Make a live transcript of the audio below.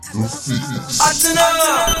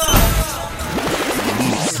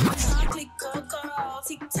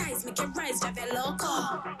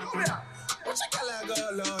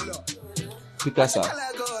Picasso.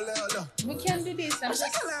 We can do this. I'm just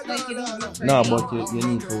like you don't look ready. No, but you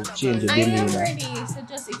need to change the I am demeanor. ready. So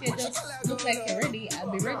just if you just look like you're ready,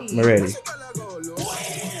 I'll be ready. I'm ready.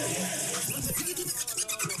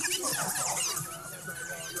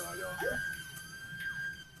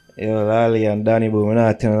 Yo, Lali and Danny Boom, we're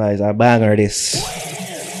not telling lies. I banger this.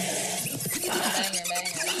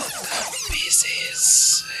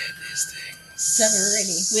 Pieces. These things. So we're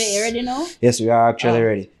ready. Wait, you ready now? Yes, we are actually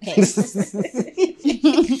ready. Okay.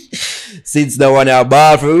 Since the one I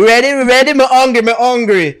bought for ready, me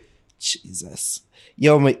hungry. Jesus.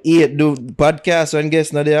 Yo, me eat do podcast when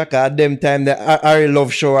guests not there, cause them time the Ari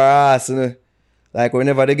love show her ass, you know. Like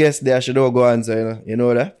whenever the guests there, she don't go answer, you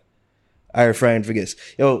know that? Ari frying for guests.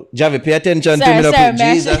 Yo, Javi, pay attention to me. Sorry,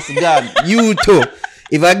 Jesus God, you too.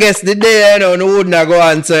 If I guess the day, you know, no wouldn't I go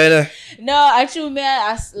answer, you know. No, actually, may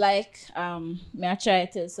I ask, like, may I try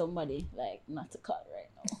to tell somebody, like, not to cut right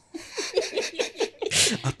now?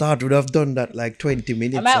 I thought we'd have done that like 20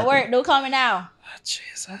 minutes I'm at ago. work. Don't call me now.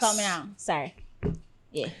 Jesus. Don't call me now. Sorry.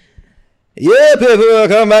 Yeah. Yeah, people,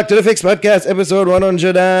 welcome back to the Fix Podcast, episode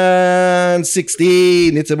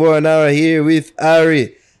 116. It's about an hour here with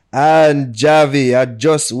Ari and Javi. I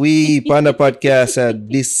just weep on the podcast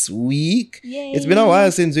this week. Yay. It's been a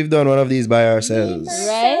while since we've done one of these by ourselves.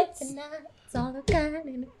 Right? It's all I've got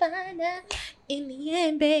in the final. In the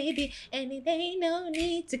end, baby, and it ain't no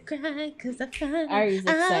need to cry, cause I find Ari's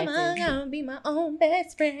excited. I'm gonna be my own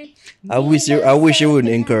best friend. I wish you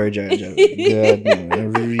wouldn't encourage her, Javi. God, no, I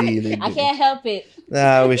really do. I can't help it.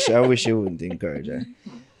 Nah, I wish you wouldn't encourage her.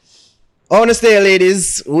 Honestly,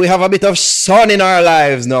 ladies, we have a bit of sun in our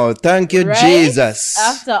lives now. Thank you, Right? Jesus.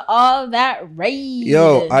 After all that rain.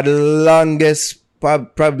 Yo, at the longest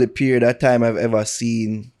probably period of time I've ever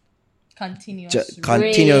seen continuous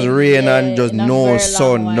rain yeah, and just in a no very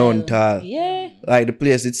sun, long none while. at all. Yeah. Like the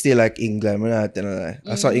place, it's still like England. I'm not telling a lie.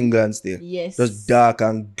 I saw England still. Yes. Just dark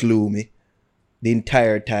and gloomy the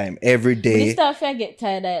entire time, every This day. stuff I get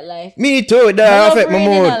tired of, like. Me too. It I does love affect my rain, you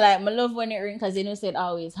mood. know, like, I love when it rains because you know it's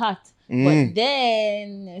always hot. But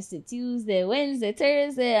then it's a Tuesday, Wednesday,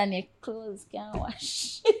 Thursday, and your clothes can't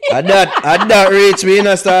wash. And that reach me in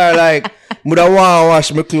a star like, I want to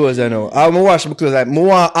wash my clothes, you know. I want to wash my clothes, like, I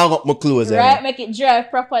want to hang up my clothes, you know. Right? Make it dry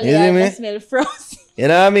properly. You see And me? it smell frozen. You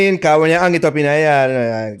know what I mean? Because when you hang it up in a yard, you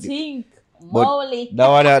know, Think. but Moly.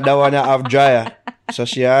 that one have dryer. So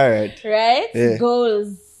she alright. Right? Yeah.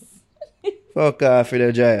 Goals. Fuck off with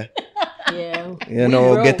the dryer. Yeah. You We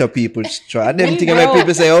know, broke. ghetto people try. Them We thing like broke.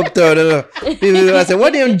 people say uptown, you know. People will say,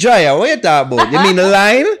 what them dryer? What you talking about? You mean the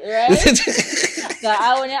line? Right? So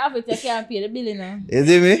I want to have it, I can't pay the bill, you know. You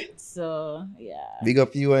see me? So, yeah. Big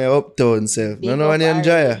up you and your uptown self. Big No, no, up one them Ari.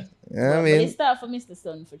 dryer. You know what I But mean? it's start for Mr.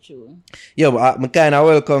 Sun for true. Yeah, but I kind of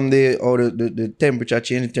welcome the temperature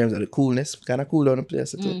change in terms of the coolness. Kind of cool down the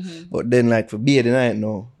place too. But then like for beer tonight,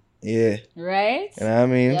 no. Yeah. Right? You know what I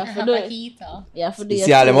mean? Yeah, I for have do a it. heater. Yeah, for do You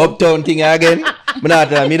see all them uptown thing again? But not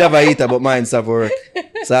tell me have a heater, but mine stop work.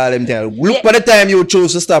 So all them tell. Look by the time you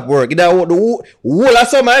choose to stop work. That the whole of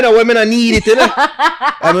summer, you know, when I don't need it, you know.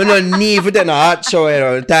 I mean, no need for that no hot shower, you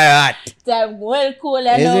know, tired hot. Time well cool,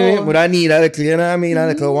 I You see me? know. But I need a little, you know what I mean? A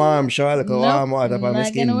little warm shower, a little Nope, warm water for my not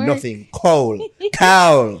skin. gonna work. Nothing. Cold.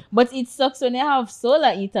 Cold. But it sucks when you have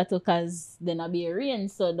solar heater too, because then it'll be rain,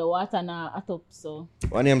 so the water not at up, so.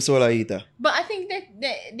 One name solar heater. But I think that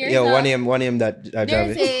there's Yo, a, one name that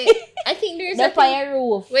there's Javi. I think there's The a thing fire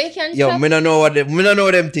roof. where you can Yo, chop me don't know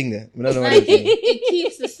them thing there. Me don't know what like them thing. it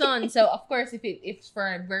keeps the sun. So of course, if it's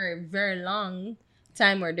for a very very long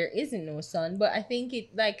time where there isn't no sun, but I think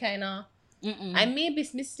it like kind of. I may be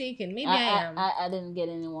mistaken. Maybe I am. I didn't get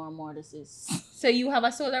any more. This is. So you have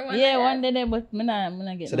a solar one? Yeah, like one that? day, but me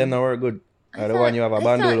not get So them not work good. I Or the thought- one you have a I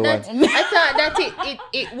bundle thought one. that- I thought that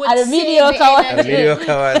it would And the save video the cover. And the energy. video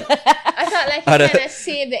cover. I thought like And it the- kind of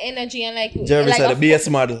save the energy and like Jeremy like said the of base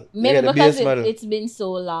model. You Maybe get the because base model. it's been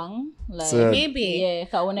so long. Like, So- maybe yeah,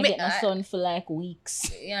 because when I Me- get my sun for like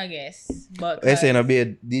weeks. yeah I guess but You saying I'll be a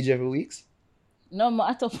DJ for weeks? No,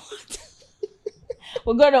 I top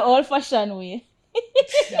we go the old fashioned way.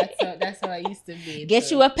 that's how I used to be. Get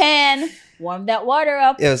so. you a pan, warm that water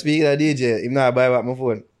up. Yeah, speaking of DJ, if not buy back my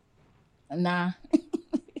phone. Nah.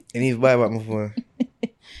 You need to buy back my phone.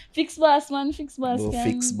 Fix boss, man. Fix boss. Go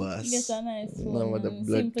can Fix Boss. Get a nice No, phone. what the man.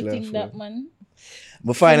 blood Simple clot thing phone. that, man.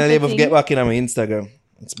 But finally, Simple we thing. get back in on my Instagram.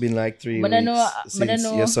 It's been like 3 But I weeks know- but I since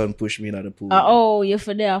know- your son pushed me in the pool. Oh, you're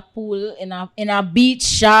for their pool in a beach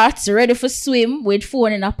shorts, ready for swim with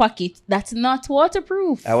phone in a pocket. That's not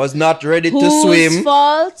waterproof. I was not ready to Whose swim.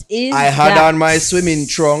 fault is I had that? on my swimming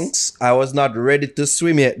trunks. I was not ready to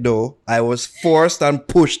swim yet though. I was forced and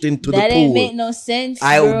pushed into That the ain't pool. make no sense.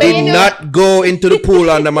 I bro. did not go into the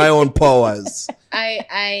pool under my own powers.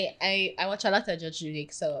 I watch a lot of Judge Judy,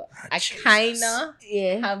 so I Jesus. kinda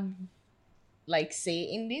Yeah. have like say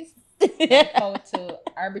in this like how to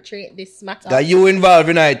arbitrate this matter. Got you involved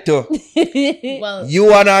in it too. Well,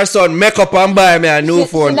 You and our son make up and buy me a new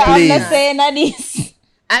phone, I'm please. not saying that this.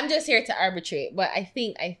 I'm just here to arbitrate, but I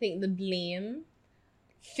think the blame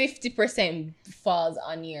 50% falls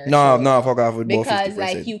on your No, shoulder. fuck off with both Because 50%.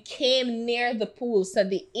 like you came near the pool, so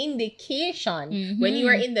the indication Mhm. when you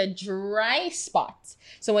were in the dry spot.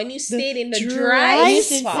 So when you stayed in the dry dry You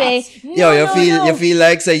should spot, say, Yo, no, no. you feel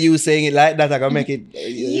like say you saying it like that, I can make it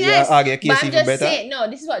yes, argue your but case I'm even just better. saying, no,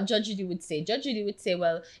 this is what Judge Judy would say. Judge Judy would say,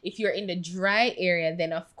 well, if you're in the dry area,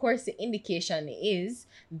 then of course the indication is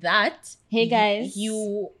that Hey, guys.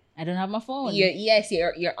 you I don't have my phone. you're on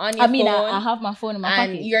your I mean, phone. I have my phone in my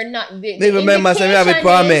and pocket. you're not. The Maybe remember, say, me have it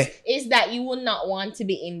indication for me. is that you will not want to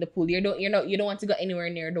be in the pool. You don't want to go anywhere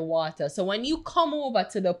near the water. So when you come over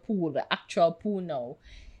to the pool, the actual pool now,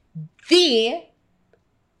 it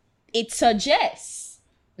suggests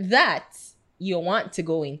that you want to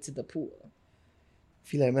go into the pool. I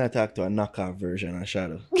feel like I talk to a knockoff version of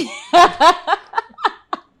Shadow.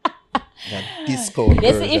 That discount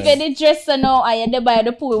Yes, version. if you dress so now and you're there by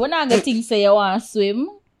the pool, when I go think say you want to swim,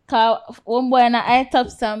 cause one boy and I top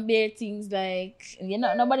some bare things like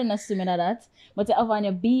nobody not swimming at that. But you have on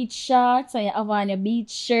your beach shorts and you have on your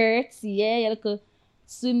beach shirts, yeah, you look a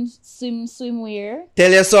swimwear.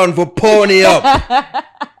 Tell your son for pony up.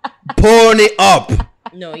 Pony up.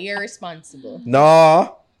 No, you're responsible.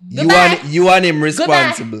 No. Goodbye. You and him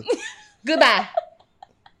responsible. Goodbye.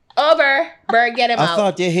 Over. Bird, get him I out.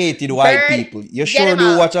 thought you hated white Bird, people. You get sure him do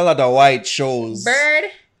out. watch a lot of white shows. Bird,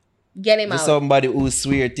 get him There's out. somebody who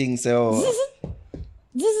swear things. Oh,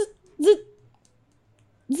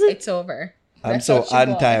 It's over. I'm That's so what you want.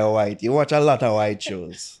 anti-white. You watch a lot of white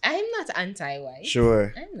shows. I'm not anti-white.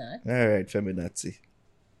 Sure. I'm not. All right, feminazi.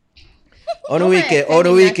 On the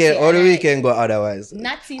Okay, weekend, go otherwise.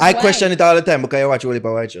 Nazis I white. question it all the time because I watch all the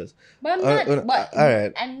white shows. But I'm not. But all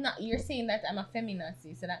right. I'm not. You're saying that I'm a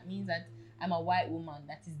feminazi, so that means that I'm a white woman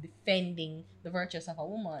that is defending the virtues of a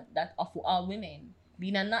woman, that of all women.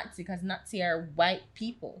 Being a Nazi, because Nazi are white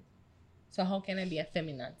people. So how can I be a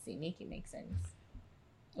feminazi? Make it make sense.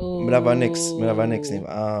 Me have a next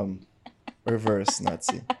name. Reverse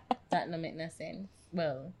Nazi. That no make no sense.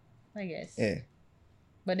 Well, I guess. Yeah.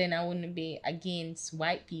 But then I wouldn't be against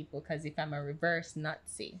white people because if I'm a reverse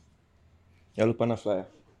Nazi. You look on a flyer.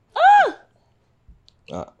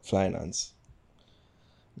 Flying hands.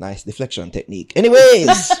 Nice deflection technique.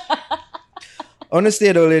 Anyways.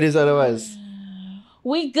 Honestly though, ladies, otherwise.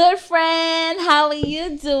 We good, friend. How are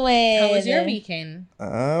you doing? How was your weekend?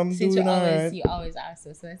 I'm Since doing alright. you always ask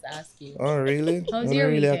us, so let's ask you. Oh really? How's You your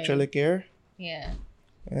don't really weekend? actually care? Yeah.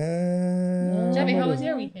 Javi, how was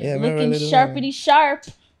your weekend? Yeah, Looking really don't. sharpity sharp.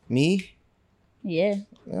 Me? Yeah.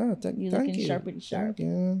 Oh, thank You thank looking you. sharpity sharp. Thank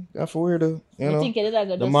you. Got for weird though. You I know. think it is a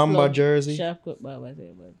good the Mamba jersey. Sharp cut, but what's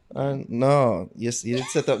it? No, yes, you did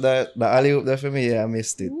set up the alley oop there for me. Yeah, I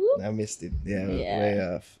missed it. Whoop. I missed it. Yeah, Yeah. way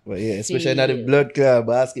off. But yeah, especially now the See. blood club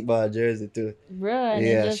basketball jersey too. Bro, and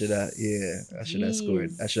Yeah, it I just- should have. Yeah, I should have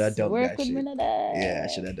scored. I should have dunked Work that with shit. me now that. Yeah, I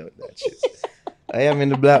should have done that shit. I am in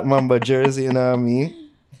the Black Mamba jersey. You know what I mean?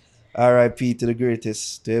 R.I.P. to the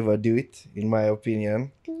greatest to ever do it, in my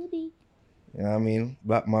opinion. Goody. You know what I mean?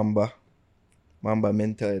 Black Mamba. Mamba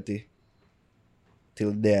mentality.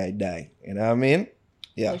 Till the day I die. You know what I mean?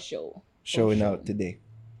 Yeah. For sure. Showing sure. out today.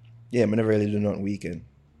 Yeah, I never really do nothing weekend.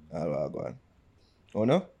 I'll go on. Oh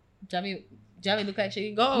no? Javi look like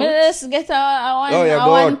she go. Let's get a one, Oh, yeah, a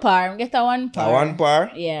go one on. par. Get a one par. A one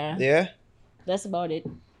par? Yeah. Yeah. That's about it.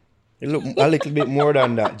 It look a little bit more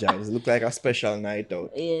than that, Jazz. It look like a special night out.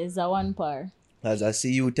 Yeah, it's a one par. As I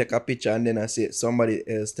see you take a picture and then I see somebody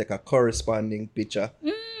else take a corresponding picture.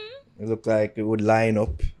 It look like it would line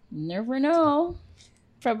up. Never know.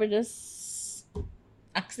 Probably just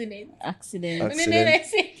Accident. accident. Accident.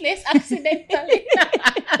 Place accidentally.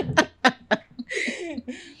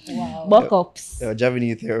 Wow. Buck ups. Javi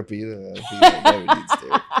need therapy. You know, I feel like Javi needs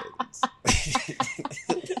therapy.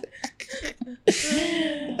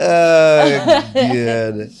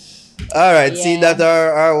 Good. All right. See Yeah. that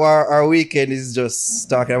our weekend is just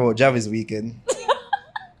talking about Javi's weekend.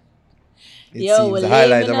 It Yo, seems we're the lame,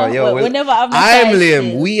 highlight you of our know? yo. We never have no I'm ties lame.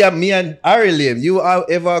 still. Me and Ari lame. You are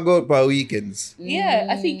ever go out for weekends? Yeah,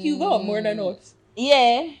 I think you go more than us.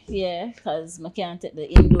 Yeah, because I can't take the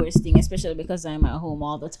indoors thing, especially because I'm at home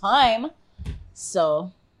all the time.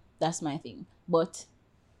 So that's my thing. But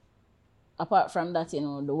apart from that, you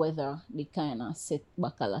know, the weather, they kind of set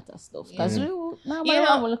back a lot of stuff. Because we normally You know,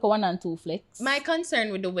 have like a 1 and 2 flex. My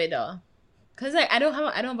concern with the weather, because like I don't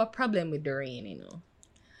have a problem with the rain, you know,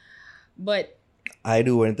 but I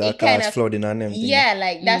do when it It cause kind of- flooding and everything. yeah,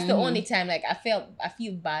 like that's the only time like I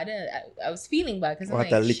feel bad. I was feeling bad because I'm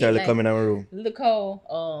Water like, literally shit, come in like, our room. look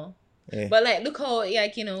how Yeah. but like look how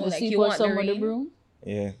like you know You like sleep you want the outside with the rain. broom.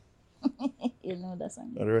 Yeah. You know that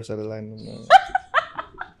song. The rest of the line. No.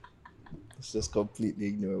 Let's just completely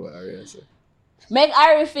ignore what Aria said. Make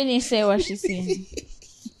Ari finish say what she's saying.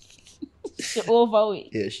 She overweight.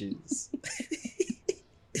 Yeah, she is.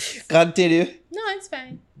 Continue. No, it's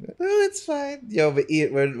fine. Oh, it's fine. You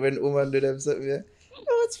overeat when women do them something. Yeah.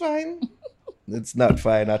 Oh, it's fine. It's not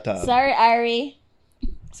fine at all. Sorry, Ari.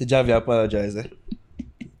 So Javi apologize. Eh?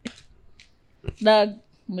 Dog,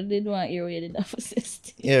 but they don't want to hear what you did that for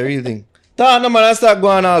sister. Yeah, real thing. No man, I start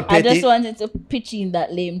going all I petty. just wanted to pitch in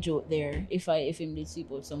that lame joke there. If him did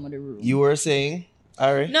sleep out some of the room. You were saying,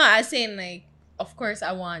 Ari? No, I was saying like, of course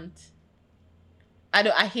I want.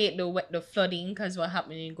 I hate the flooding because what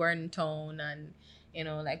happened in Gordon Town and you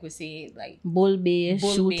know like we say like Bull Bay,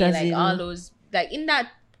 Bull Bay, Shooters like Hill. all those like in that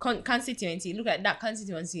constituency. Look at that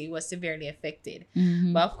constituency was severely affected.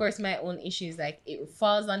 Mhm. But of course, my own issue is like it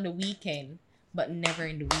falls on the weekend, but never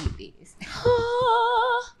in the weekdays.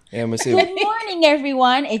 Yeah, me see. Good morning,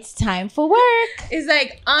 everyone. It's time for work. It's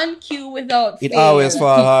like on cue without It fail. always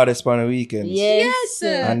fall hardest on the weekends. Yes.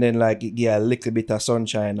 And then like it get a little bit of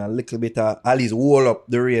sunshine, a little bit of at least wall up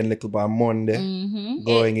the rain little bit on Monday, Mm-hmm.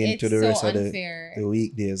 going It's into the so rest of unfair. the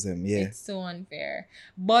weekdays. Them, yeah. It's so unfair.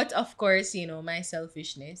 But of course, you know, my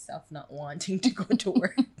selfishness of not wanting to go to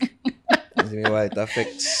work. You know why it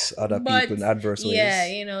affects other But, people in adverse ways. Yeah,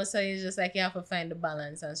 you know, so it's just like you have to find the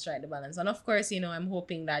balance and strike the balance. And of course, you know, I'm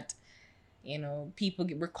hoping that, you know, people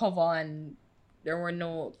recover and there were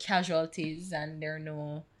no casualties and there are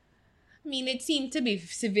no. I mean, it seemed to be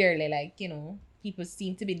severely like, you know, people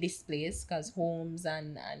seem to be displaced because homes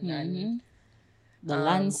and The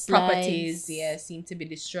landslides. properties, yeah, seem to be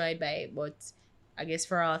destroyed by it. But I guess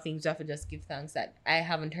for all things, we have to just give thanks that I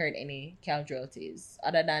haven't heard any casualties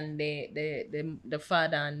other than the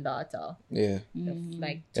father and daughter. Yeah.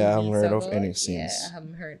 Like Yeah, I haven't 2 weeks heard of ago. any since. Yeah, I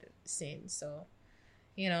haven't heard since. So,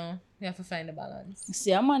 you know, we have to find a balance.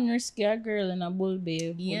 See, a man rescue a girl in a Bull Bay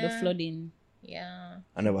with the Yeah. flooding. Yeah.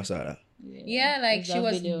 I never saw that. Yeah, like There's she a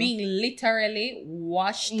was video. being literally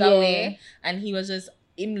washed Yeah. away, and he was just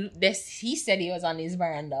in this. He said he was on his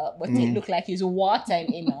veranda, but it looked like his water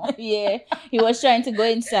in her, Yeah, he was trying to go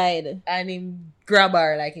inside. and him grab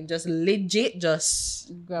her, like him just legit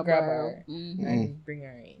just Grab grab her. her Mhm. and bring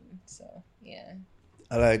her in. So yeah,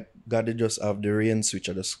 I like God they just have the rain switch.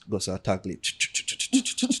 I just go to attack it.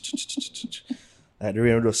 Like the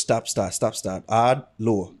rain will just stop, start. Hard,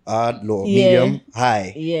 low, Yeah. medium,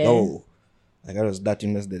 high, Yeah. low. Like I just that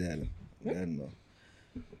in this day. I don't know.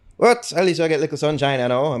 But at least I get little sunshine, I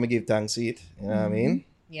know. I'm gonna give thanks to it. You know what I mean?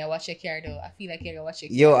 yeah. Wash your car though. I feel like you gotta wash your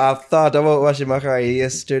car. Yo, I've thought about washing my car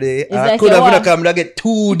yesterday. I like could you have want- come to get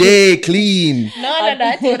 2 day clean. None of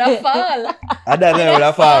that would have fall. I don't know what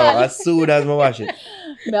I found as soon as I wash it.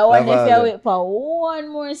 But I wonder if Never you had wait for one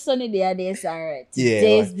more sunny day, it's alright. Yeah,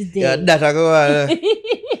 Today's the day. yeah, that I go on.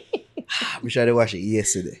 We should have washed it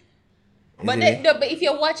yesterday. But You see? but if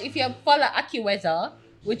you follow AccuWeather,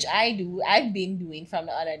 which I do, I've been doing from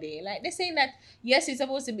the other day. Like they're saying that yes, it's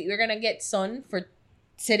supposed to be we're gonna get sun for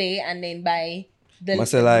today, and then by the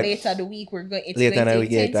Must say, like, later the week we're going. It's later going in to the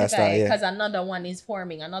week, yeah, that's intensify that, yeah. because another one is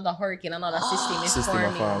forming, another hurricane, another system is System of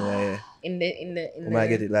forming farm, yeah. in the. We might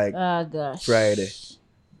get it like Oh gosh. Friday.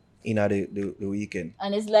 In the weekend.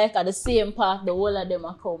 And it's like at the same path, the whole of them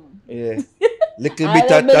are come. Yeah. Little All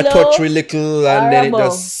bit of below, a touch with little and all then it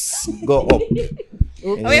above. just go up.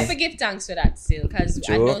 And we have to give thanks for that still, because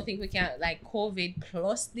I Sure. don't think we can like COVID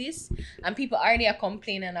plus this, and people already are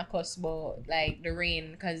complaining about like the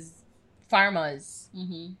rain, because farmers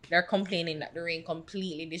Mm-hmm. they're complaining that the rain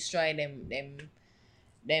completely destroyed them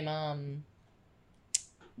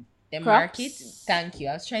Crops? market. Thank you.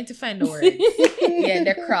 I was trying to find the word. Yeah,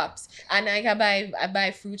 the crops. And like I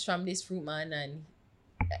buy fruits from this fruit man and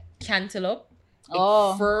cantaloupe.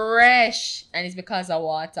 Oh. Fresh, and it's because of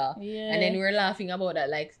water. Yeah. And then we were laughing about that.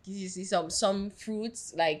 Like you see some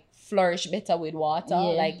fruits like flourish better with water.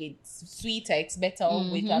 Yeah. Like it's sweeter, it's better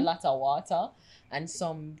with a Mhm. lot of water. and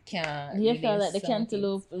some can't. You really feel like the stomach it.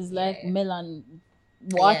 cantaloupe is like Yeah. melon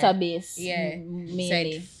water based. Yeah.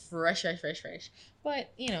 Mainly. Said fresh.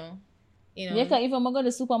 But you know. Yeah, cause if I go to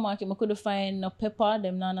the supermarket, I could find a pepper,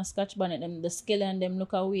 them nana scotch bonnet, them the scallion, them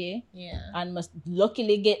look away, Yeah. and must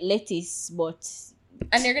luckily get lettuce, but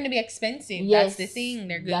And they're gonna be expensive. yes, That's the thing.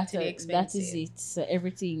 They're going to be expensive. That is it. So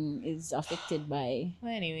everything is affected by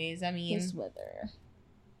Well, anyways, I mean, this weather.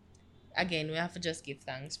 again, we have to just give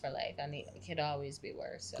thanks for life, and it could always be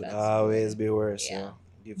worse. So Could that's always be worse. Yeah. Yeah.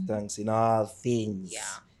 Give thanks in all things.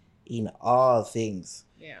 Yeah. In all things.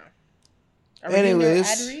 Yeah. Are we doing our Anyways.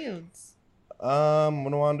 ad reels? I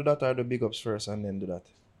want to do that or do big ups first and then do that.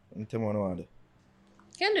 And tell me what I want to do.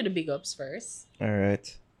 Can do the big ups first.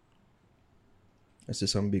 Alright. Let's do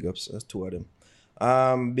some big ups. There's two of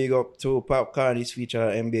them. Big up to Popcorn. This feature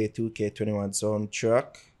NBA 2K21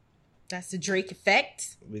 soundtrack. That's the Drake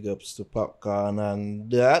effect. Big ups to Popcorn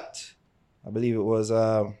and that. I believe it was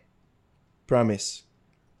Promise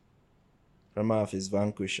from off his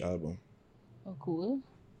Vanquish album, Oh, cool.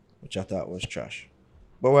 which I thought was trash.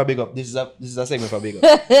 But we're big up. This is a segment for big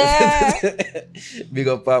up. Big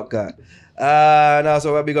up Popcorn. And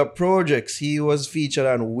also we're big up Projects. He was featured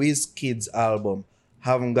on WizKid's album.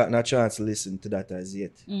 Haven't gotten a chance to listen to that as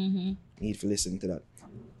yet. Mm-hmm. Need to listen to that.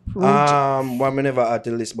 One me never had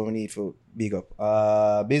to listen, but we need to big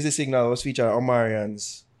up. Busy Signal was featured on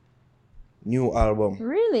Omarion's new album.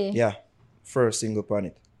 Really? Yeah, first single on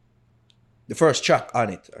it. The first track on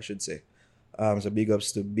it, I should say. So big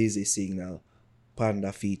ups to Busy Signal.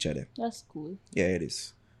 Panda feature them. That's cool. Yeah, it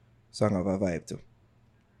is. Song of a vibe too.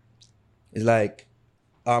 It's like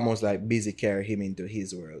almost like Busy carry him into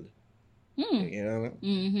his world. You know?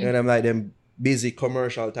 Mm-hmm. You know them like them busy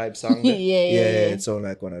commercial type song. Yeah, It sound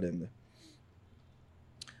like one of them.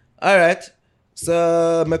 Alright.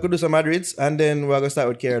 So I could do some ad reads and then we're gonna start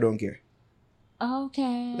with Care or Don't Care.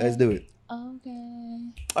 Okay. Let's do it. Okay.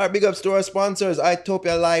 Alright, big ups to our sponsors,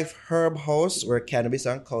 Itopia Life Herb House, where cannabis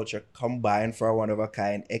and culture combine for a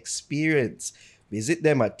one-of-a-kind experience. Visit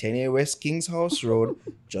them at 10A West Kings House Road,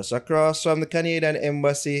 just across from the Canadian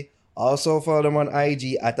Embassy. Also follow them on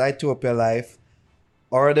IG at Itopia Life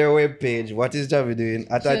or their webpage. What is Javi doing?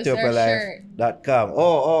 At Just our itopialife.com.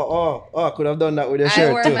 Oh, I could have done that with your I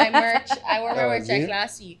shirt wore too. my merch. I wore my Oh, merch see? like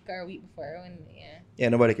last week or a week before. Yeah,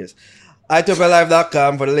 nobody cares.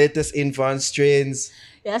 itopialife.com for the latest info on strains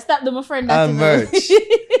Yeah, stop doing my friend that and you know. merch.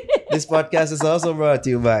 This podcast is also brought to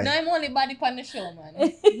you by... No, I'm only body on the show,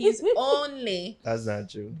 man. He's only That's not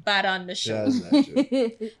true. bad on the show. That's not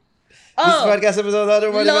true. Oh, This podcast episode is brought to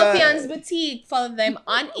you by... Lothian's Boutique. Follow them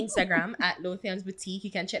on Instagram at Lothian's Boutique.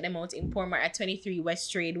 You can check them out in Portmore at 23 West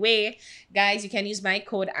Trade Way. Guys, you can use my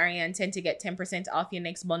code Ariane10 to get 10% off your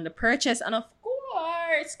next bundle purchase. And of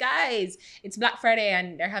course, guys, it's Black Friday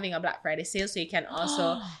and they're having a Black Friday sale. So you can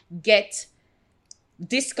also get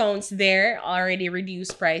discounts there, already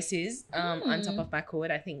reduced prices on top of my code.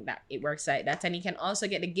 I think that it works like that. And you can also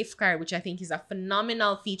get the gift card, which I think is a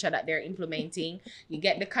phenomenal feature that they're implementing. You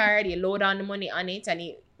get the card, you load on the money on it, and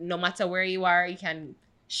no matter where you are, you can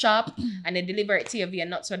shop and they deliver it to you via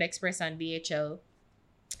Nutswood Express and DHL.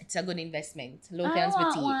 It's a good investment. Lothian's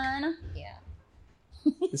Boutique. One. Yeah.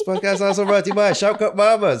 This podcast is also brought to you by Shortcut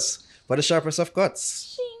Barbers for the sharpest of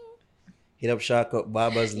cuts. Hit up Shortcut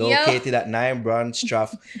Barbers located at 9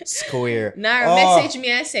 Brandstraff Square. Now message me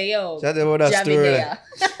and say, yo, Shout out that Javi story. there.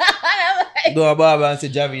 Do a barber and say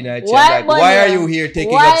Javi in a chair. White Like, why are body. you here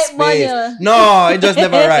taking White up space? body. No, it just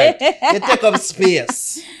never right. You take up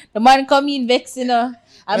space. The man come in vexing her.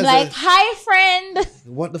 I'm That's like, it. hi friend.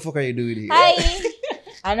 What the fuck are you doing here? Hi.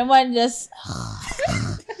 And the man just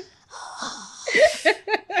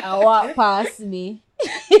I walk past me.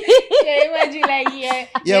 Yeah, imagine like, yeah.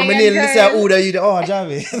 Yeah, yeah, my name girl. is who that you oh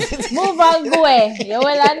Javi. Move and go away. You will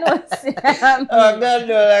I know. Oh God,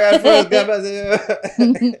 no, like I first got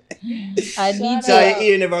I need so your to.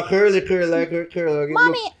 ear never curl like her curl. Like,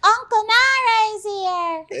 Mommy, Uncle Nara is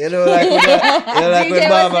here. you know, like when, you know, like DJ when was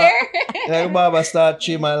Baba, there. like Baba start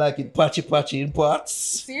trimming like it patchy in parts.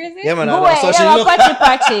 Seriously? Yeah, man. Go that's away. how she You look. patchy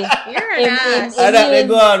patchy. You're an ass. I don't let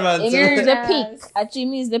go on, man. If you're the Yes. peak,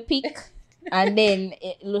 actually is the peak, and then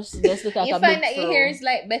it looks just look like You a find big that your fro. hair is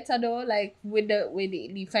like better though, like with it,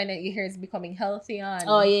 you find that your hair is becoming healthier. And,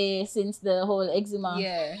 Oh yeah, since the whole eczema.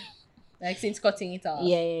 yeah, like since cutting it off.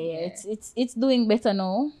 Yeah. It's doing better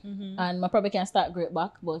now, Mhm. and I probably can start great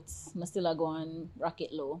back, but I still a go and rock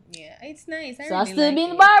it low. Yeah, it's nice. So really I still like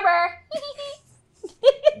been it. barber.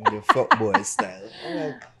 The fuckboy style. I'm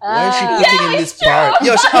like, why is she Ah. putting in this part?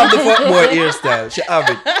 Yo, she have the fuckboy hairstyle. She have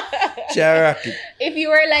it. Cherokee. If you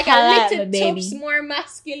were like Holla a at little me, baby. toops more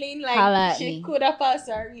masculine, Holla like at she me. could have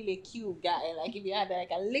also a really cute guy. Like if you had like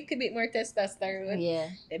a little bit more testosterone, Yeah.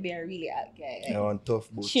 they'd be a really hot guy. I want tough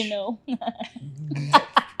butch. You know.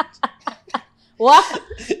 What?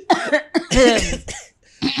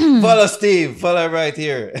 Follow Steve. Follow right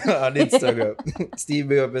here on Instagram. Steve,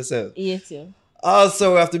 big up yourself. You too.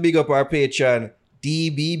 Also, we have to big up our Patreon.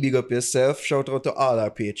 DB, big up yourself. Shout out to all our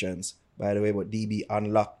patrons. By the way, but DB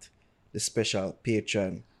unlocked the special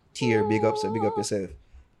Patreon tier. Big up, so big up yourself.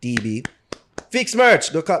 DB. Fix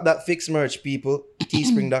merch. Go cop that Fix merch, people.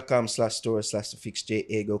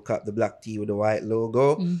 teespring.com/store/thefixja. Go cop the black tee with the white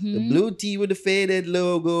logo. The blue tee with the faded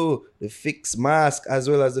logo. The Fix mask, as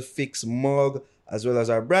well as the Fix mug, as well as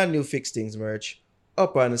our brand new Fix Things merch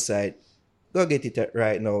up on the site. Go get it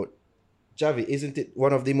right now. Javi, isn't it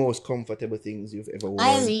one of the most comfortable things you've ever worn?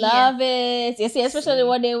 I See? love it. You see, especially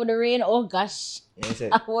one day with the rain. Oh gosh. Yeah, you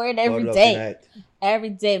said, I wear it every God love day. tonight. Every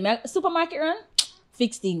day. Supermarket run?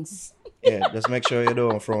 Fix things. Yeah, just make sure you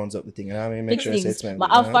don't frowns up the thing. You know what I mean? Make Fix sure it things. smells But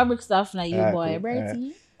good, I'll you know? fabric stuff now, you Alright, boy. cool.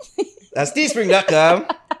 Bertie. That's teespring.com.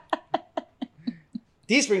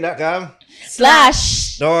 teespring.com. Slash.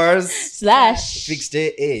 Doors. Fix day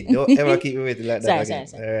 8. Don't ever keep me waiting like that Sorry, again.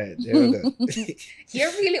 sorry. Alright, there we go.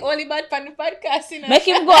 You're really only bad for the podcast, you know. Make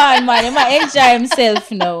him go on, man. He might enjoy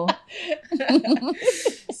himself now.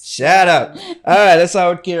 Shut up. Alright, let's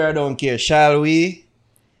start with Care or Don't Care, shall we?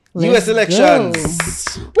 Let's US elections.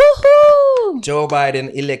 Woohoo! Joe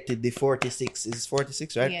Biden elected the 46th, is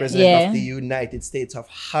 46, right? Yeah. President Yeah. of the United States of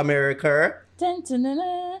America. Dun, dun, dun,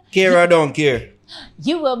 dun. Care or don't care?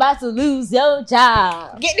 You were about to lose your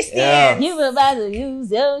job. Get the Yeah. stand. You were about to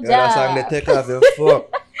lose your Yeah, that song they job. take off your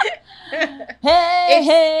fuck. Hey,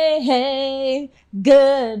 hey, hey,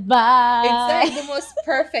 goodbye. It's like the most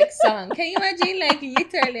perfect song. Can you imagine, like,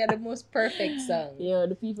 literally the most perfect song? Yo,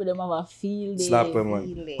 the people them have a field day. Slap him,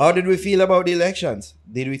 man. Really. How did we feel about the elections?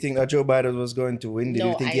 Did we think that Joe Biden was going to win? Did No,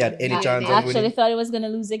 we think he I had any didn't. chance I of actually winning? thought he was gonna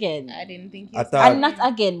lose again. I didn't think I he's thought- And not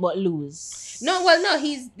again, but lose. No, well, no,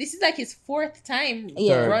 this is like his fourth time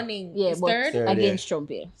Yeah. running. Yeah, His but third? Third. against Trump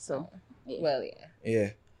here. So Well, yeah. Yeah.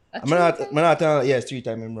 A I'm not, true I'm not telling, yeah, it's 3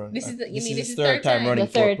 time in run. This is the- you mean his this is third time running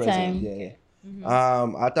The third for president. time. Yeah, yeah.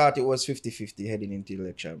 Mhm. I thought it was 50-50 heading into the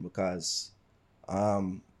election because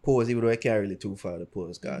polls, even though I can't really too far the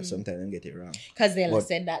polls, because sometimes I get it wrong. Because they But-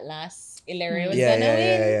 said that last Hillary was Yeah, gonna yeah,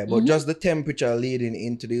 win. yeah, yeah. But just the temperature leading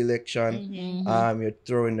into the election, you're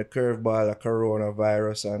throwing the curveball of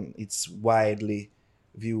coronavirus, and it's widely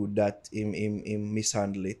viewed that him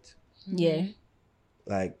mishandled it yeah.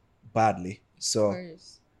 like badly. Of So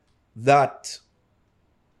course. that,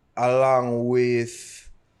 along with,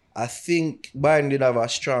 I think Biden did have a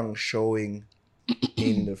strong showing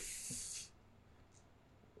in the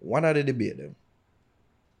one of the debate them.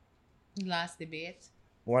 Last debate.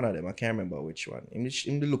 One of them, I can't remember which one. Him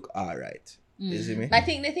they look alright. You see me? I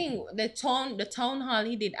think the town hall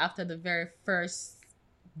he did after the very first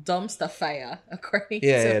dumpster fire, according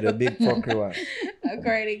Yeah, to the big fuckery one.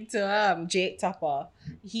 according to Jake Tupper,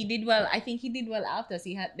 he did well. I think he did well after. So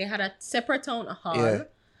they had a separate town hall Yeah.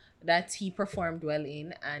 that he performed well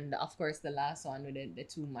in, and of course the last one with the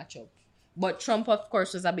two matchup. But Trump, of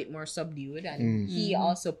course, was a bit more subdued, and he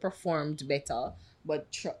also performed better.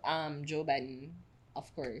 But Joe Biden,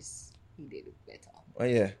 of course, he did better. Oh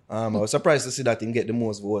yeah. I was surprised to see that him get the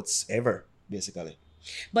most votes ever, basically.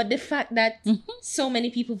 But the fact that so many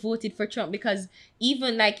people voted for Trump, because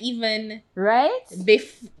even Right?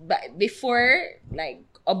 before, like,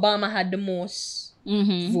 Obama had the most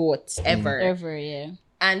Mm-hmm. votes ever. Ever, yeah.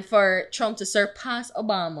 And for Trump to surpass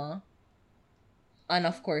Obama, and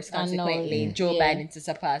of course, consequently, Joe Yeah. Biden to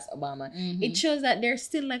surpass Obama, Mhm. it shows that there's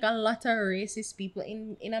still like a lot of racist people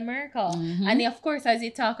in America. Mhm. And of course, as you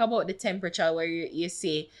talk about the temperature, where you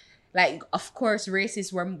say, like, of course,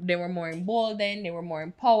 racists were more emboldened, they were more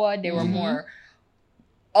empowered, they were more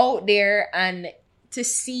out there, and to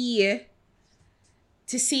see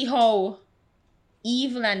how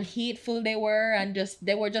evil and hateful they were, and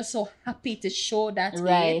they were just so happy to show that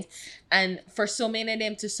Right. hate, and for so many of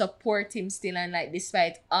them to support him still, and like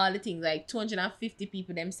despite all the things, like 250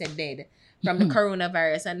 people them said dead from the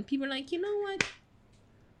coronavirus, and people are like, you know what,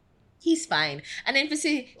 he's fine. And then if you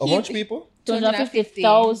see How much people?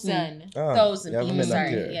 250,000. You haven't people, made that sorry,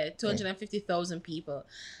 clear. yeah, 250,000 people,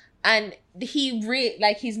 and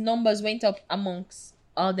his numbers went up amongst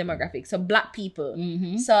all demographics. So black people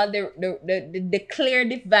Mm-hmm. saw the clear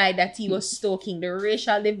divide that he was stoking, the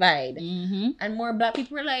racial divide, Mm-hmm. and more black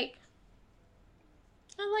people were like,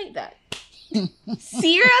 I like that.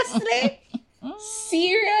 Seriously?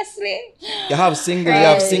 Seriously? You have single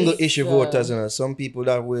Christ. issue voters, you know. Some people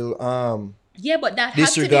that will Yeah, but that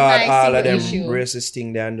has to be disregard my all of single them issue. racist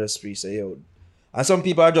thing the industry say, yo. And some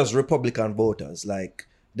people are just Republican voters, like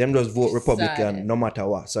them just vote Republican Sad. no matter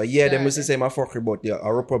what. So yeah, them will Sad. say my fuck about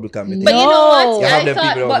a Republican. me But think. you know what? You have I them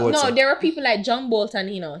thought, people that but vote, no, so. there were people like John Bolton,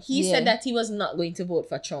 you know. He Yeah. said that he was not going to vote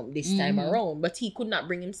for Trump this time around, but he could not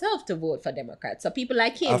bring himself to vote for Democrats. So people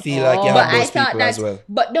like him. I feel like you But have I those thought people that, as well.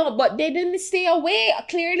 but they didn't stay away.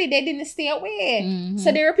 Clearly, they didn't stay away.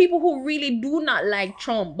 So there are people who really do not like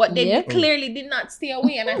Trump, but they Yep. clearly did not stay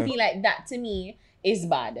away. And I feel like that to me is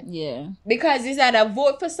bad. Yeah. Because it's either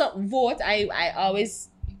vote for some vote. I always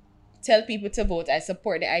tell people to vote. I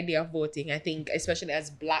support the idea of voting. I think especially as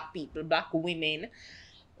black people, black women,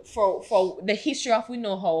 for the history of we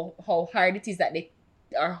know how hard it is that they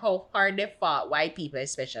or how hard they fought, white people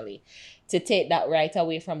especially, to take that right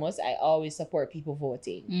away from us. I always support people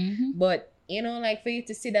voting. Mm-hmm. But you know, like for you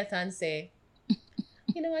to sit that and say,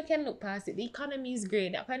 you know, I can look past it. The economy is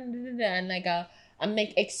great. I can and like I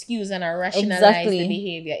make excuse and I rationalize Exactly. the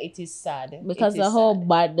behavior. It is sad. Because It is of how sad.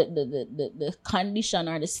 bad the condition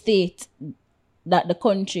or the state that the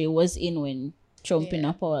country was in when Trump in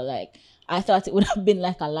Yeah. power, like I thought it would have been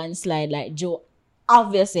like a landslide, like Joe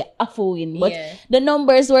obviously a full win, but Yeah. the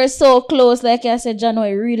numbers were so close. Like I said, Jano,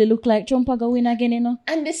 it really looked like Trump a go win again, you know.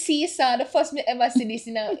 And the seesaw, the first me ever see this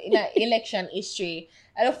in a election history.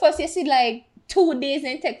 And the first you see like 2 days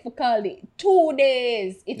and take for call it. 2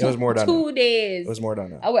 days. It was took more than 2 days. It was more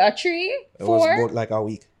than that. A 3? It 4? was about like a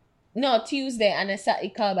week. No, Tuesday and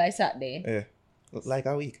it called by Saturday. Yeah. Like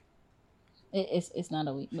a week. It's not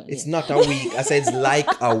a week, but It's yeah. not a week. I said it's like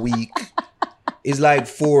a week. It's like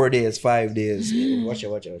 4 days, 5 days. Watch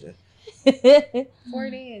it. 4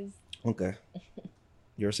 days. Okay.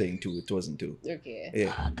 You're saying 2. It wasn't 2. Okay.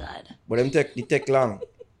 Yeah. Oh God. But them take long.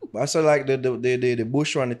 But I saw like the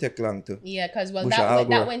Bush one, it take long too. Yeah, because well Bush that and Al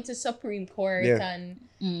Gore. that went to Supreme Court Yeah. and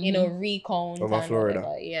you know recount Over and Florida.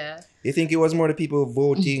 whatever. Yeah. You think it was more the people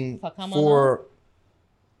voting For Kamala? for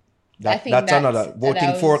I think that's that's- another. Voting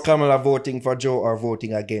that for was- Kamala, voting for Joe, or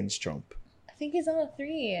voting against Trump. I think it's all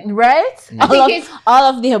 3. Right? I think it's All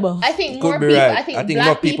of the above. I think Could more be people. right. I think I think black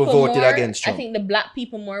more people voted more, against Trump. I think the black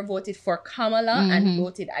people more voted for Kamala and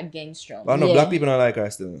voted against Trump. Oh no, Yeah. black people don't like her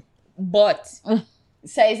still. But so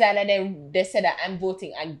it's either they said that I'm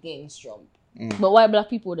voting against Trump But why black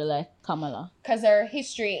people would like Kamala? because her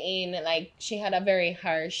history in like she had a very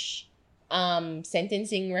harsh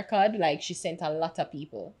sentencing record. Like she sent a lot of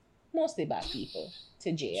people, mostly black people,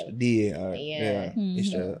 to jail. DA, or, Yeah.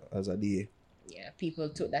 it's as a DA. Yeah, people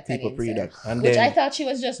took that People against pre her. that, and Which I then thought she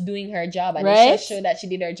was just doing her job and Right? it just showed that she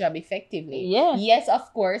did her job effectively. Yeah. Yes,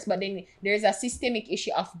 of course, but then there's a systemic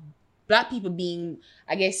issue of black people being,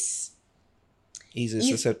 I guess, easily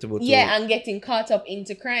susceptible to. yeah, and getting caught up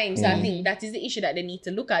into crime. So I Mm-hmm. think that is the issue that they need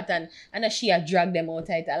to look at. And as she had dragged them out,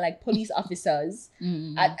 like police officers,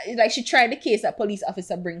 like she tried the case that police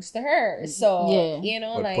officer brings to her. So, Yeah. you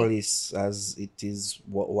know, But like, police, as it is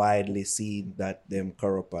widely seen that them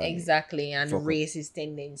corrupt and, exactly, and Fuck up. racist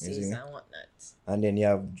tendencies Is it? and whatnot. and then you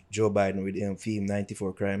have Joe Biden with him FEMA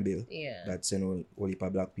 94 crime bill Yeah. that send all heap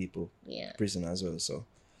of black people Yeah. prison as well. So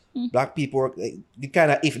black people work the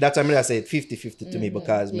kind of, if that's what I say 50-50 to me,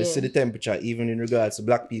 because we Yeah. see the temperature even in regards to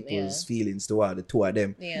black people's feelings toward the two of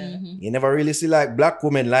them. Yeah. You never really see like black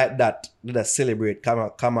women like that celebrate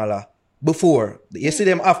Kamala before. You see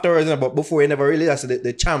them afterwards, but before you never really see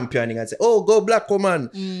the championing and say, oh, go black woman.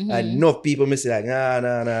 And enough people may say like,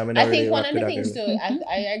 nah. I think one of the things too,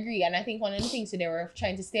 I agree, and I think one of the things too, they were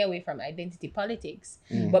trying to stay away from identity politics,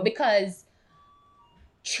 but because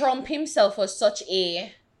Trump himself was such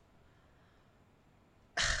a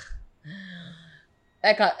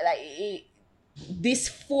this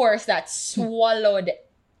force that swallowed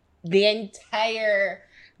the entire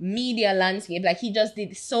media landscape. Like he just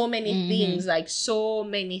did so many things,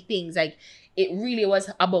 like it really was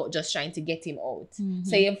about just trying to get him out.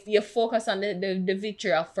 So you focus on the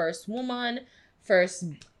victory of first woman, first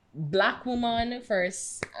black woman,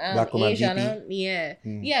 first Black woman Asian,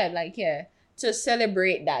 VP. to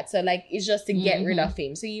celebrate that. So like it's just to get rid of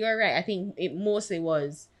him. So you're right. I think it mostly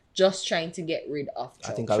was just trying to get rid of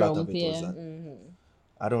Trump. I think a lot of Trump, it was yeah. that.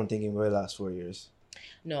 I don't think it will last 4 years.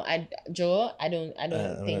 No, Joe, I don't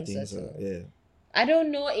think think so. Yeah. I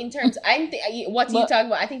don't know in terms. What you But- talking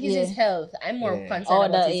about? I think it's yeah. his health. I'm more Yeah. concerned Oh,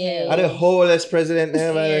 about that- his yeah. health. Are the wholest president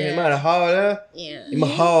ever? Yeah. Man, a haul, Yeah. I'm a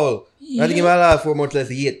haul. I think he might last 4 months less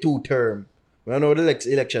to get 2 term. I don't know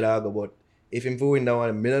the election I go, but if him win that one,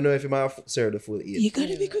 I don't know if he might serve the full 8.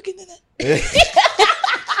 gotta be quicker than that.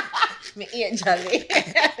 Me eat jolly.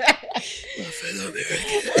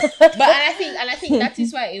 But I think that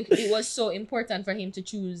is why it was so important for him to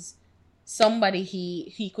choose somebody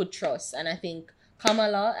he could trust. And I think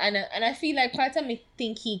Kamala, and I feel like part of me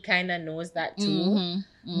think he kind of knows that too.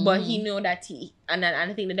 But he know that and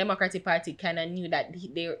I think the Democratic Party kind of knew that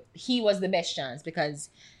he was the best chance, because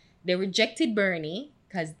they rejected Bernie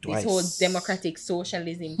because this whole democratic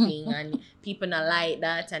socialism thing, and people not like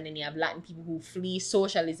that, and then you have Latin people who flee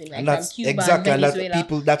socialism, like from Cuba and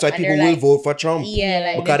Venezuela. That's why people will vote for Trump.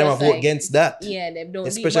 Yeah, because they vote against that. Yeah, they don't.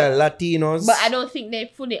 Especially Latinos. But I don't think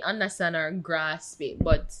they fully understand or grasp it.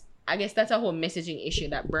 But I guess that's a whole messaging issue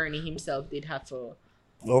that Bernie himself did have to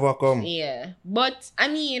overcome. Yeah, but I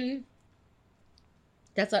mean,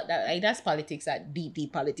 that's politics, that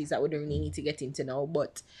deep politics that we don't really need to get into now.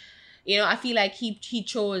 But you know, I feel like he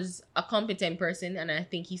chose a competent person, and I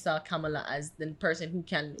think he saw Kamala as the person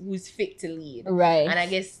who's fit to lead. Right. And I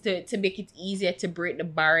guess to make it easier to break the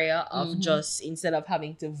barrier of just, instead of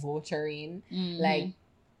having to vote her in, like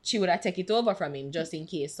she would have taken it over from him just in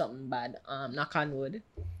case something bad, knock on wood.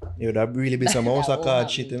 Yeah, that'd really be some house of card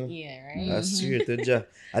shit, you know? Yeah, right. That's serious.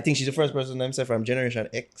 I think she's the first person themselves from Generation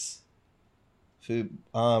X to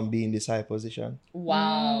be in this high position.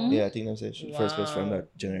 Wow. Yeah, I think she's the first person from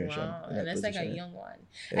that generation. Wow. And that's like a young one.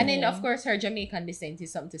 Yeah. And then, of course, her Jamaican descent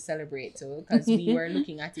is something to celebrate too, because we were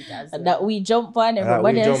looking at it as that we jump on,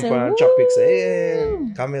 everybody we jump on, chop it, say,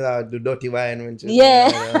 hey, Camilla, do dirty wine when she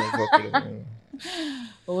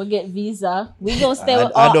we'll get visa. We gonna stay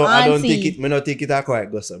with I don't auntie. think it. Me not think it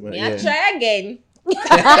quite go somewhere. Yeah, try again.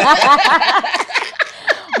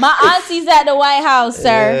 My auntie's at the White House, sir.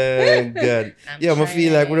 Yeah, good. I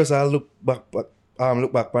feel like we again. just look back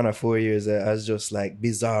on 4 years as just like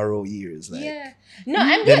bizarro years. Like, Yeah. No,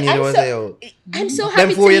 I'm so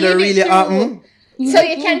happy them 4 years to really happen. So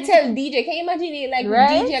you can tell DJ. Can you imagine it? Like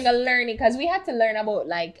Right? DJ gonna learn it, because we had to learn about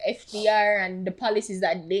like FDR and the policies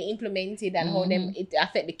that they implemented and how it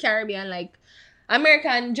affect the Caribbean. Like America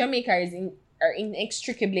and Jamaica are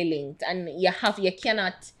inextricably linked, and you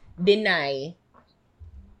cannot deny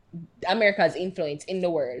America's influence in the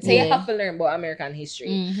world. So you have to learn about American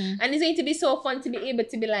history. And it's going to be so fun to be able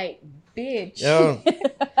to be like, bitch, Yo.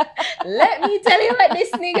 let me tell you what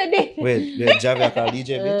this nigga did. Wait, Javier called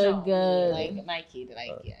DJ bitch. Oh, God. Like my kid,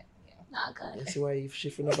 yeah. Not good. You see why you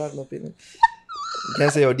shifting about no opinion? You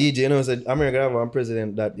can say, DJ, you know, said America have one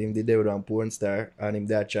president that him did with one porn star and him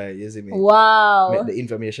that try, you see me? Wow. Make the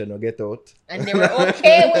information not get out. And they were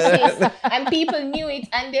okay with this. And people knew it,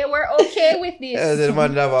 and they were okay with this. Yeah, the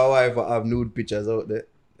man have a wife that have nude pictures out there.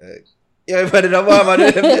 Yeah, but the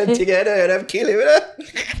woman them together, them kill him,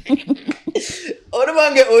 you know? Oh, the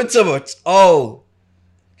man get out so much. Oh.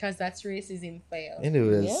 Because that's racism fail.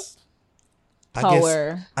 Anyways. Yep. I Power.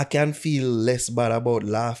 guess I can feel less bad about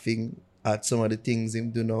laughing at some of the things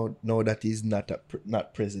him do now that he's not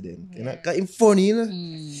president. You know, 'cause him funny, you know.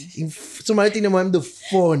 Some of the things him do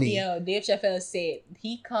funny. Yo, Dave Chappelle said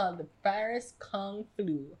he called the virus Kung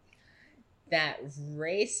Flu that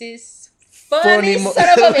racist, funny son of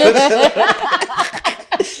a bitch.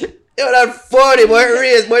 Yo, that funny, boy,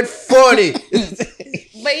 race, boy, funny.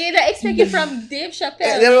 But you don't expect it from Dave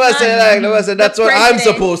Chappelle. They must say that's what I'm president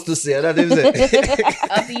supposed to say. That is it.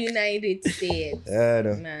 of the United States. I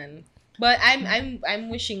know. Man. But I'm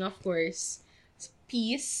wishing, of course,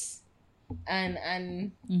 peace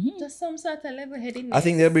and just some sort of level-headedness. I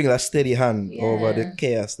think they'll bring a steady hand Yeah. over the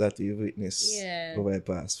chaos that we've witnessed Yeah. over the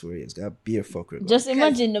past 4 years. Got beer fuck with. Just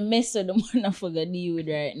imagine the mess of the motherfucker deal with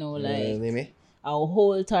right now. Like, a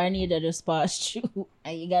whole tornado just passed through,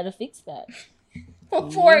 and you gotta fix that.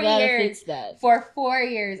 For 4 You gotta years. fix that. For 4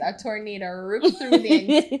 years, a tornado ripped through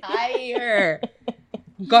the entire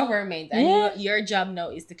government, and your job now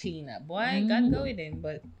is to clean up. Boy, God go with him,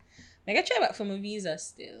 but I gotta try back for my visa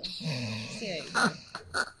still. See how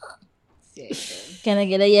it goes. Can I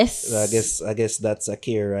get a yes? So I guess that's a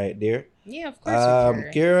care right there. Yeah, of course. we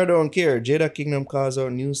care. Care or don't care, Jada Kingdom calls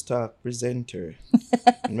out News Talk presenter.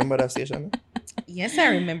 Remember that station? Yes, I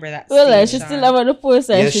remember that. Well, she still have on the post.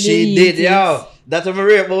 Yes, she did. Yo, that's what I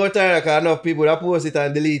rate about her, because enough people that post it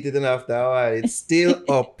and delete it, and after a while, it's still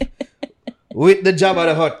up. With the Jabba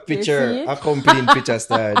the Hot picture, accompanying picture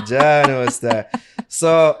star, Jano star.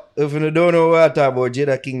 So, if you don't know what I talk about,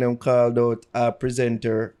 Jada Kingdom called out a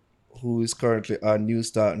presenter who is currently on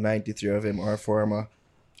News Talk 93 of him, our former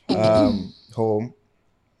home,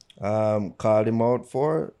 called him out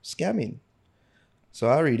for scamming. So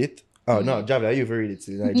I read it. Oh no, Javi, you read it. It's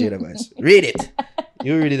not Jada voice. Read it.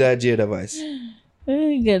 You read it at Jada voice.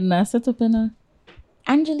 Good now, set up in a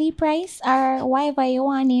Angelique Price or whatever you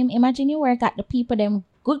want him. Imagine you work at the people them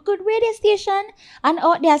good radio station, and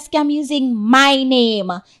out there scam using my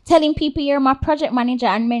name, telling people you're my project manager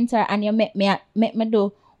and mentor, and you make me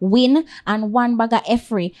do win and one bag of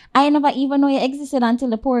free. I never even know you existed until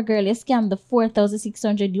the poor girl you scammed the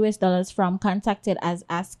 $4,600 from contacted us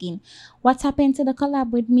asking, what happened to the collab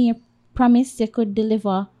with me? Promised you could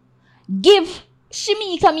deliver. Give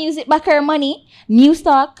Shimika Music back her money. New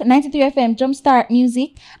Stock, 93 FM, Jumpstart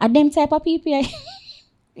Music, and them type of people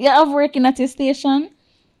you have working at your station.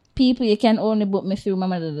 People you can only book me through my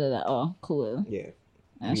Oh, cool. Yeah.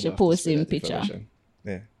 I We should have to post spread in that picture. information.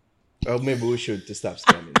 Yeah. Or maybe we should to stop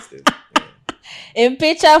scamming still. Yeah. In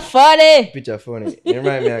picture funny. Picture funny. You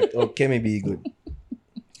remind me of Kemi Be Good.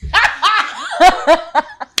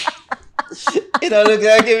 It don't look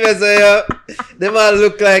like him, so yo. They might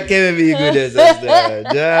look like Kemi Be Good as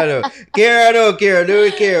Jano. Kira, do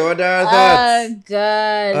we care? What are our thoughts? Oh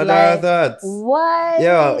God. What are our thoughts? What?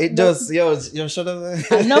 Yo, it just, yo, shut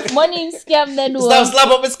up. Enough money in scam they do. Stop slap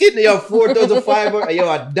up my skin. Yo, 4,500.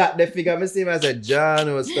 Yo, that the figure. I see him as a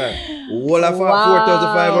Jano star. Wall of Wow.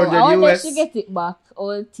 4,500 I wonder if US. she get it back.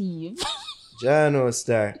 Old thief. Jano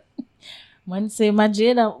star. Man say my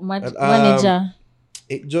Jada But, manager.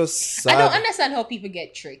 It just I don't sad. understand how people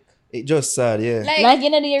get tricked. It just sad, yeah. Like you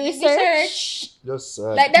know, do your research. Just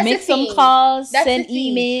sad. Like that's Make the some thing. calls, That's send the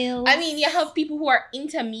thing. emails. I mean, you have people who are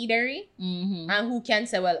intermediary Mm-hmm. and who can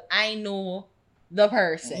say, "Well, I know the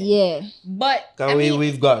person." Yeah. But Cause I mean,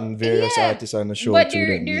 we've gotten various yeah, artists on the show but through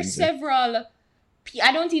them. there's several.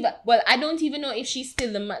 I don't even know if she's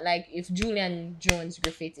still if Julian Jones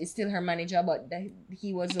Griffith is still her manager, but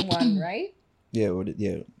he was the one, right?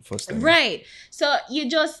 First time. Right. So you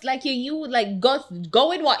just you would go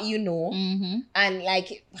with what you know Mm-hmm. and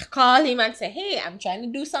call him and say, "Hey, I'm trying to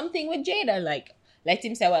do something with Jada." Let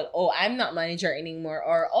him say, "Well, oh, I'm not manager anymore,"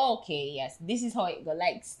 or "Okay, yes, this is how it go."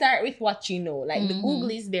 Start with what you know. The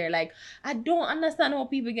Google is there. I don't understand how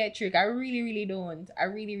people get tricked. I really, really don't. I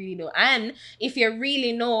really, really don't. And if you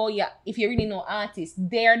really know artists,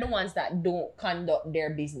 they're the ones that don't conduct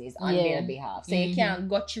their business on Yeah. their behalf. So you can't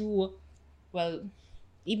go through. Well,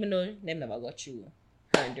 even though they never got through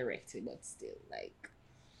her directly, but still,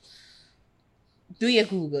 do your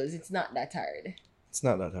Googles. It's not that hard. It's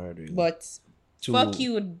not that hard, really. But To- fuck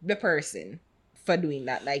you, the person, for doing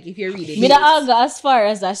that. If you're really Me I'll go as far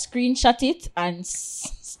as I screenshot it and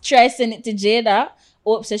try send it to Jada.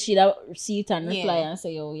 Hope so she'd see it and reply Yeah. and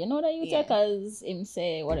say, "Yo, you know that you Yeah. take as him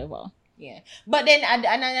say whatever." Yeah, but then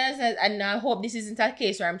and I hope this isn't a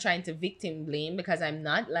case where I'm trying to victim blame, because I'm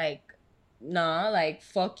not.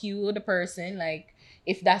 Fuck you, the person.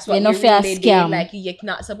 If that's what You're not you fair really scam. did, you're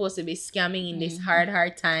not supposed to be scamming in this hard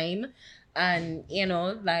time, and you're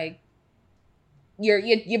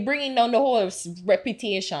bringing down the whole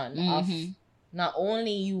reputation of Mhm. not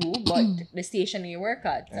only you but the station you work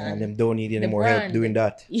at, and them don't need any the more help brand. doing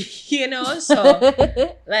that. So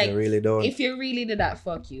They really don't. if you really did that,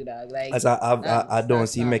 fuck you, dog. As I don't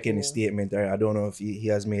that's see him not making a cool. statement, or I don't know if he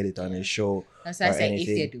has made it on his show. That's why I or say if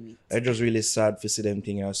anything. you do it. It's just really sad to see them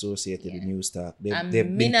thing associated with Yeah. New Stock. And They've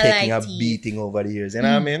been me not taking like a teeth. beating over the years. You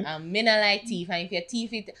know what I mean? Me not like thief, and if you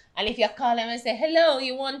thief it, and if you call them and say, "Hello,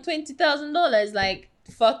 you won $20,000,"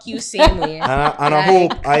 fuck you, same way. And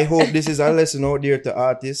I hope this is a lesson out there to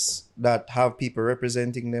artists that have people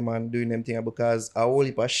representing them and doing them things, because I whole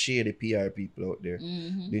heap of shady PR people out there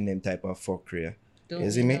doing them type of fuckery. Don't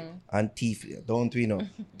You see we me? know? And thief, don't we know?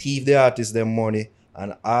 Thief the artists them money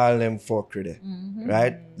and all them fuckery there.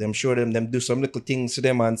 Right? Them show them do some little things to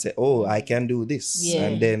them and say, "Oh, I can do this." Yeah.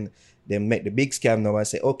 And then they make the big scam now and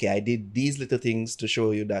say, "Okay, I did these little things to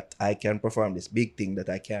show you that I can perform this big thing that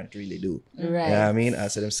I can't really do." Right. You know what I mean? I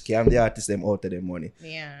say them scam the artists them out of their money.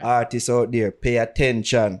 Yeah. Artists out there, pay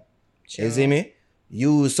attention. Sure. You see me?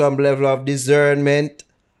 Use some level of discernment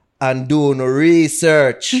and do no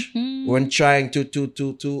research when trying to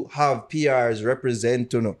have PRs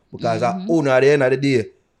represent you know. Because at the end of the day,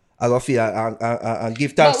 I go feel and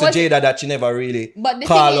give thanks to But Jada that she never really But the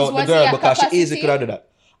call thing is, out the was girl it a because she easily capacity? could have do that.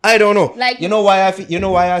 I don't know. Like- you know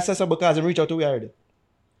why I say so, because I reach out to we already.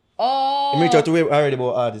 Oh. I reach out to we already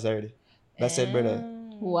about artists already. That's it, brother.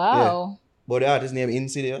 Wow. But the artist name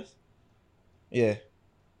Insidious. Yeah.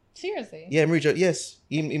 Seriously. Yeah, him reach out. Yes.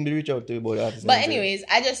 Him reach out to you about the artist. But name. anyways,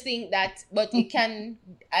 I just think that, but it can.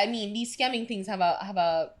 I mean, these scamming things have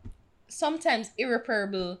a sometimes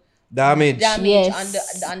irreparable Damage.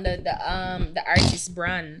 Yes. on the artist's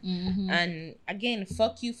brand. Mhm. And again,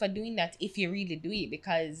 fuck you for doing that if you really do it,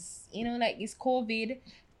 because it's COVID,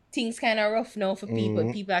 things kind of rough now for people.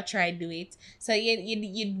 Mhm. People are trying to do it, so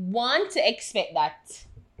you'd want to expect that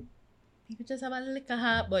people just have a little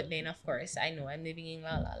heart. But then, of course, I know I'm living in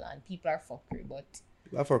La La Land. People are fuckery, but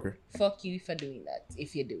I fuck her. Fuck you for doing that,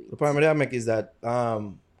 if you do The it. point I make is that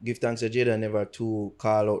give thanks to Jada never to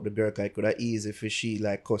call out the girl, 'cause it could have easy for she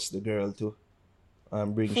like cuss the girl too.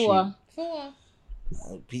 And bring For For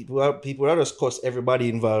people are just cuss everybody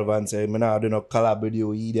involved and say, "Man, I do not collab with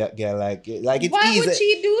you, idiot girl." Like it's why easy. would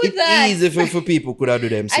she do It's that? easy for people could have do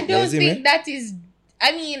them. I shit, don't you see think me? that is.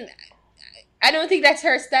 I mean, I don't think that's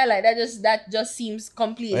her style. Like that just seems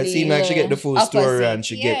completely. It seems like she get the full story opposite. and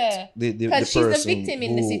she get the Because she's person the victim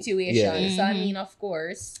in the who- situation. Yeah. So I mean, of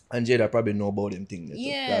course, And Jada probably know about them things.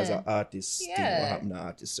 Yeah. As an artist, thing, Yeah. what happened in the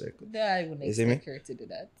artist circle. I wouldn't You see me? expect her to do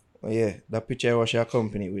that. Oh, yeah, that picture was your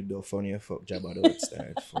company with the funny fuck job at the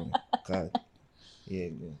start. Funny. God. Yeah,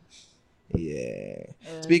 man.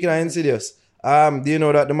 Yeah. Speaking of Insidious, do you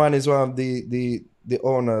know that the man is one of the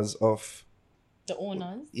owners of The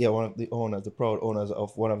owners, one of the owners, the proud owners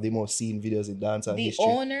of one of the most seen videos in dancehall the history.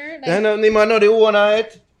 owner. I Like, know the man, know the owner,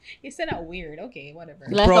 it. you said that weird. Okay, whatever.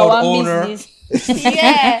 like proud our owner. business.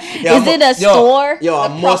 Yeah. Is it a store? Yo, The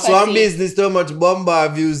most one property. business too much bomba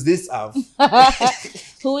views this have.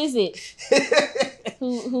 Who is it?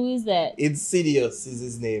 Who is that? Insidious is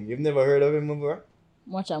his name. You've never heard of him before?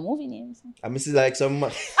 Watch our movie names. I miss it like some.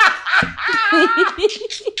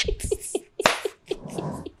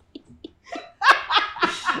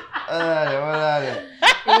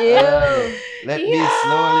 Ew. Let me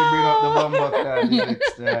slowly bring up the bomba card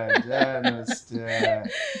next time. Janus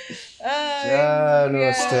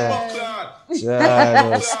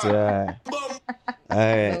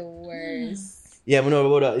Alright. The worst. Yeah, I know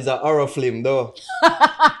about that. It's a horror film though.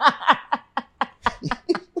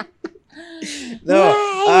 No,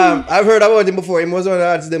 I've heard about him before. He was one of the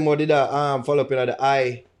artists them who did a follow up in the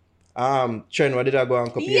eye trend. What did I go on a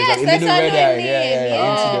couple years Yes, ago? He that's did what red I eye. mean, Yeah.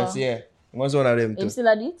 yeah. Incidents, yeah. He was one of them too. Him still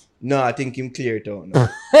at it? No, I think him clear it out now.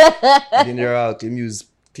 In the out, him use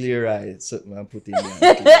clear eyes. Something I put in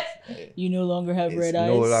there. You no longer have It's red eyes.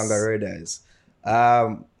 no longer red eyes.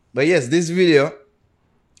 But yes, this video,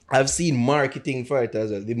 I've seen marketing for it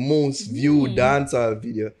as well. The most viewed dancehall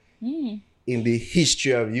video in the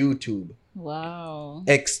history of YouTube. Wow.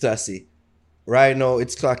 Ecstasy. Right now,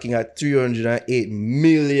 it's clocking at 308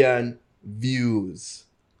 million views.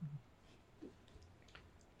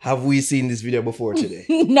 Have we seen this video before today?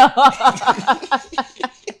 No.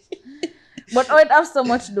 But it have so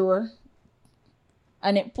much though.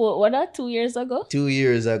 And it put what that 2 years ago? 2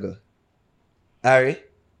 years ago. Ari,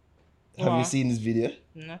 have you What? seen this video?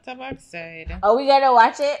 Not a backside. Are we gonna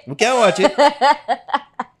watch it? We can watch it.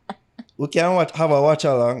 We can have a watch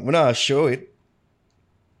along. We're not show it.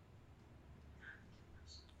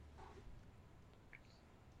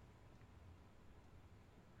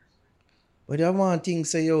 But that one thing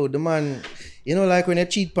say, yo, the man, you know, like when you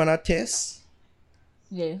cheat on a test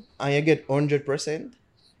Yeah. and you get 100%,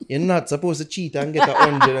 you're not supposed to cheat and get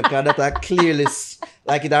 100 because that's like clearly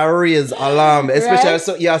like it a raise alarm. Especially Right.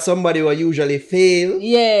 so you have somebody who usually fail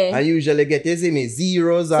Yeah. and usually get, you see me,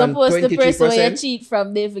 zeros and Suppose the person where you 23%. cheat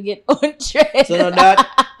from they forget 100. So now that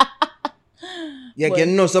yeah, But- you're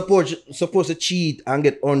not supposed to cheat and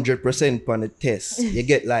get 100% on the test. You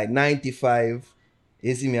get like 95,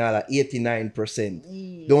 you see me, all like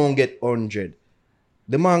 89%. Don't get 100.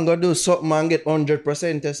 The man go do something and get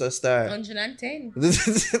 100% test a star. 110.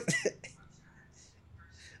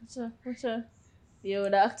 What's a yo,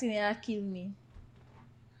 the acting here kill me.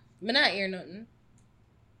 Me not hear nothing.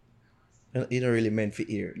 You don't really meant for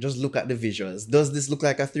ear. Just look at the visuals. Does this look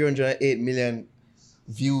like a 308 million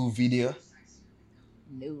view video?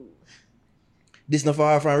 No. This not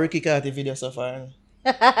far from Ricky Carty video so far.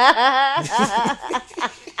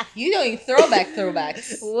 You doing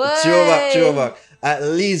throwbacks. What? Throwback. At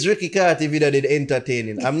least Ricky Carty video did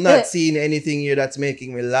entertaining. I'm not seeing anything here that's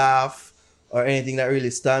making me laugh or anything that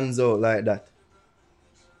really stands out like that.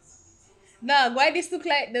 Nah, why this look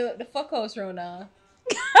like the fuck house round now?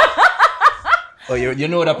 Oh, you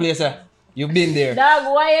know the place? You've been there.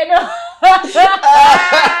 Dog, why you know?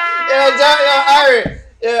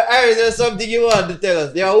 Harry, there's something you want to tell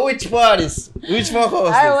us. Yo, which parties? Which fuck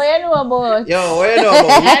house? Alright, what you know about? Yo, what you know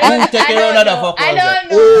about? Who take you around the fuck I house? don't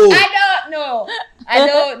know. Oh. I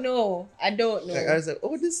don't know. Like, I was like,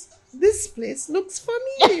 oh, this place looks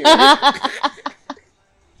familiar.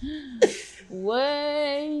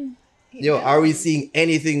 What? Yo, are we seeing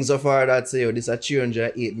anything so far that say, yo, this a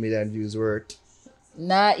 308 million views worth?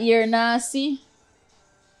 Nah, ear, nah, see?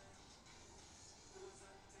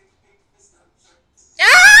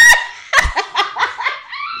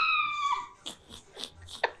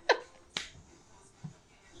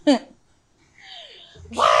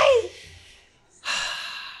 Why?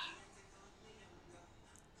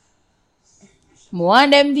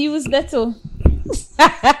 Want them views that too.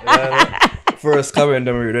 First comment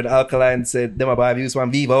I read when Alkaline said, them about views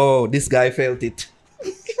from Viva. Oh, this guy felt it.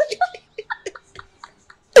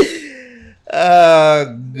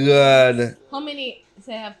 Oh, God. How many?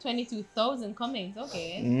 Say I have 22,000 comments.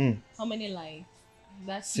 Okay. How many likes?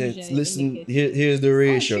 That's So, usually listen, indicative. here's the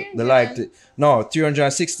ratio. The like,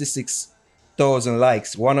 366,000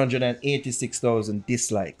 likes, 186,000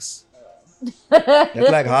 dislikes. It's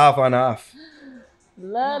like half and half.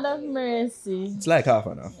 Lord of mercy. It's like half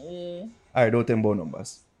and half. Yeah. All right, don't tell me about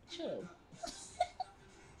numbers. Sure.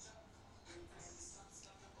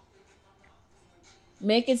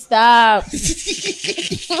 Make it stop.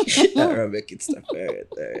 All right, make it stop. All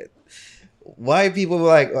right. Why people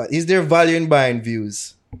like, is there value in buying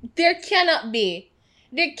views? There cannot be.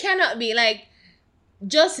 Like,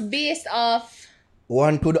 just based off.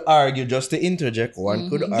 One could argue, just to interject, one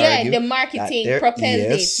could Yeah, argue. the marketing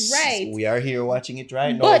propels it, right? We are here watching it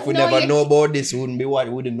right now. But If we no, never you- know about this, we wouldn't know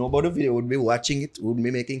about the video, we would be watching it, we wouldn't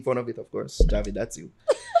be making fun of it, of course. Javi, that's you.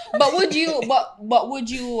 But would you? But would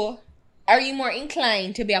you? Are you more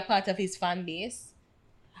inclined to be a part of his fan base?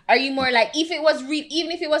 Are you more like if it was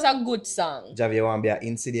even if it was a good song? Javi, you want to be an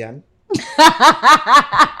incident?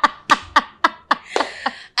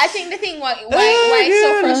 I think the thing why it's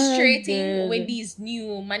so God. frustrating with these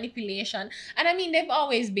new manipulation, and I mean they've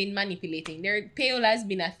always been manipulating. Payola has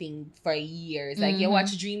been a thing for years. Like you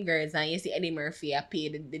watch Dreamgirls and you see Eddie Murphy, I pay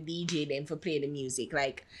the DJ them for play the music.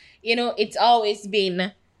 Like, you know, it's always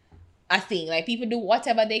been a thing. Like people do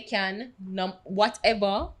whatever they can,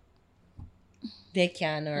 whatever they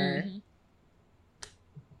can, or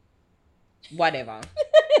whatever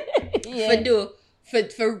Yeah. for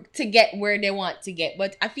to get where they want to get.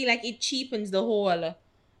 But I feel like it cheapens the whole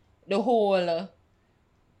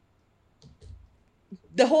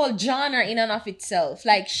genre in and of itself.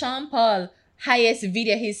 Like Sean Paul highest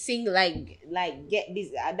video, his single, like get this.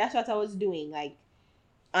 That's what I was doing. Like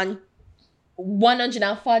on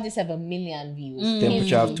 147 million views.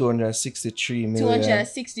 Temperature of 263 million.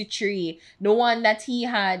 263. The one that he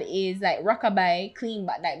had is like Rockabye Clean,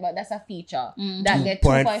 but that's a feature that get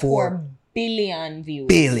 2.4 billion views.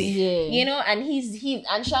 Billy. Yeah. You know, and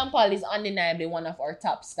and Sean Paul is undeniably one of our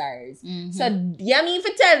top stars. So yeah, me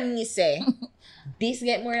for telling me say this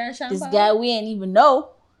get more than Sean This Paul. guy we ain't even know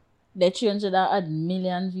that 300 odd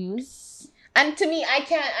million views. And to me, I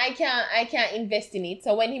can't invest in it.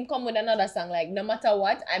 So when him come with another song, like no matter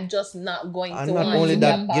what, I'm just not going And to. not want only to be a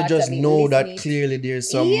that, you part just of it, know that listening. clearly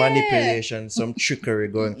there's some Yeah. manipulation, some trickery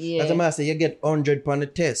going. Yeah. As a master, you get 100 on the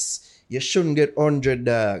test. You shouldn't get 100,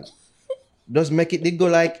 dog. Just make it, they go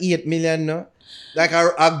like 8 million, no? Like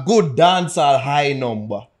a good dancehall high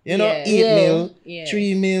number. You know, Yeah. 8 Yeah. mil, Yeah.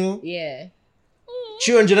 3 mil, Yeah.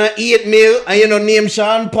 308 mil, and you know, name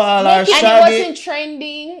Sean Paul or And it Shaggy. wasn't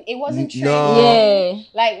trending. It wasn't trending. No. Yeah.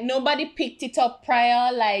 Like nobody picked it up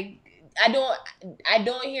prior. Like I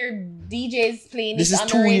don't hear DJs playing This it is on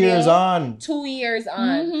 2 the radio. years on. 2 years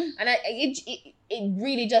on, and it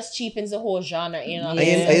really just cheapens the whole genre. You know,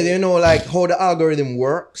 Yeah. And you know, like how the algorithm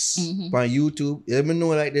works on YouTube. You ever know,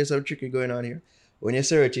 like there's some tricky going on here. When you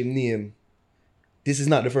search him name, this is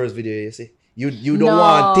not the first video you see. You don't No.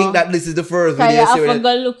 want to think that this is the first Cause video you you see. have to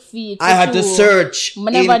go look for it. I had to too. search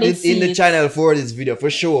I never did in see the it. channel for this video for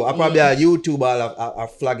sure. I probably a YouTube I'll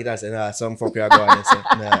flag it and say, nah, some fucker are going and say,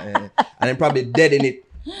 nah, and then probably dead in it.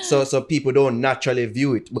 So people don't naturally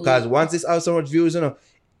view it. Because once it's out so much views, you know,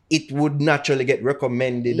 it would naturally get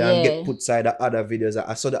recommended and get put side of other videos.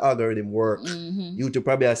 I saw the algorithm work. YouTube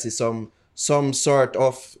probably has see some sort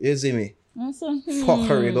of, you see me,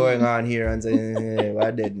 fuckery going on here and saying, hey,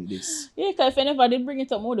 why didn't this? Yeah, because if anybody bring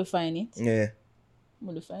it up, I would find it. Yeah. I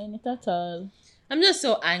would find it at all. I'm just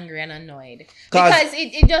so angry and annoyed 'Cause- because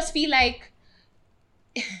it just feel like.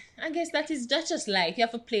 I guess that's just life. You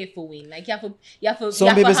have to play for win. Like you have to. Some you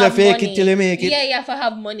have people to say have fake money. it till you make it. Yeah, you have to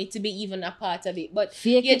have money to be even a part of it. But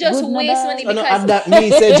Fake you it just good, waste no money Oh, no, because and that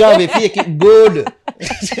me say, Javi, fake it good.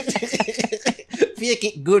 Fake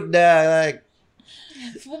it good, like.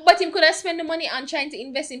 But him could have spent the money on trying to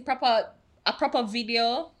invest in a proper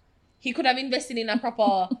video. He could have invested in a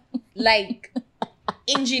proper like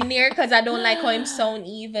engineer because I don't like how him sound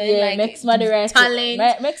even. Yeah, like make somebody write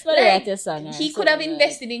talent. Make somebody Like, write a song. or He could have something,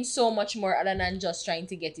 invested in so much more other than just trying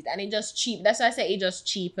to get it, and it just cheap. That's why I say it just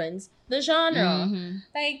cheapens the genre.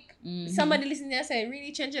 Like somebody listening there say,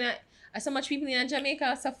 really changing it. So much people in Jamaica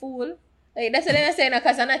are so fool. Like that's what I'm saying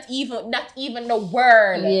because not even the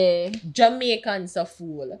world. Yeah. Jamaicans are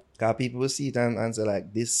fool. Because people will see it and say,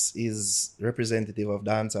 like, this is representative of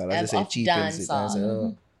dancehall. As they say, Of cheapens it. And say,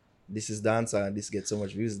 dancehall. oh, this is dancehall and this gets so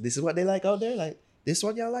much views. This is what they like out there. Like, this is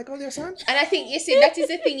what y'all like out there, son? And I think, you see, that is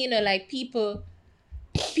the thing, you know, like people,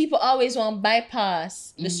 people always want to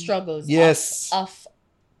bypass the struggles Yes.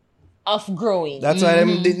 of growing. That's why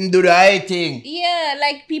them didn't do the right thing. Yeah,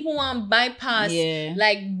 like people want to bypass Yeah.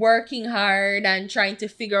 like working hard and trying to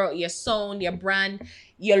figure out your sound, your brand,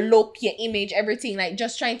 your look, your image, everything. Like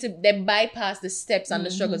just trying to they bypass the steps and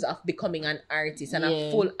the struggles of becoming an artist and a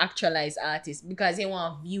Yeah. full actualized artist because they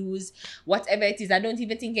want views, whatever it is. I don't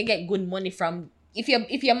even think you get good money from if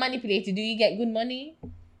you're manipulated. Do you get good money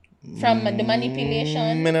from the manipulation?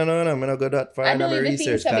 I don't know. I don't go that far I in don't my even think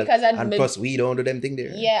research. so because and plus, we don't do them thing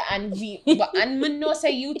there. Yeah, and we know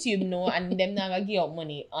say YouTube no, and them not gonna give up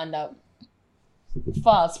money on the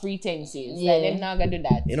false pretenses. Yeah. Like them not gonna do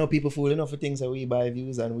that. You know, people fool enough for things that we buy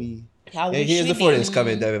views and we. I Yeah, wish here's we the funniest did.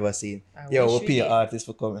 comment I've ever seen. I Yo, wish we'll we pay did. artists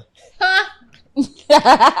for coming. I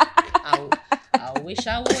wish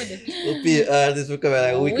I would. We'll pay artists for coming.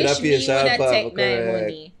 Like, we could have wish me paid Sean would have Paul for take my coming. Like,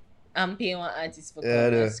 money. I'm paying one artist for Yeah, I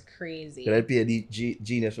coming. know. That's crazy. could I pay the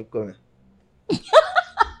genius for coming?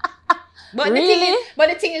 But Really?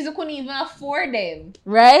 the thing is, you couldn't even afford them.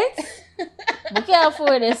 Right? We can't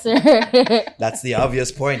afford it, sir. That's the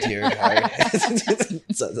obvious point here. Alright?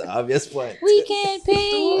 That's the obvious point. We can't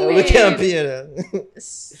pay. We can't pay that.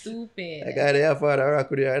 Stupid. I got it for the rock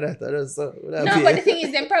with you like that. That's so. No, but the thing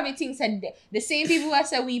is, them probably things that the same people who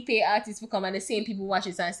say we pay artists for come and the same people watch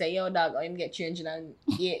it and say, yo, dog, I'm get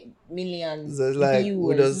 308 million So it's like views.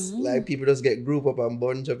 we just like people just get group up and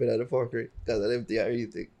bunch up in the fuckery because of them thing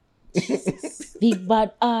everything. Big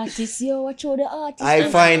bad artist, yo, watch all the artists. I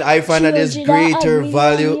find that there's Children greater are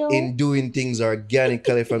value yo. in doing things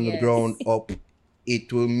organically from the Yes. ground up.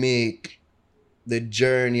 It will make the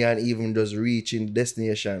journey and even just reaching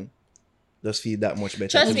destination just feel that much better.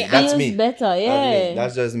 Trust to me, That's Feels me. better, yeah.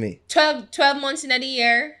 That's just me. 12 months in the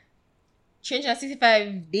year,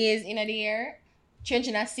 365 days in the year,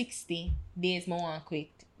 360 days more want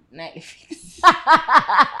quit nightly fix.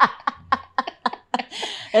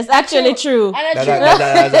 It's actually true. And I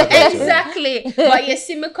That's actually true. exactly. But you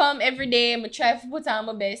see me come every day, I try to put on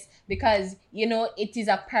my best because you know it is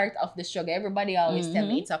a part of the struggle. Everybody always tell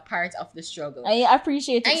me it's a part of the struggle. And you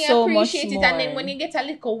appreciate it And you so appreciate much it, more. and then when you get a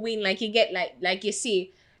little win, like you get like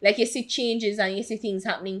you see changes and you see things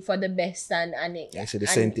happening for the best and I see the and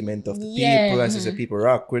sentiment of the yeah. people. I see the people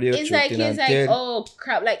rock with you. it's like oh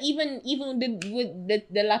crap, like even with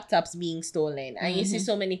the laptops being stolen and you see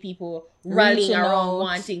so many people rallying Reaching around out.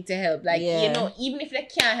 wanting to help, like Yeah. you know, even if they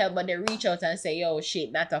can't help but they reach out and say yo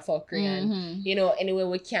shit that's a fuckery and you know anyway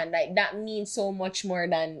we can, like that means so much more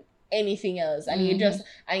than anything else, and you just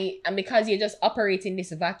and because you're just operating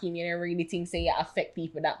this vacuum, you don't really think say you affect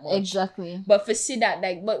people that much. Exactly. But for see that,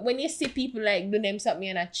 like, but when you see people like do them something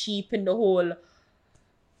and a cheap in the whole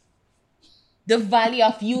the value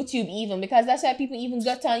of YouTube, even because that's why people even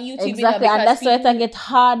got on YouTube. Exactly, and that's why it get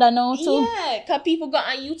harder now too. Yeah, because people got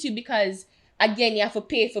on YouTube because again you have to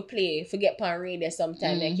pay for play, forget pan radio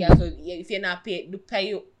sometimes. Like you have to, if you're not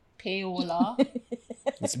payola.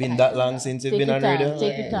 It's been that long since you've Take been your on time, radio.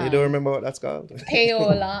 take your You time. don't remember what that's called?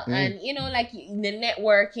 Payola and you know like the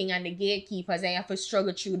networking and the gatekeepers, and you have to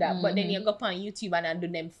struggle through that. But then you go up on YouTube and I do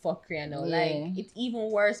them fuckery and all. Yeah. Like it's even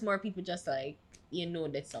worse. More people just like you know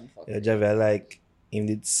that's some fuckery. Yeah, Javier, like him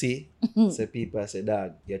did say people say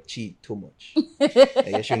dog, you cheat too much. Like,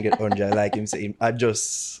 you shouldn't get 100. Like him say him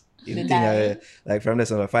adjust him The thing dial. like from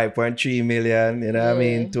this on 5.3 million, you know what I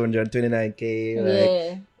mean?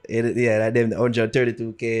 229k, like like them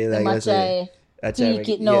 132k, like I I say. I try tweak make-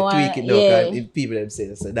 it now, tweak it now. yeah. 'Cause if people them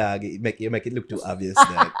say, so dog, you make it look too obvious.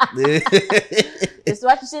 Like. It's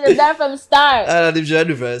what you should have done from start. I don't know if you should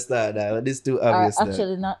do first start, but this too Or obvious. dog.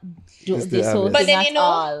 actually not do It's this too whole obvious. But thing then at you know,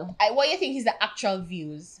 all. what you think is the actual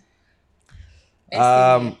views? Um,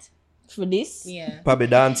 Estimate. For this? Yeah. Probably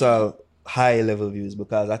dancehall high level views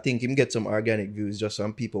because I think him get some organic views just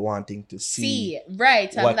some people wanting to see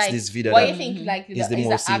Right. I'm what's like, this video what that you think like is the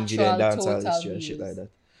most seen video in actual dancehall total history and shit views? like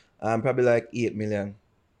that. Probably like 8 million.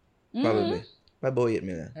 Mm-hmm. Probably. About 8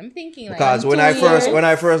 million. I'm thinking like Because in when 2 I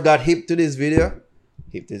years. first got hip to this video,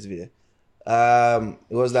 it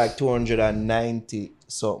was like 290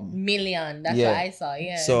 something. million. That's Yeah. what I saw.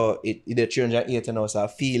 Yeah. So it did 380 now. So I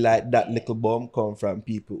feel like that little bump come from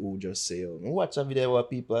people who just say, oh, watch a video what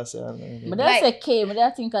people are saying. But Like- that's okay. But I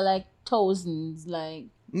think of like thousands. Like,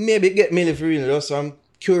 Maybe get million for real. Just some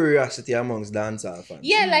curiosity amongst dancehall fans.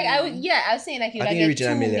 yeah, like I was saying like you I like think get reaching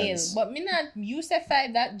 2 a mil, millions. but me not you said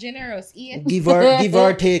 5 that generous. Eight. Give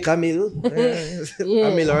or take a mil. Yeah.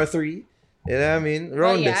 A mil or 3. You know what I mean? But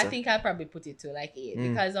Round yeah, this. I think I'll probably put it to like 8 Mm.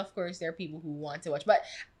 because of course there are people who want to watch. But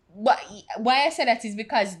why I said that is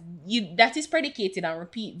because that is predicated on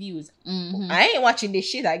repeat views. mhm. I ain't watching this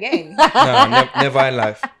shit again. No, never in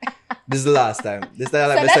life. This is the last time. This time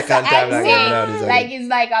like So the that's second what time I like, say. no, this Like it's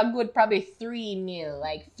like a good probably 3 mil,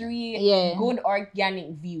 like three Yeah. good organic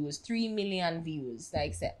views, 3 million views.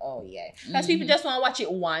 Like say, oh yeah, because Mm-hmm. people just want to watch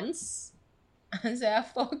it once and say a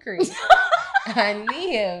fuckery and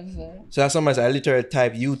leave. So that's sometimes I literally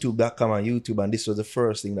type YouTube.com on YouTube and this was the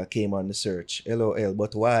first thing that came on the search. LOL,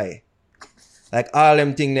 but why? Like all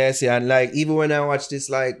them things they say and like even when I watched this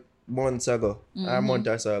like months ago, or a month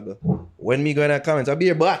or so ago, when me go in the comments, I be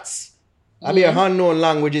your bots. I be your unknown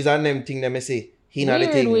languages and them thing that me say. He not the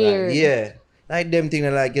Weird, thing. weird. Like, yeah. Like them thing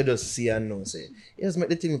that like you just see and know say. You just make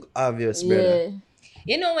the thing look obvious, brother. Yeah.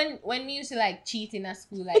 You know when me used to like cheat in a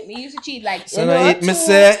school, like me used to cheat like So now it me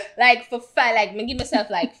say like for 5, like me give myself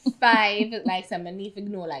like 5, like so me need to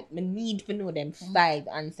know like me need to know them 5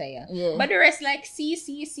 answer Yeah. but the rest like C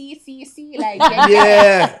like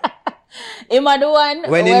yeah. Him are the one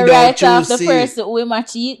When we in doubt, write off the choose C. person we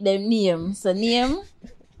match cheat them name. So name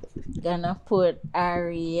gonna put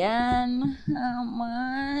Ariane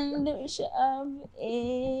Hammond. We should have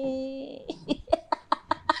a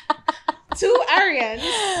 2 Arians.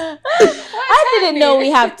 I didn't know we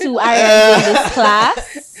have 2 Arians in this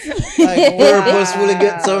class. Like purposefully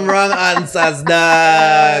get some wrong answers,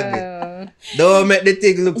 dog. Don't make the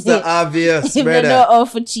thing look so obvious, Him don't brother. know how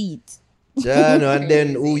to cheat. John, and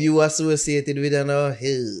then who you associated with and all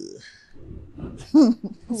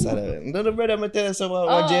no, the brother, me tell you something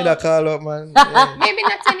what Jada call up, man. Yeah. Maybe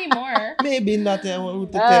not anymore. Maybe not who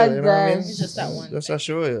to Oh, tell, you know what I mean? gosh. It's just that one Just to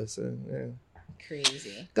show you, so, yeah.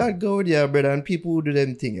 Crazy. God go with you, brother, and people who do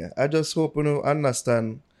them thing. Yeah. I just hope you know,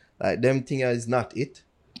 understand, like, them thing is not it.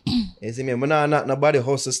 You see me? I'm not nobody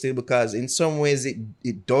hustle still because in some ways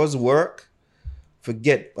it does work.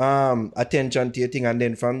 Forget attention to your thing, and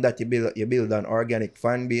then from that you build an organic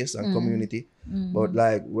fan base and community. But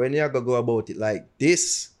like when you go about it like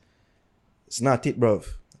this, it's not it, bro.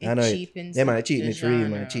 I know it. cheapens Yeah, man, I cheating the it real, man.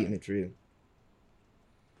 genre. Cheating it real.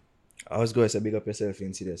 I was going to say big up yourself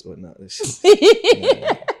in serious, but not this.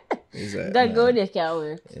 It's like, That nah. go there can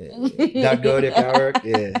work. God go there can work.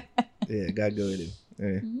 Yeah. Yeah, God go with him.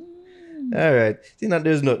 Yeah. All right. See, now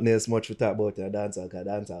there's nothing else much to talk about in dancer because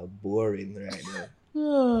dancer are boring right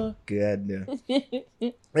now. God damn.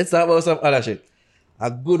 Let's talk about some other shit. A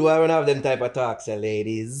good one when I have them type of talks,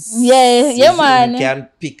 ladies. Yeah, You man. can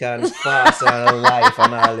pick and pass on life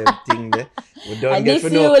and all them things there. We don't And get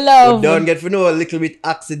this to you know. love. We don't get to know a little bit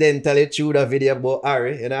accidentally through the video about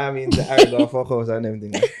Harry. You know what I mean? The Harry go fuck house and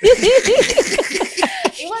everything.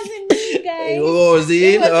 It wasn't me, guys. Oh, It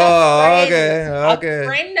Zine? was a Oh, friend. okay. A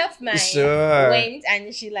friend of mine Sure. went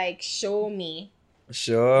and she like showed me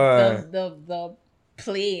Sure. the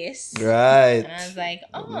place. Right. And I was like,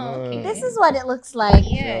 oh, okay. This is what it looks like.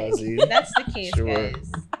 Yeah, Yeah, see? that's the case, Sure.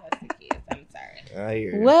 guys. That's the case. I'm sorry. I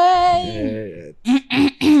hear you. Way.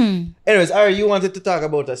 Yeah. Anyways, Ari, you wanted to talk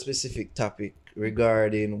about a specific topic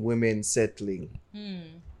regarding women settling.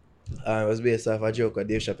 It was based off a joke that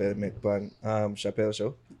Dave Chappelle make on Chappelle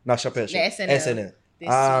show. Not Chappelle show. The SNL. SNL. This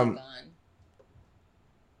Um,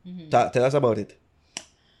 week on. Tell us about it.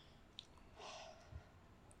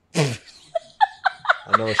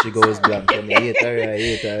 I know she goes blank. I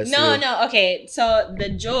hate her. No. Okay. So the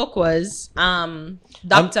joke was,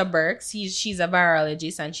 Dr. Burks. She's a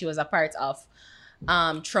virologist, and she was a part of,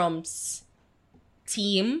 Trump's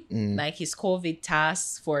team, like his COVID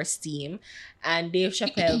task force team, and Dave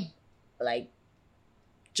Chappelle, like,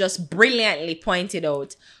 just brilliantly pointed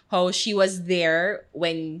out how she was there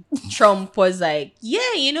when Trump was like,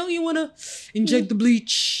 yeah, you know, you want to inject the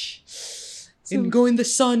bleach and go in the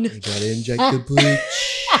sun You gotta inject the bleach.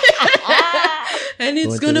 and it's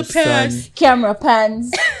Go into gonna the pass. sun. Camera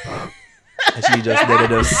pans. And she just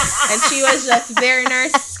did us. And she was just wearing her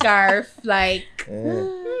scarf, like, Yeah.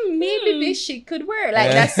 maybe this shit could work.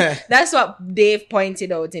 Like that's what Dave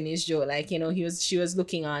pointed out in his joke. Like, you know, she was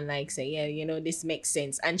looking on, like, say, yeah, you know, this makes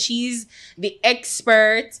sense. And she's the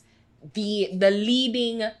expert, the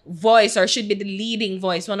leading voice, or should be the leading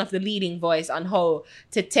voice, one of the leading voice on how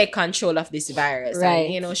to take control of this virus. Right.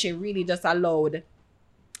 And, you know, she really just allowed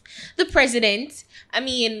the president, I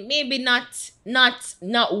mean, maybe not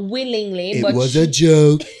willingly, It but was a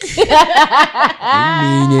joke.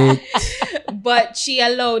 I mean it. but she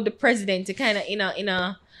allowed the president to kind of in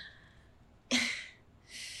a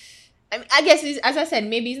I guess as I said,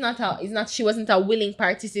 maybe she wasn't a willing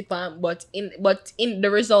participant, but in the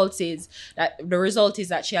result is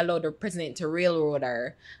that she allowed the president to railroad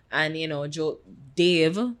her, and you know,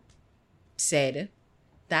 Dave said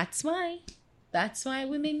that's why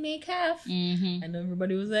women make half. Mm-hmm. And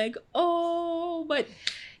everybody was like, oh, but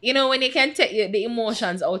you know, when you can take the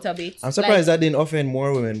emotions out of it. I'm surprised that didn't offend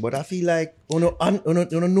more women, but I feel like you know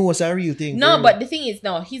it's a real thing. No, really. but the thing is,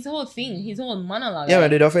 no, his whole monologue. Yeah, man,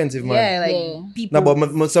 they're offensive, man. Yeah, like Yeah. people. No, but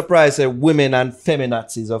I'm surprised that women and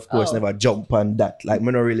feminazis, of course, Oh. never jump on that. Like,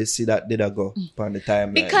 me don't really see that did I go upon the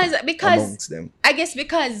time because amongst them. I guess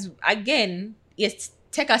because again, you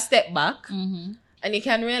take a step back Mm-hmm. and you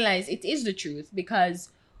can realize it is the truth because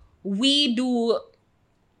we do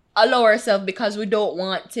allow ourselves because we don't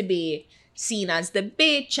want to be seen as the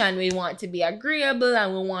bitch and we want to be agreeable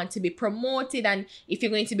and we want to be promoted, and if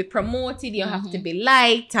you're going to be promoted you have to be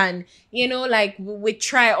liked, and you know, like we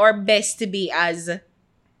try our best to be as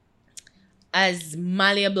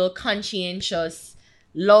malleable, conscientious,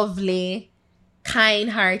 lovely,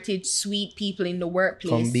 kind-hearted, sweet people in the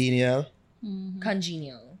workplace. Congenial.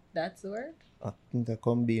 Congenial, that's the word. I think the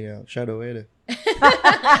congenial. Shadow way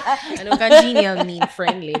I know congenial mean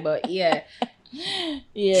friendly, but yeah.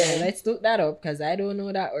 Yeah. Let's look that up because I don't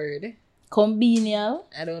know that word. Convenial.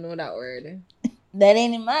 I don't know that word. That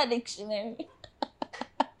ain't in my dictionary.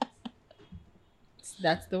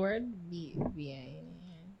 That's the word?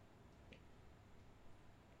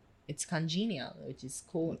 It's congenial, which is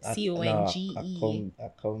congee. A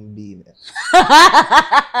congenial.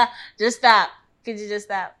 Just stop. Could you just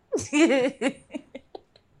stop?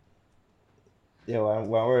 Yeah, one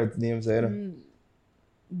word name say no.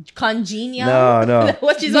 Congenial? No.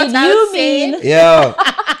 Which is Did what I you was saying. mean- Yo,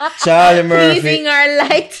 Charlie Pleasing Murphy. or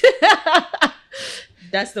liked.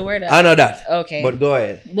 That's the word. I know that. Okay. But go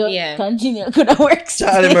ahead. The Yeah. congenial could have worked.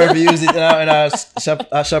 Charlie Murphy used it in a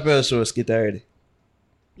Chappelle show skit already.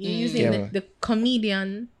 You're using Camera. the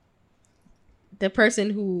comedian, the person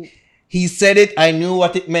who. He said it, I knew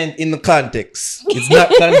what it meant in the context. It's not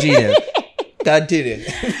congenial. Continue.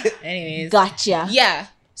 Anyways. Gotcha. Yeah.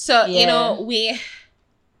 So, you Yeah. know,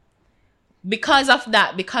 because of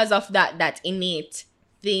that innate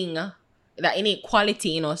thing, that innate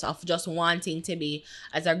quality in us of just wanting to be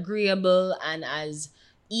as agreeable and as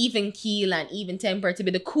even keel and even tempered, to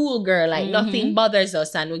be the cool girl, like nothing bothers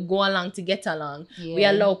us and we go along to get along. We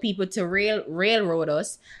Yeah. allow people to railroad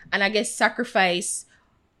us and I guess sacrifice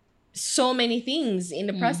so many things in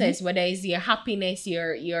the process, whether it's your happiness,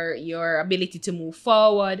 your ability to move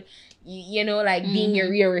forward, you know, like being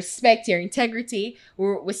your respect, your integrity.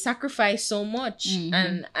 We sacrifice so much,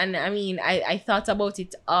 and I mean, I thought about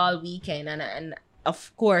it all weekend, and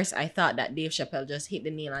of course, I thought that Dave Chappelle just hit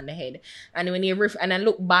the nail on the head. And when you and I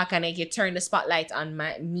look back and you turn the spotlight on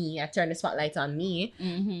me, I turn the spotlight on me.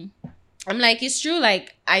 I'm like, it's true.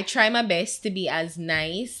 Like, I try my best to be as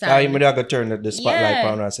nice. I And, got to turn the spotlight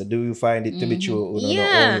Yeah. on and say, do you find it to be true in Yeah.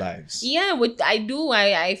 our own lives? yeah, I do.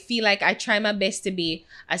 I feel like I try my best to be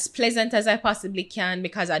as pleasant as I possibly can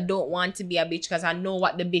because I don't want to be a bitch because I know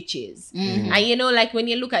what the bitch is. And you know, like when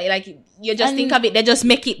you look at it, like you just And- think of it, they just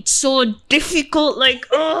make it so difficult. Like,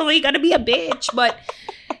 oh, we gotta be a bitch. But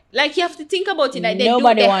like you have to think about it. Like they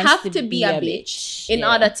Nobody they wants have to to be be a a bitch bitch. in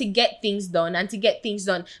Yeah. order to get things done and to get things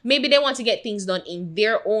done. Maybe they want to get things done in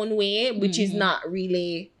their own way, which is not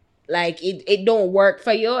really like it don't work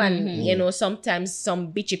for you. And you know, sometimes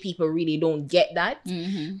some bitchy people really don't get that.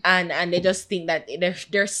 And they just think that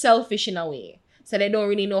they're selfish in a way. So they don't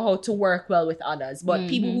really know how to work well with others. But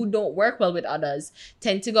people who don't work well with others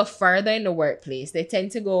tend to go further in the workplace. They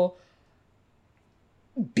tend to go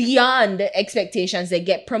beyond the expectations. They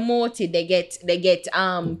get promoted. They get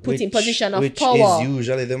put in position of power. Which is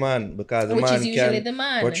usually the man, because the Which man is usually can the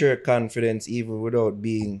man. portray confidence even without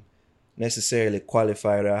being necessarily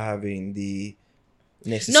qualified or having the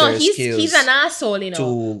necessary No, skills. he's an asshole, you know.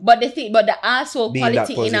 to But the asshole be in that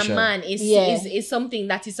quality in a position. man is Yeah. is something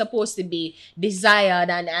that is supposed to be desired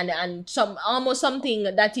and some almost something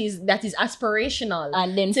that is aspirational.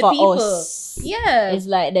 And then to for people. us, Yeah. it's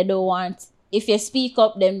like they don't want. If you speak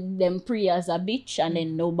up, them pre as a bitch, and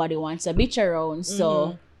then nobody wants a bitch around.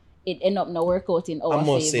 So it end up not work out in our I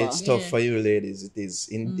must say favor. it's tough for you ladies. It is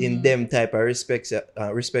in them type of respect,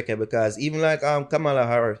 because even like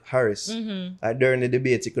Kamala Harris, during the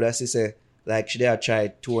debate, you could have say like she had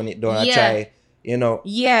tried tone it down, Yeah. try, you know,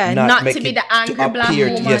 Yeah, not make to be it the angry to black appear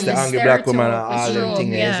woman. yes, the angry black woman and stereotype, all them trope, things.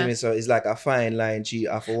 You yeah. see me? So it's like a fine line she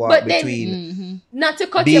have to walk But then- between Not to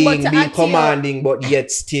cut you, but being to add to your, commanding but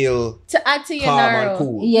yet still to add to your calm and narrow.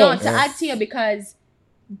 cool. No, Yes. to add to you because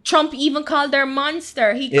Trump even called her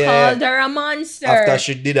monster. He Yeah. called her a monster. After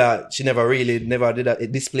she did that, she never did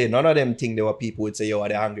that display. None of them think there were people would say, yo, are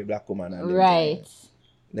the angry black woman. And them Right. things.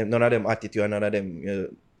 None of them attitude and none of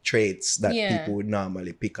them traits that Yeah. people would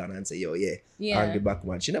normally pick on and say, yo, Yeah. angry black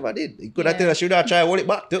woman. She never did. You could have Yeah. tell her she would have tried to hold it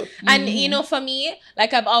back too. And you know, for me,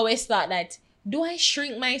 like I've always thought that do I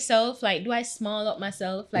shrink myself? Like, do I small up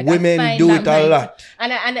myself? Like, Women I find do that it a lot.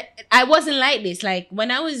 And I wasn't like this. Like,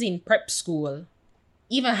 when I was in prep school,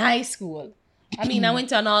 even high school. I mean, I went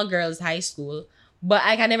to an all-girls high school, but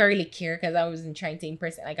I never really care because I wasn't trying to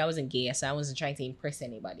impress. Like, I wasn't gay, so I wasn't trying to impress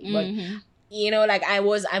anybody. But you know, like I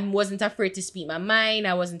wasn't afraid to speak my mind.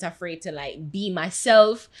 I wasn't afraid to like be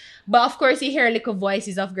myself. But of course, you hear little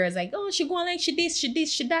voices of girls like, "Oh, she going like she this,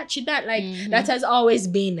 she that." Like that has always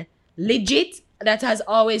been legit. That has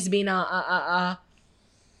always been a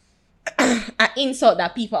insult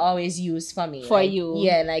that people always use for me. For like, you.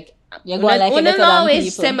 Yeah, like You're going like it better than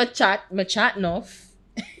always people. say my chat enough.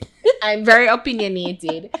 I'm very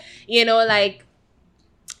opinionated. You know, like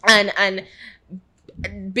and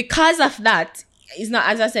because of that, it's not,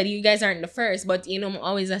 as I said, you guys aren't the first, but you know, I'm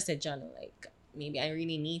always I said, John, like maybe I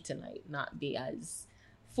really need to like not be as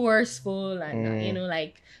forceful and not, you know,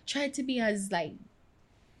 like try to be as like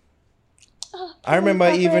I remember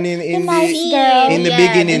even in nice the girl. in the Yeah,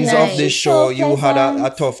 beginnings nice. of the She's show, so you had pleasant. a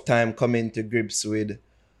tough time coming to grips with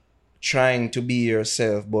trying to be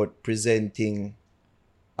yourself, but presenting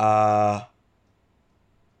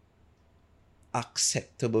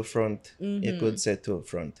acceptable front. You could say to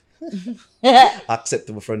front.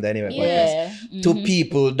 Acceptable front anyway. But yes. Yeah. To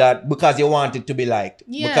people that because you want it to be liked.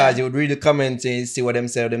 Yeah. Because you would read the comments and see what them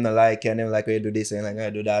say, them not like, and they're like, oh, you do this and like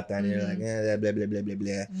I do that, and you're like, blah blah blah blah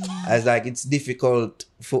blah. As like it's difficult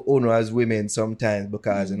for Uno as women sometimes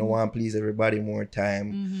because you don't want to please everybody more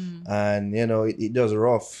time, and you know it does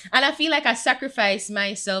rough. And I feel like I sacrifice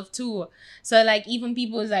myself too. So like even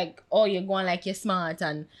people is like, oh, you're going like you're smart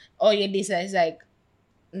and oh, you're this. It's like,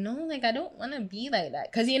 no, like I don't want to be like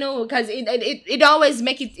that. Cause you know, cause it always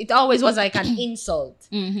it always was like an insult.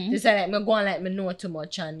 To say like me going like me know too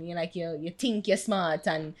much and you like you think you're smart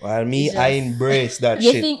and. Well, me, it's I just- embrace that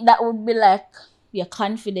You shit. think that would be like your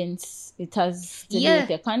confidence? It has to do Yeah. with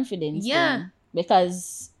your confidence. Yeah. then.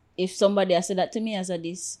 Because if somebody has said that to me as a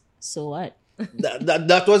this, so what?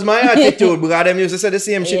 That was my attitude because them used to say the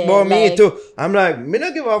same shit Yeah, about me like- too. I'm like, me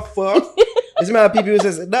not give a fuck. It's my people who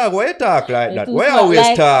says, dog, why you talk like that? It Why was you not always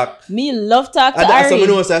like- talk? Me love talk to And that's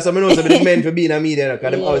Ari. some know be meant for being a media.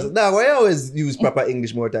 Because them Yeah. always say, dog, why you always use proper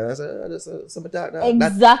English more time? I said, oh, that's some talk. That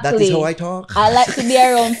Exactly. is how I talk. I like to be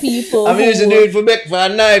around people. I mean, you should who- do it for back for a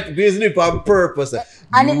night. You should do it for a purpose.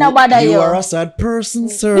 And it no bother you. You are a sad person,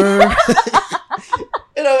 sir.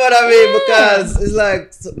 You know what I mean? Because it's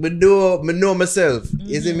like, me know myself.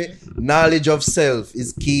 Isn't me? Knowledge of self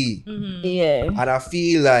is key. Yeah. And I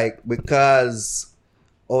feel like because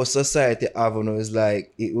our society avenue is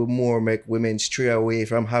like it will more make women stray away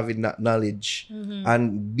from having that knowledge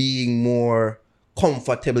and being more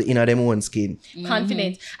comfortable in their own skin.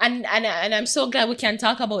 Confident and I'm so glad we can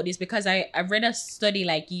talk about this because I read a study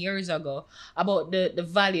like years ago about the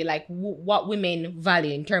value like what women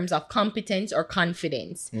value in terms of competence or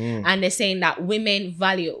confidence, and they're saying that women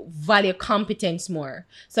value competence more.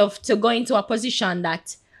 So to go into a position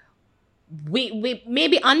that we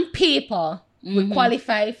maybe on paper we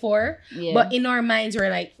qualify for, Yeah. but in our minds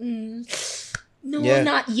we're like no, Yeah.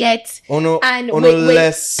 not yet. Uno And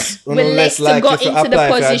less to like go if you into the apply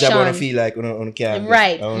for a job, position. uno feel like uno can't.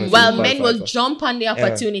 Right. Uno Well, feel men qualified will for. jump on the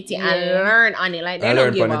opportunity and Yeah. learn on it. Like they And don't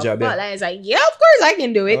learn give on the a job, fuck. yeah. Like it's like, yeah, of course I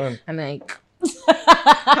can do it. Right. I'm like,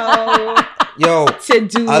 how Yo, to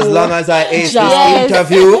do as long as I ace Yes. this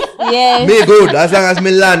interview, Yes. me good. As long as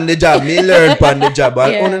me land the job, me learn on the job.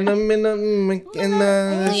 And Yeah.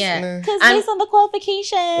 yeah. Because And- based on the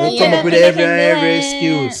qualification. Come up with every every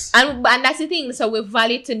excuse. and that's the thing. So we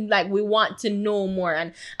value to like we want to know more,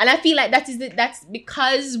 and I feel like that's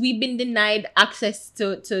because we've been denied access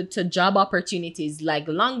to job opportunities like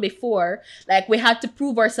long before. Like we had to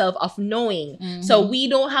prove ourselves of knowing. So we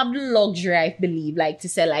don't have the luxury, I believe, like to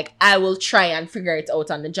say like I will try and figure it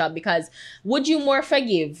out on the job. Because would you more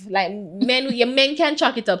forgive? Like men can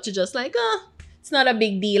chalk it up to just like it's not a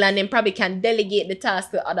big deal, and then probably can delegate the task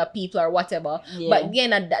to other people or whatever. Yeah. But again,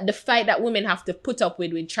 the fight that women have to put up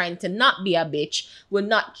with trying to not be a bitch, with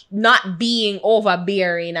not being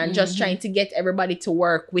overbearing and just trying to get everybody to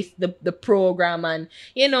work with the program, and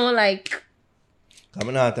you know, like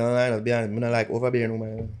I'm not be honest, I'm not like overbearing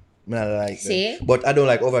woman. I'm not like See? them. But I don't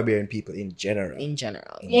like overbearing people in general. in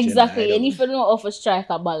general. Exactly. I And don't- if you know how to strike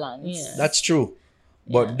a balance. Yeah. That's true.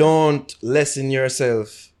 But don't lessen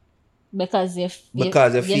yourself Because if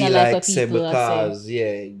because you not feel what like say people are because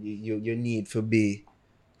you need to be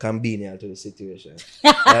convenient to the situation.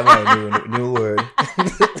 That's my new word.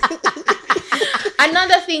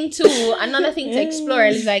 Another thing to explore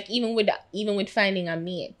is like even with finding a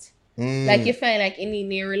mate. Like you find like in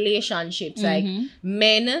your relationships, like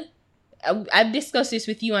men I've discussed this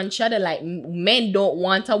with you and Shada, like men don't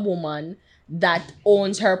want a woman that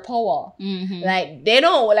owns her power. Like they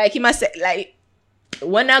don't, like he must say, like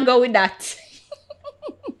when I go with that.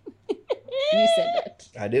 You said that.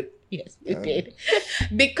 I did. Yes, you did.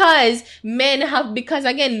 Because men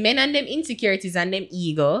and them insecurities and them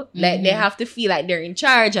ego, like they have to feel like they're in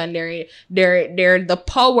charge and they're the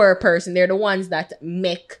power person. They're the ones that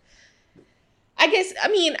make.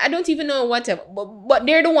 I don't even know whatever, but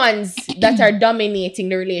they're the ones that are dominating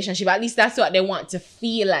the relationship. At least that's what they want to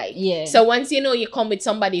feel like. Yeah. So once you come with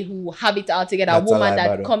somebody who have it all together, That's a woman a lie, that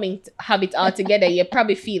brother. coming to have it all together, you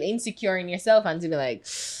probably feel insecure in yourself and to be like,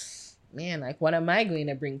 man, like what am I going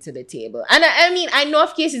to bring to the table? And I know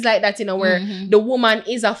of cases like that, where the woman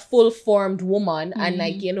is a full formed woman and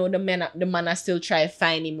like, the man are still try to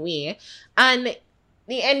find him way. And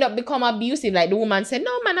they end up become abusive. Like the woman said,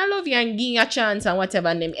 no man, I love you and give you a chance and whatever,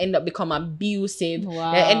 and them end up become abusive.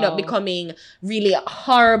 Wow. They end up becoming really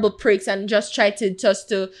horrible pricks and just try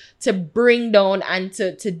to bring down and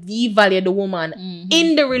to devalue the woman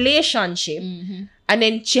in the relationship. And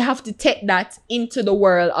then she have to take that into the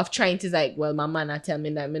world of trying to like, well, my man I tell me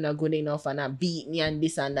that I'm not good enough and I beat me and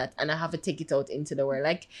this and that, and I have to take it out into the world.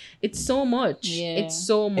 Like it's so much. Yeah. It's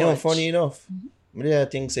so much. Funny enough, I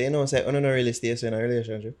think say, say, I don't really stay in a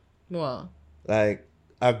relationship. Wow. Like,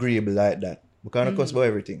 agreeable like that. We can't cuss about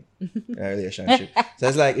everything in a relationship. So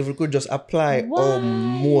it's like, if we could just apply how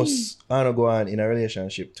most go on in a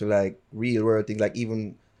relationship to like real world things, like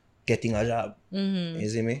even getting a job. You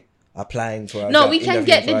see me? Applying for a job. No, we can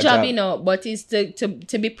get interviewing the for a job, but it's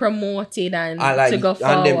to be promoted and I like, to go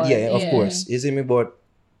and them, forward. of course. You see me? But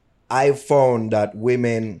I found that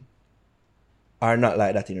women are not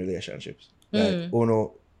like that in relationships. Like,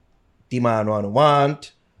 the man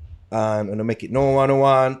want, and make it no one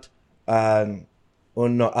want, and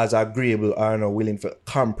not as agreeable or not willing to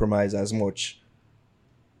compromise as much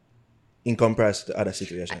in comparison to other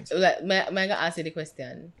situations. Like, may I ask you the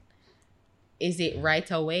question? Is it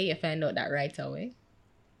right away? You find out that right away?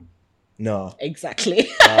 No. Exactly.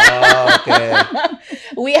 Okay.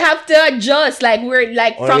 We have to adjust. Like we're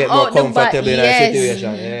like Or from get more out the back. comfortable in a Yes.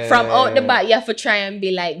 situation. Yeah, From yeah, out the yeah. back, you have to try and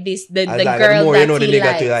be like this. The As like, girl the more that you know the he nigga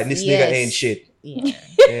likes. too, like this Yes. nigga ain't shit. Yeah.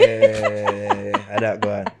 Yeah, that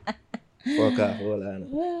go on. Fuck off, hold on.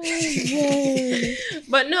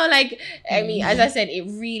 But no, like as I said, it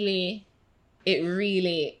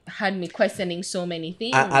really had me questioning so many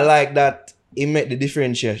things. I like that he made the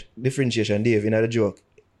differentiation, Dave, in the joke.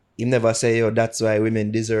 He never say, yo, that's why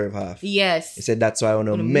women deserve half. Yes. He said, that's why I want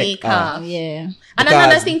to make half. half. Yeah. And Because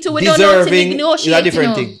another thing too, we don't know how to deserving negotiate. is a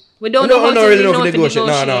different you know. thing. We don't know how to really know negotiate.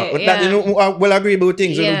 No. Yeah. That, well agreeable with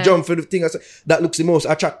things. Yeah. You jump for the thing that looks the most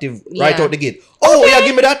attractive right Yeah. out the gate. Oh, yeah,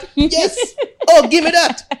 give me that. Yes. Oh, give me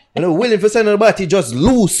that. You know, willing for sending the body just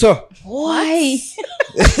loose, sir. Why?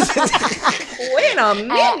 Wait a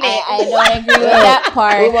minute. I don't agree with that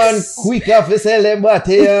part. Woman, quick off to sell them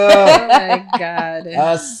body. Oh my God.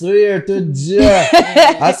 I swear to God.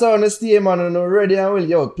 I saw on the stadium man and ready and will.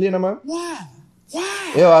 Yo, play no man. Why?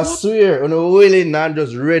 Yo, I swear, willing and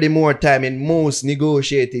just ready more time in most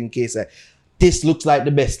negotiating cases. This looks like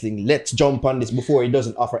the best thing. Let's jump on this before he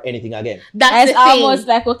doesn't offer anything again. That's It's the thing. almost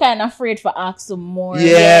like we're kind of afraid for ask some more.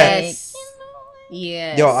 Yes.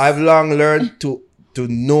 Yes. Yo, I've long learned to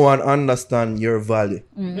know and understand your value.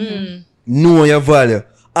 Mm. Know your value.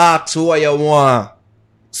 Ask what you want.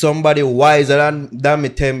 Somebody wiser than me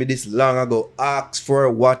tell me this long ago. Ask for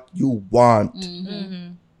what you want.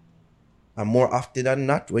 Mm-hmm. And more often than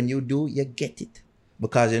not, when you do, you get it.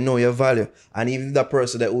 Because you know your value. And even the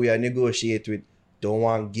person that we are negotiate with don't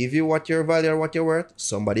want to give you what your value or what you're worth,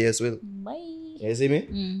 somebody else will. Bye. You see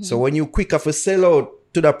me? So when you quick off a sell out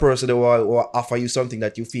to that person that will offer you something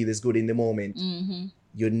that you feel is good in the moment,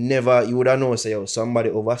 you would have known, say, oh, somebody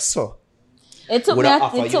oversaw. It took Would me have a,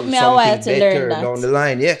 offer it you took me a while to something learn better that. down the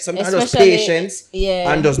line. Yeah, sometimes just Especially- patience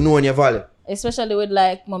yeah. and just knowing your value. Especially with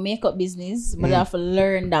like my makeup business, but I have to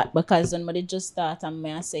learn that because when I just start and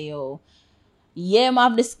I say, yo, yeah, I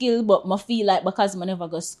have the skill, but I feel like because I never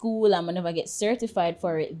go to school and I never get certified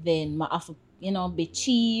for it, then I have to, be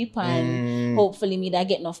cheap and hopefully me that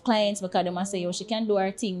get enough clients because they must say, yo, she can do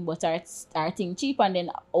her thing, but our thing cheap. And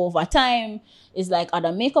then over time, it's like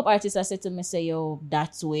other makeup artists I said to me, say, yo,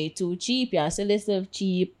 that's way too cheap. Yeah, so let's have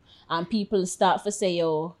cheap. And people start to say,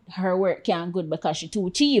 yo, her work can't good because she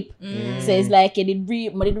too cheap. So it's like I did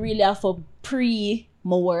really have to pre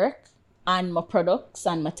my work and my products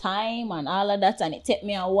and my time and all of that, and it take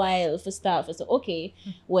me a while for start for say, okay,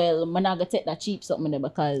 well, I'm not gonna take that cheap something there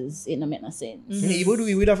because it don't make no sense.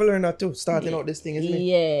 We'd have to learn that too, starting out this thing, isn't it?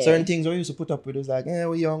 Yeah. Certain things we used to put up with, it's like,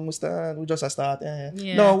 we're young, we start, we just a start.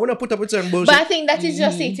 Yeah. No, we're not put up with certain bullshit. But I think that is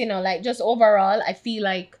just it, like just overall, I feel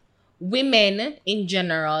like women in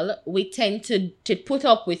general, we tend to put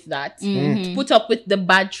up with that, to put up with the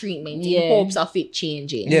bad treatment in hopes of it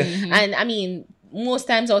changing. Yeah. And I mean, most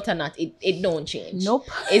times out or not, it don't change. Nope.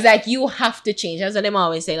 It's like you have to change. That's what them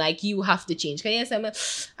always say. Like you have to change. Can you say,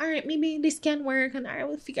 all right, maybe this can work, and all right,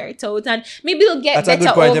 we'll figure it out, and maybe it'll get That's better a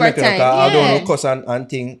good point over to make. time. I don't know, cuss and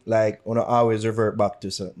think like when I always revert back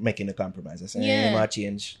to making the compromises. Yeah. Might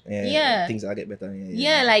change. Yeah. Things will get better.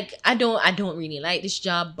 Yeah, like I don't really like this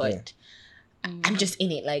job, but I'm just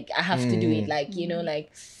in it. Like I have to do it. Like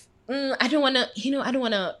like. I don't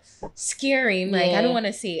wanna scare him. Like I don't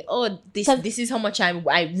wanna say, oh, this is how much I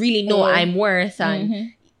really know I'm worth,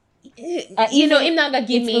 and him not gonna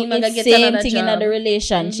give me. Him not gonna get same another thing job. in the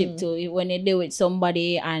relationship too. When you deal with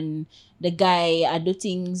somebody and the guy do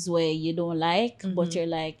things where you don't like, but you're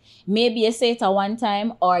like, maybe you say it at one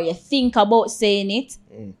time, or you think about saying it,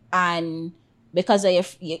 and because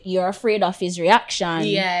you're afraid of his reaction,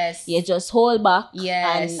 you just hold back,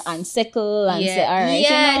 and settle and say, all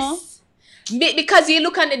right, because you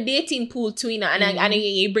look on the dating pool too, and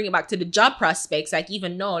you bring it back to the job prospects. Like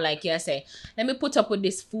even now, like you say, let me put up with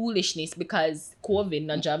this foolishness because COVID,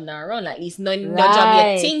 no job not around. At least no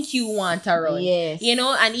job you think you want around. Yes.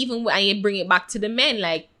 And even when you bring it back to the men,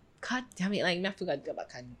 like, God damn it, like I forgot to go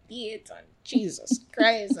back and date, and Jesus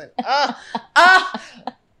Christ, and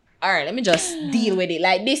all right, let me just deal with it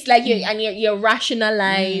like this. Like you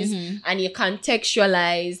rationalize and you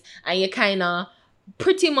contextualize and you kind of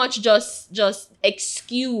pretty much just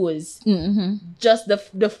excuse just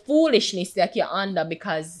the foolishness that you're under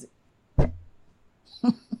because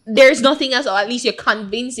there's nothing else, or at least you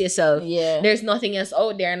convince yourself there's nothing else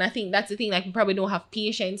out there. And I think that's the thing, like we probably don't have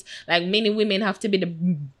patience. Like many women have to be the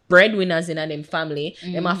breadwinners in them family.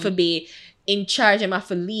 They have to be in charge, they have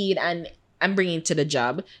to lead and bring it to the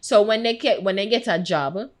job. So when they get a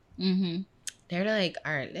job, they're like,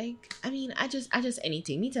 all right, like I mean, I just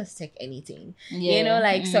anything. Me just take anything. So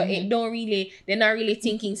it don't really, they're not really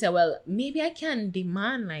thinking, so well, maybe I can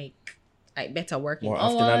demand like better working more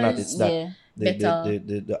hours. often than not, it's that better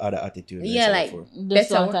the other attitude. Just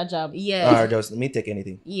better want a job. Or just me take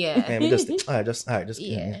anything. Yeah. Just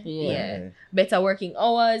Better working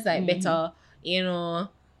hours, like better,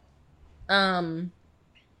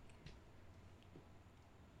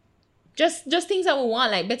 just things that we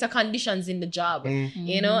want, like better conditions in the job,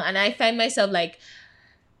 and I find myself like,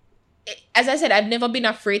 as I said, I've never been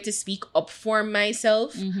afraid to speak up for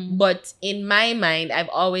myself, but in my mind, I've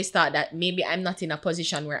always thought that maybe I'm not in a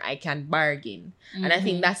position where I can bargain, and I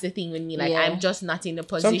think that's the thing with me, like I'm just not in a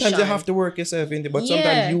position. Sometimes you have to work yourself into, but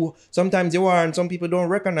sometimes you are, and some people don't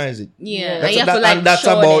recognize it. And that's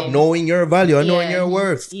about knowing your value, and knowing your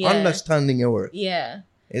worth, understanding your worth. Yeah,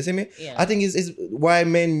 you see me? Yeah. I think it's why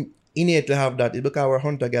men innately have that. It's because we're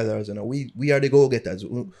hunter gatherers, we are the go getters.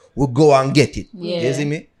 We go and get it. You see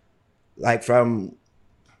me? Like from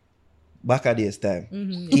back at this time,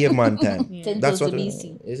 caveman time. 10,000 That's what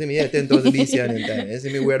BC. You see me? 10,000 BC and in time. You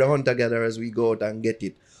see me? We're the hunter gatherers. We go out and get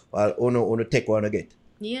it, while ono take one to get.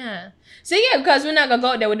 Yeah. So because we're not gonna go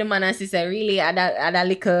out there with the man and say, really, at that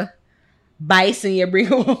little bison you bring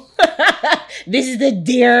home. This is the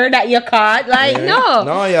deer that you caught. Like no,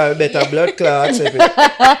 better blood clots.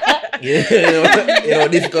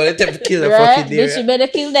 Difficult to kill a fucking deer. Bitch, you better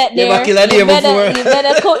kill that deer. Never kill a deer before. You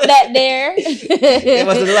better cook that deer. You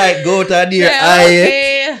must like go to a deer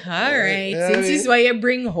okay. All right. Since this is what you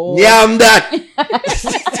bring home. Yeah, I'm that. And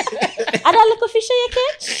that little fish you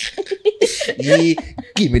catch?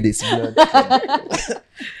 Give me this blood.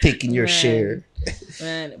 Taking your share.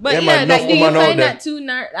 Man. But do you find that too,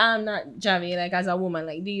 not Javi, like as a woman,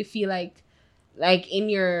 like do you feel like in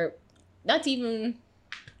your, not even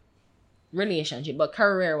relationship, but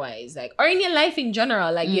career wise, like, or in your life in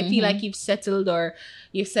general, like you feel like you've settled, or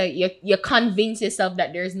you you convince yourself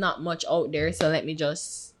that there's not much out there, so let me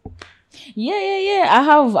just I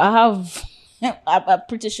have I'm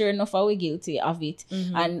pretty sure enough I was guilty of it.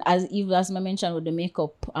 And as I mentioned with the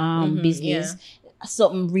makeup business,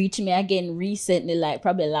 something reached me again recently, like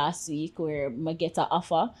probably last week, where I get an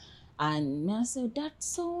offer, and I said that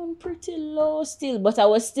sound pretty low still, but I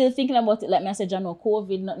was still thinking about it. Like I said,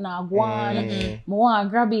 COVID not go on. I want to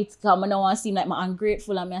grab it because I don't want to seem like I'm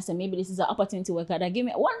ungrateful, and I said maybe this is an opportunity where God give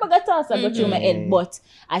me one bag of thoughts I got through my head, but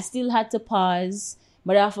I still had to pause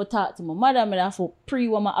But I have to talk to my mother, I have to pre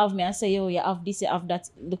what I have me and say, yo, you have this, you have that.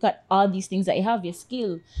 Look at all these things that you have, your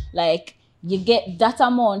skill. Like, you get that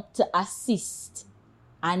amount to assist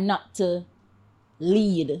and not to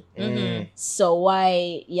lead. So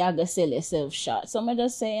why you gonna sell yourself short? So I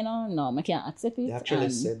just say, no, I can't accept it. You actually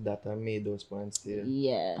said that and made those points there.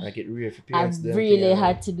 Yeah. Like it really for I parents. really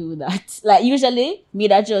had to do that. Like usually, me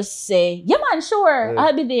that just say, yeah man, sure,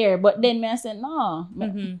 I'll be there. But then me I say, no.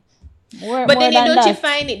 More, But more then than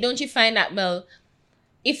don't you find that, well,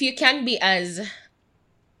 if you can be as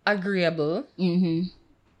agreeable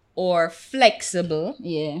or flexible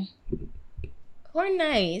Yeah. or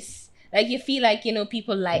nice, like you feel like, you know,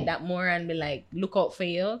 people like that more and be like, look out for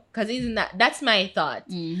you. Because isn't that's my thought.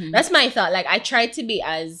 That's my thought. Like I try to be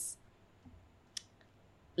as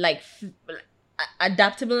like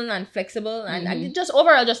adaptable and flexible and just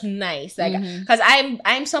overall just nice. Like because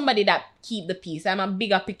I'm somebody that keep the peace. I'm a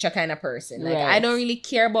bigger picture kind of person. Like I don't really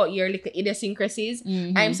care about your little idiosyncrasies.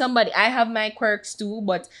 I'm somebody, I have my quirks too,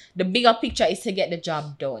 but the bigger picture is to get the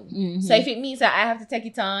job done. So if it means that I have to take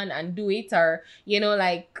it on and do it, or you know,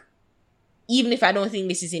 like even if I don't think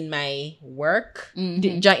this is in my work,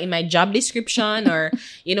 in my job description, or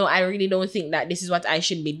you know, I really don't think that this is what I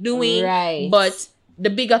should be doing. Right. But the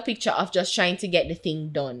bigger picture of just trying to get the thing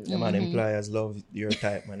done. Yeah, man, employers love your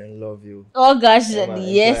type, man, and love you. Oh gosh, Yeah, man,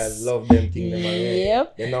 yes. employers love them things, man.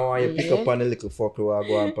 Yep. They don't want you pick up on a little fuck who are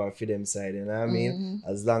going on for them side, you know what I mean?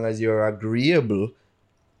 As long as you're agreeable.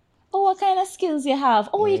 Oh, what kind of skills you have?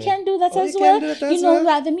 Oh, you can do that Oh, as you well. can do that You as know well.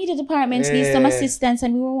 that the media department needs some Yeah. assistance,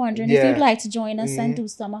 and we were wondering if you'd like to join us and do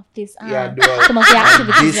some of this, Yeah, do all- some of the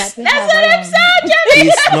activities This- that we have around.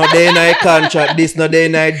 This no day in a contract, this no day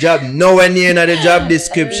in a job, nowhere near in the job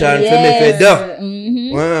description for me for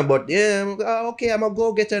do. But yeah, okay, I'm a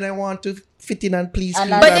go-getter and I want to fit in and please And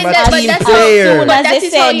people. as- I'm then a that- but team that's player. Soon But as that they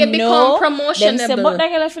is how say you become no, them say, promotionable. but that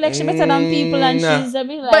girl feel like she better than people, and Nah. she's a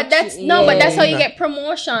bit like. But that's but that's how you Nah. get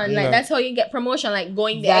promotion. Like Nah. that's how you get promotion. Like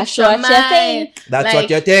going the That's extra what you mile. think. That's Like, what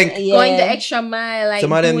you think. Yeah. Going the extra mile. Like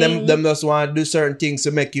Some of them, doing, them just want to do certain things to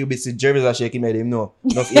make you be see Jervis are shaking made him know.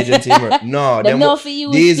 Enough agency work. No, Them know for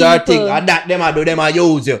use these are people. things that them I do, them I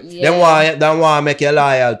use you. Yeah. Them want make you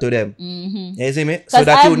loyal to them. You see me? So 'Cause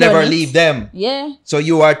that you I've never done it. leave them. Yeah. So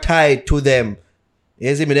you are tied to them.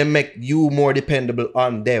 You see me? They make you more dependable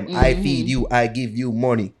on them. I feed you. I give you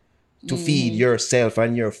money to feed yourself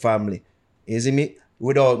and your family. You see me?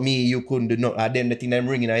 Without me, you couldn't do nothing. And then the thing them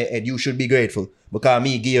ringing in your head, you should be grateful because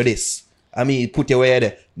me give you this. I mean, put your way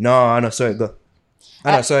there. No, I know so it go.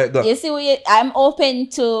 I know so it go. You see, I'm open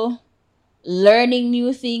to learning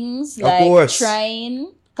new things, Of like course.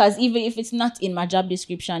 trying. Because even if it's not in my job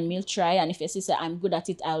description, we'll try. And if your sister, I'm good at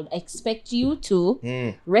it, I'll expect you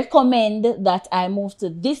to recommend that I move to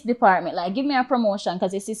this department. Like, give me a promotion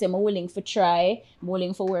because your sister, I'm willing for try, I'm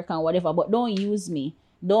willing for work and whatever. But don't use me.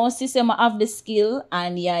 Don't sister, I have the skill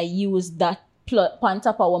and you use that on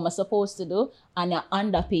top of what I'm supposed to do and you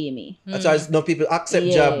underpay me. That's why no people accept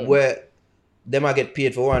Yeah. job where them I get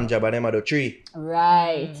paid for one job and them I do three.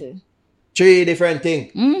 Right. Three different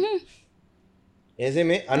things. You see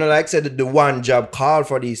me? I know, like I said, the one job called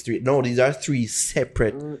for these three. No, these are three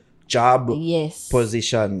separate job Yes.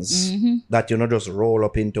 positions that you not just roll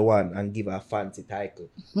up into one and give a fancy title.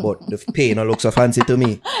 But the pay no look so fancy to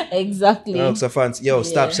me. Exactly. No look so fancy. Yo,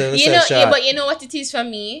 stop saying you know, short. but you know what it is for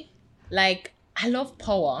me? Like I love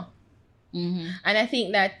power, and I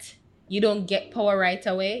think that you don't get power right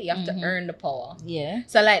away. You have to earn the power. Yeah.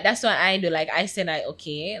 So like that's what I do. Like I said,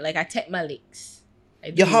 like I take my licks. I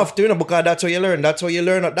You do. have to, you know, because that's how you learn. That's how you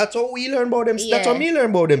learn. That's how we learn about them. That's how Yeah. me learn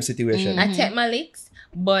about them situation. I take my licks,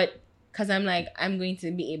 but because I'm like I'm going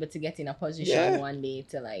to be able to get in a position Yeah. one day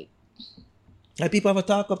to like. Like people have a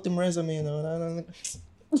talk up to my resume, you know. And I'm like,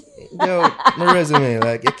 yo, my resume,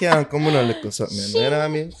 like you can't come in and look at something, you know what I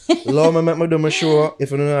mean? Love me make me do my show if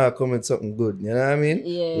you don't know how to come with something good, you know what I mean?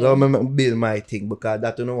 Yeah. Love me make me build my thing because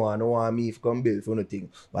that you know I don't want me to come build for nothing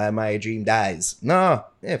while my dream dies. No,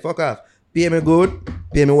 yeah, fuck off. Pay me good,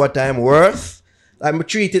 pay me what I'm worth. Like me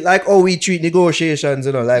treat it like how we treat negotiations,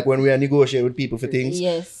 you know, like when we are negotiating with people for things.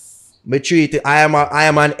 Yes. Me treat it, I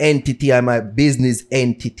am an entity, I'm a business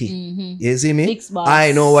entity. You see me? Fix boss.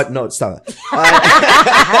 I know what, no, stop.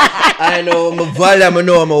 I know my value, I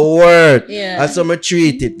know my worth. Yeah. That's how I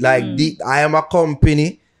treat it. Like, I am a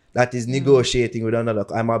company that is negotiating with another.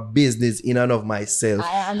 I'm a business in and of myself.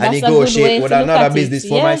 And I that's a good way negotiate with to look another at it, business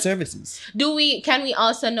for my yeah. services. Can we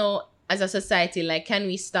also know as a society, like, can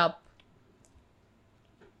we stop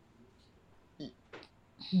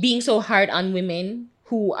being so hard on women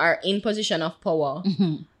who are in position of power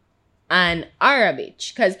and are a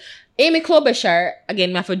bitch? Because Amy Klobuchar, again,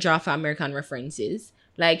 we have to draw for American references.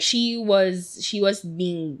 Like she was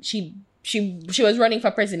running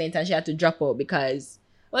for president and she had to drop out because,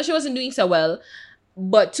 well, she wasn't doing so well.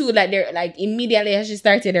 But too, like they're like immediately as she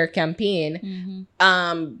started her campaign,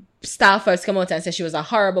 staffers come out and say she was a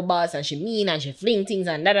horrible boss and she mean and she fling things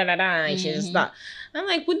and da da da da and she just that. I'm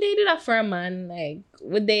like, would they do that for a man? Like,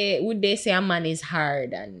 would they say a man is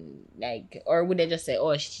hard and like, or would they just say,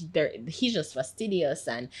 oh, he's just fastidious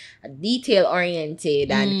and detail oriented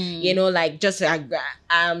and you know, like just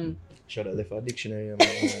Should have left a dictionary.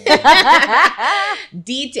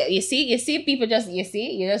 detail. You see, people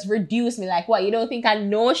you just reduce me. Like, what? You don't think I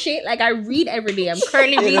know shit? Like, I read every day. I'm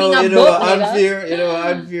currently reading a book.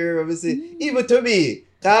 Unfair, obviously. Even to me.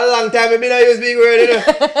 A long time I've been use big word, you know.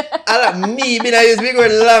 Been use big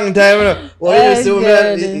word a long time, you know. Well,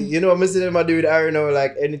 you know, I'm saying I do with her now,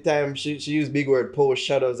 like anytime she use big word, post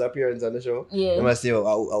Shadow's appearance on the show. Yeah. I must say,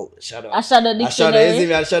 oh, Shadow. A Shadow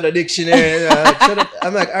dictionary. A Shadow dictionary. Shadow.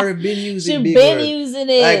 I'm like, I been using big word. Using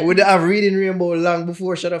it. Like, would have reading Rainbow long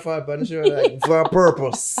before Shadow fall on the show, like, for a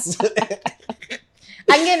purpose.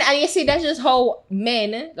 Again, and you see, that's just how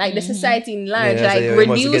men, like the society in large, like so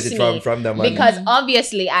reduce me. From them, because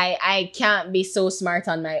obviously I can't be so smart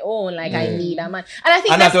on my own. Like I need a man. And I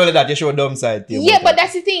think not only that, you show a dumb side too. Yeah, but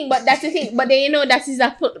that's the thing. But then, you know, that is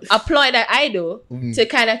a ploy that I do to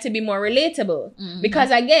kind of to be more relatable.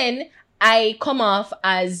 Because again, I come off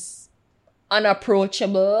as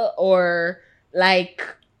unapproachable or like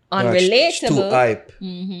unrelatable. Too hype.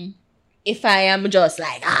 If I am just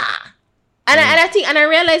like And I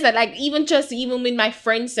realize that like even with my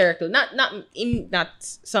friend circle, not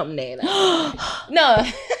something there. Like, no,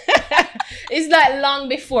 it's like long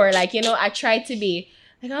before. Like, you know, I try to be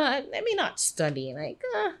like, oh, let me not study. Like,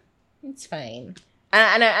 it's fine.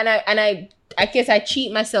 And I guess I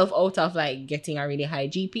cheat myself out of like getting a really high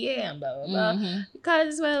GPA and blah blah blah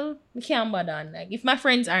because, well, we can't bother. Like, if my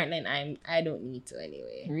friends aren't, then I don't need to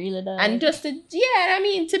anyway. Really, though. And just to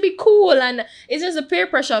be cool, and it's just a peer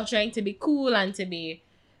pressure of trying to be cool and to be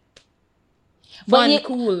fun,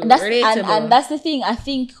 cool, relatable. And that's the thing. I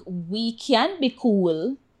think we can be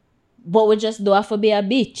cool, but we just don't have to be a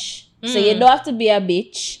bitch. So you don't have to be a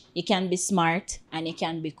bitch. You can be smart and you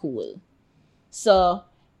can be cool. So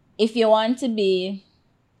if you want to be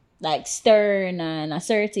like stern and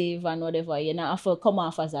assertive and whatever, you not have to come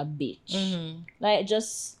off as a bitch. Like,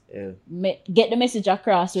 just get the message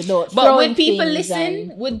across without. But would people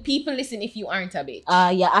listen? Would people listen if you aren't a bitch?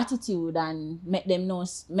 Your attitude and make them know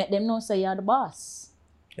so you're the boss.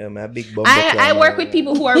 Yeah, my big bum. I work with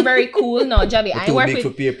people who are very cool. No, Javi, I work with.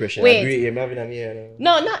 For peer pressure. Wait. I agree.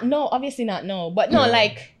 No, obviously not. No, but no,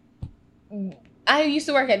 like I used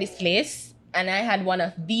to work at this place. And I had one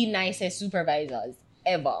of the nicest supervisors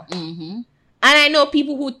ever. And I know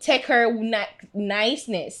people who take her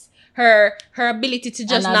niceness, her ability to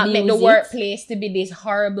just not make the workplace to be this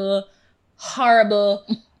horrible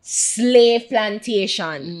slave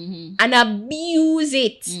plantation and abuse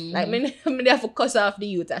it. Like, I have to cuss off the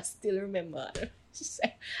youth. I still remember.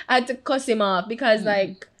 I had to cuss him off because,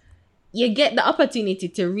 like, you get the opportunity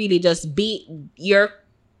to really just be your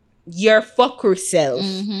fucker self.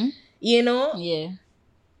 You know? Yeah.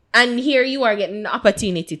 And here you are getting the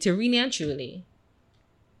opportunity to really and truly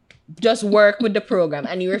just work with the program,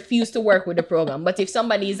 and you refuse to work with the program. But if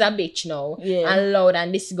somebody is a bitch now and loud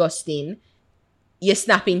and disgusting, you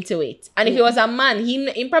snap into it. And if it was a man,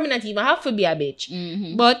 he probably not even have to be a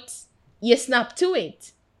bitch. But you snap to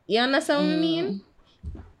it. You understand what I mean?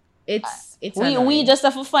 We just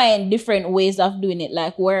have to find different ways of doing it.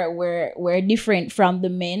 Like, we're different from the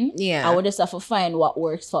men. Yeah. And we just have to find what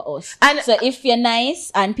works for us. And so if you're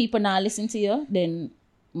nice and people not listen to you, then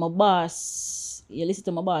you listen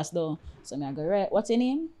to my boss though. So I go, right, what's your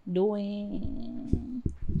name? Doing.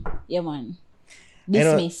 Yeah, man.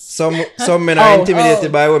 Dismiss. You know, some men are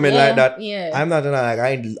intimidated by women like that. Yeah. I'm not gonna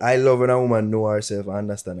like, I love when a woman know herself,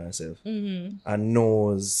 understand herself, and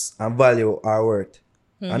knows and value her worth.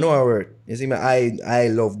 I know her worth. You see me? I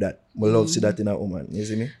love that. I love see that in a woman. You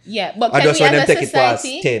see me? Yeah, but I can just we want them as a take it past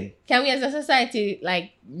society, 10. can we as a society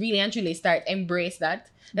like really and truly start embrace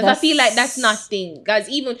that? Because I feel like that's not thing. Because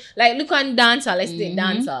even like look on dancehall, let's take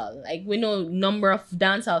dancehall. Like we know number of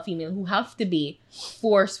dancehall females who have to be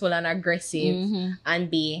forceful and aggressive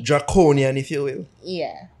and be draconian, if you will.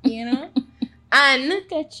 Yeah, you know. And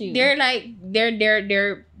Look at you. they're like they're a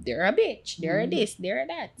bitch. They're a this. They're a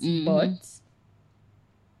that. But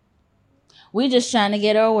we just trying to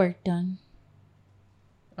get our work done.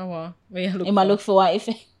 oh well, You might look for what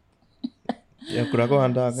effect. Yeah, could I go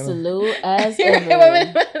and talk? Slow as ever.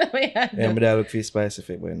 Yeah, but I look for spice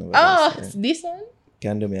effect. But Oh, this one?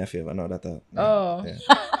 Can do me a favor, no that. Oh. Yeah.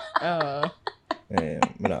 Oh. Me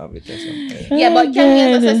not have it. Yeah. Yeah, but can we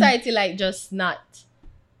as a society like just not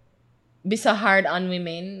be so hard on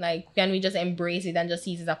women? Like, can we just embrace it and just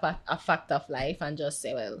see it as a fact of life and just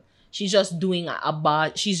say, well, she's just doing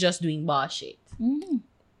she's just doing boss shit.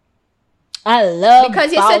 I love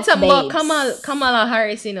Because you said boss something about babes. Kamala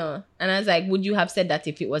Harris, you know, and I was like, would you have said that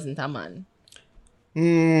if it wasn't a man?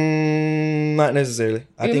 Not necessarily.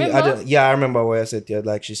 I Remember? I remember what I said to you.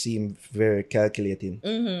 Like she seemed very calculating.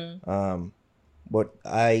 Mm-hmm. But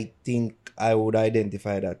I think I would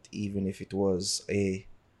identify that even if it was a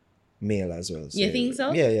male as well. You think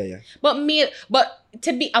so? Yeah. But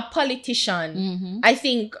to be a politician, I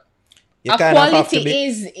think You kind of have to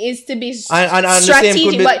equality be, is to be and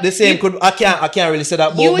strategic. the same could I can't really say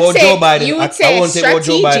that You about would say Joe Biden. you I would say won't say about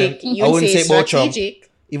Joe Biden. strategic. You I would wouldn't say say about Trump. strategic.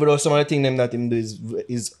 Even though some of the things them that him do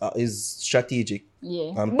is strategic.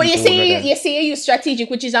 Yeah. And But you people say wonder you say you use strategic,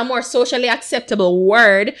 which is a more socially acceptable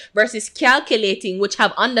word, versus calculating, which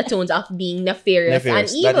have undertones of being nefarious and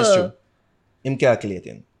nefarious. evil. That is true. Him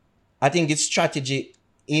calculating. I think it's strategy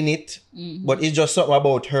in it, but it's just something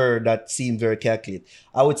about her that seemed very calculated.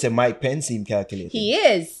 I would say Mike Pence seemed calculated. He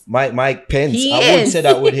is. Mike Pence. He I would is. say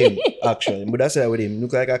that with him, actually. But I say that with him.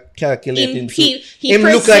 Look like a calculating. He him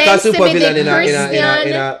look like a presents to super be villain the in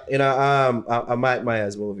Christian. a Mike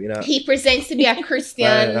Myers movie. He presents to be a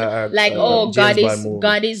Christian, like, James Bond movie.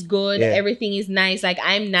 God is good, Yeah. everything is nice. Like,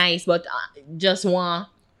 I'm nice, but just want.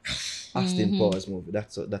 Austin Powers movie.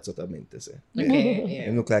 That's what I meant to say. Yeah. Okay, yeah.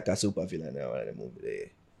 Him look like a super villain in the movie. There.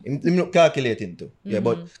 Him look calculating too. Yeah,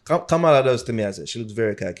 but Kamala does to me as she looks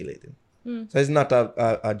very calculating. So it's not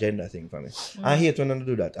a gender thing for me. I hate when they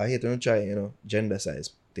do that. I hate when they try, gender size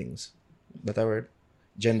things. That a word?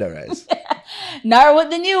 Genderize. Now with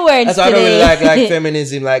the new words That's why I don't today. really like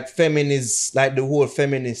feminism, like the whole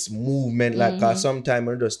feminist movement. Like, cause sometimes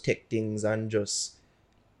we just take things and just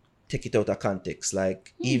take it out of context.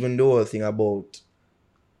 Like, even the whole thing about,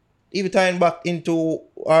 even tying back into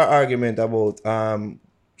our argument about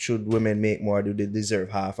should women make more, do they deserve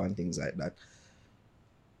half and things like that.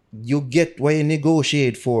 You get what you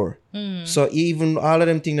negotiate for. So even all of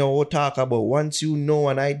them things that we talk about, once you know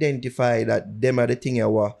and identify that them are the thing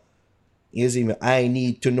I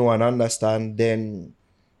need to know and understand, then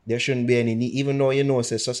there shouldn't be any need, even though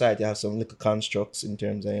say society has some little constructs in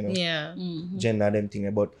terms of Yeah. gender them thing.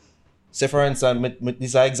 But say for instance, this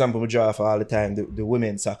is an example we draw for all the time, the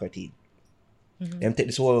women's soccer team. Them take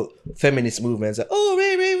this whole feminist movement and say, oh,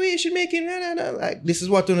 wait, she making like this is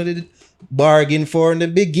what you did bargain for in the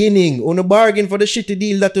beginning. You bargain for the shitty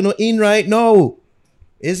deal that you in right now.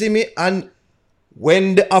 You see me? And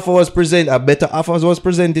when the offer was presented, a better offer was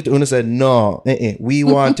presented, you said, no, we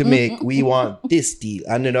want this deal.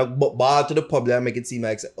 And then ball to the public and make it seem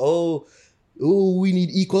like, oh, we need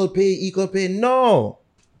equal pay. No.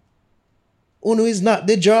 Uno is not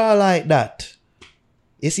the draw like that.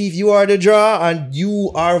 You see, if you are the draw and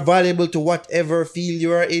you are valuable to whatever field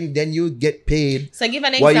you are in, then you get paid So give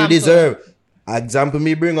an example. what you deserve. Example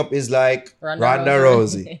me bring up is like Ronda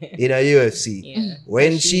Rousey in a UFC. Yeah.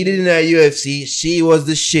 When she did in a UFC, she was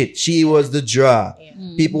the shit. She was the draw.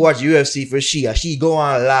 People watch UFC for she. She go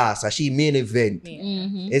on last. She main event.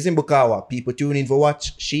 It's in Bukawa. People tune in for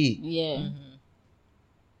watch she. Yeah.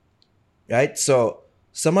 Right? So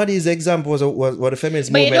some of these examples was the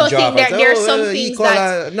feminist But you movement don't think draw. there's some things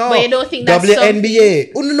that... No. But you don't think that's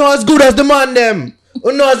WNBA. You know as good as the man them.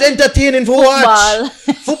 You know as entertaining for watch.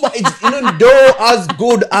 Football is though as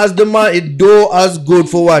good as the man, it though as good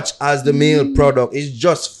for watch as the male product. It's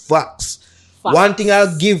just facts. One thing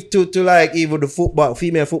I'll give to like even the football,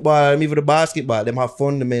 female football, and even the basketball, them have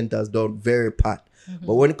fundamentals done very pat.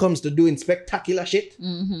 But when it comes to doing spectacular shit,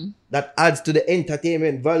 that adds to the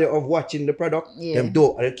entertainment value of watching the product, them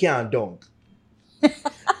they can't dunk. like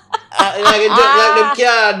them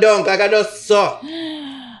can't dunk. Like I just saw.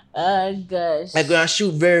 Oh gosh. Like gonna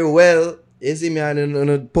shoot very well. You see me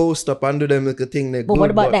and post up and do them like a thing there. But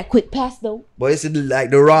what about that quick pass though? But you see like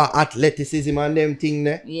the raw athleticism and them thing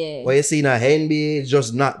there. Yeah. What you see in a NBA is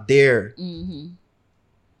just not there.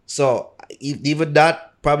 So even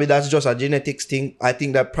that, probably that's just a genetics thing. I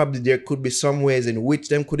think that probably there could be some ways in which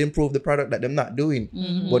them could improve the product that them not doing.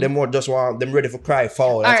 But them more just want them ready for cry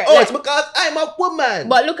foul. Alright, It's because I'm a woman.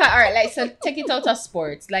 But look at, so take it out of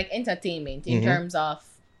sports, like entertainment, in terms of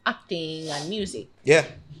acting and music. Yeah.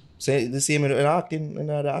 Say the same in acting,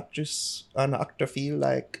 the actress and actor feel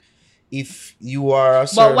like if you are a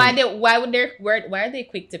certain... But why are they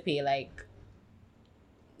quick to pay? Like,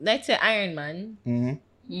 let's say Iron Man,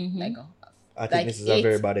 like I think this is a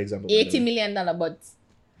very bad example. $80 million, but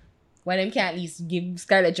Why them can't at least give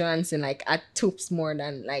Scarlett Johansson like a tips more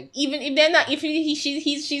than like even if they're not if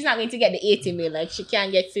she's not going to get the 80 mil, like she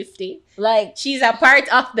can't get 50. Like, She's a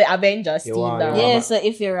part of the Avengers You team want- now. you want- yeah, so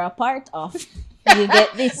if you're a part of, you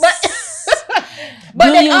get this. But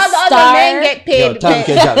Do then you all the other star? men get paid. Yo, thank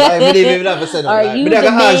you, Jack. I believe you never said Are that. you But I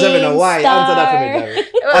can the answer me main now. Why? Answer that for me,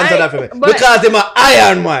 star? Jack. Answer that for me. But- Because I'm an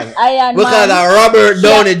Iron Man. Iron Because Man, of Robert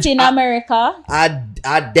Downey. Captain America.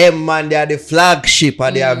 I them man, they are the flagship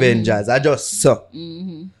of the Avengers. I just suck.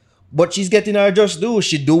 But she's getting her just due.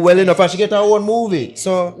 She do well enough and she get her own movie.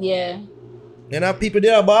 So, Yeah. you know, people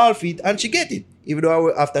there are ball feet and she get it. Even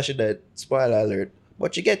though after she died, spoiler alert.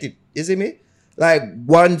 But she get it. You see me? Like,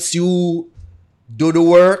 once you do the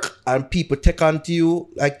work and people take on to you,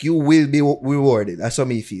 like, you will be rewarded. That's how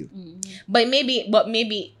me feel. But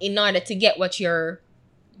maybe in order to get what you're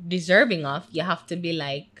deserving of, you have to be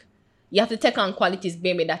like, you have to take on qualities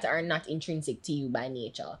maybe that are not intrinsic to you by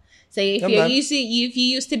nature. So if Come you on.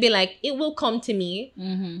 used to be like, it will come to me,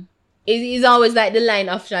 Mm-hmm. it is always like the line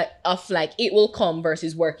of like it will come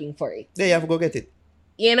versus working for it. Yeah, you have to go get it.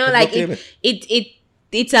 You know, That's like what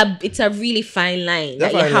it's a really fine line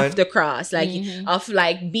That's that you fine have line. to cross, like Mhm. of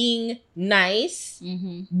like being nice,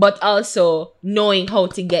 Mm-hmm. but also knowing how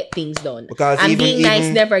to get things done. Because and even- being nice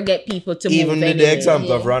even- never get people to Even move. the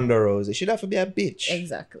example of Yeah. Ronda Rousey, she have to be a bitch.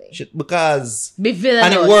 Exactly. Because, Be villainous.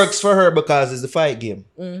 and it works for her because it's the fight game.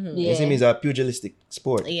 Mhm. You see me? It's a pugilistic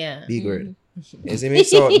sport. Yeah. Big word. You see me?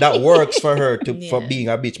 So that works for her for Yeah. being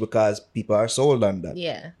a bitch because people are sold on that.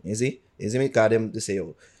 Yeah. You see? You see me? Because them they say,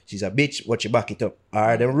 oh, she's a bitch, but she back it up.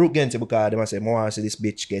 Or them root against it because them say, more want to see this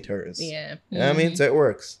bitch get hers. Yeah. You know what I mean? So it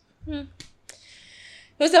works. It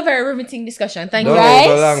was a very riveting discussion. Thank Don't you. Right?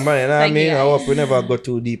 go long, man. You know what I Thank mean? you, I hope guys. we never go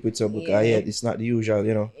too deep with some because Yeah. it's not the usual,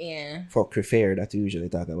 you know, Yeah. fuck fair that we usually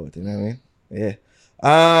talk about. You know what I mean?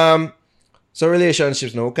 Yeah. So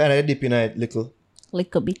relationships now, kind of dip in a little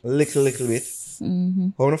Little bit. little bit. Mm-hmm.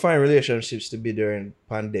 How do you find relationships to be during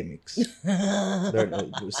pandemics?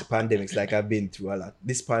 Pandemics, like I've been through a lot.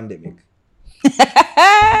 This pandemic.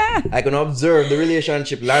 I can observe the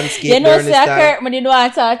relationship landscape You know, during this say time. Kurt, but you know I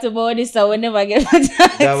talked about this, so we never get to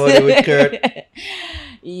talk That was it with Kurt.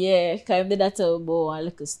 Yeah, because did that tell about a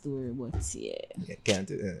little story, but yeah. Yeah, can't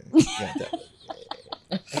do it. Can't talk about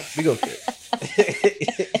it. We go Kurt.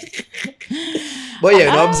 But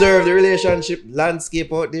yeah, you observe the relationship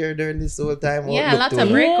landscape out there during this whole time. What Yeah, a look lot to of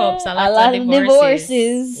it. breakups, a lot of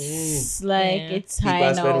divorces. Mm. Like, Yeah. it's People high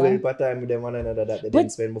are spending now. way more time with them one another that they But-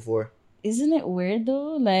 didn't spend before. Isn't it weird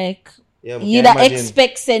though? Like, Yeah, but you can that imagine.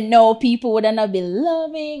 expect say no, people would not be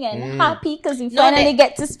loving and happy because you No, finally they-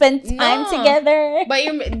 get to spend time No. together. But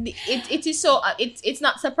it is so it's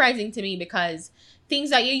not surprising to me because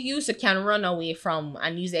things that you used to can run away from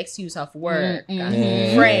and use the excuse of work Mm, and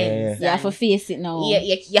mhm. friends. You have to and- face it now.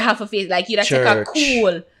 you have to face like you that take a Church.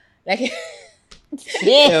 cool like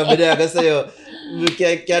Yeah, but I can say, yo, we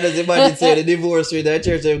can't just imagine saying the divorce with the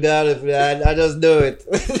church of God. I just do it.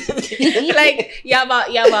 like you have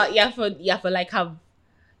to like have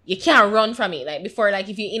you can't run from it. Like before, like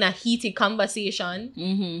if you're in a heated conversation,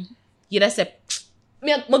 Mm-hmm. you just say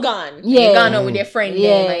me gone. Yeah. You're gone out with your friend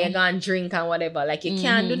Yeah. them and you're gone drink and whatever. Like you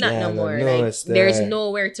can't do that Yeah, no more. no, Like it's there's there.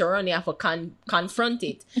 nowhere to run. You have to confront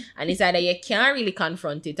it. And it's either you can't really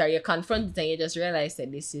confront it or you confront it and you just realize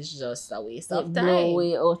that this is just a waste of Blow time.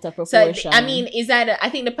 way out of So proportion. I mean, is that I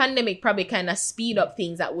think the pandemic probably kind of speed up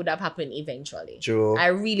things that would have happened eventually. True. I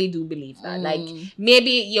really do believe that. Mm. Like maybe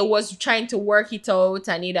you was trying to work it out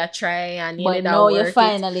and you that try and you but did now work you it.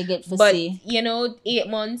 finally get to But see. you know, 8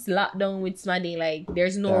 months lockdown with Smaddy, like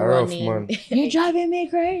there's no That rough, running. man. You're driving me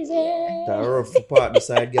crazy. That rough part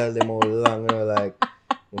beside girl them all long, you know, like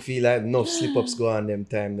I feel like no slip ups go on them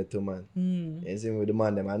time the two man. Mm. You see me with the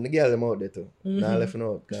man them and the girl them out there too. Nah left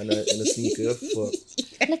out, cause in the sneaker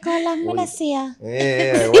fuck. Look how long when I see ya.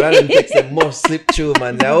 Yeah, one of them takes them must slip through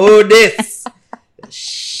man. Say, oh this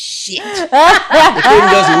shit. You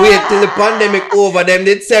couldn't just wait till the pandemic over. Them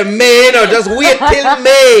did say May, you know, just wait till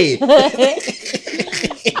May.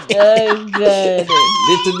 Oh god.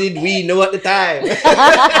 Little did we know at the time.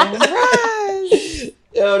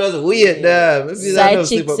 Yo, that's weird, damn. Maybe that Side don't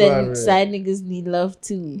slip chicks up and on me. side niggas need love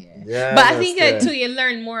too. Yeah, But I that's think fair. that too, you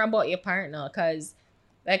learn more about your partner because,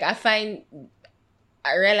 like, I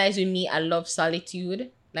realize with me, I love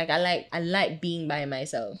solitude. Like, I like being by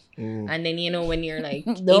myself. Mm. And then you know when you're like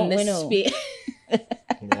Don't in we the know? space.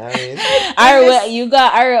 Yeah, I mean, You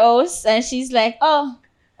got our house and she's like, oh,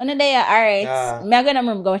 On the day, alright. Yeah. Me, I'm gonna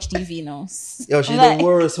remember go watch TV now. Yo, she's Like, the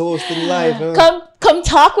worst host in life. Huh? Come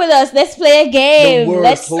talk with us. Let's play a game. The worst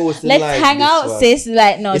Let's host in life, hang this out, one. sis.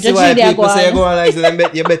 Like, no, You see Judge why Judy, I people go say go on. on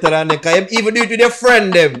like you're better than them. Cause you even do it with your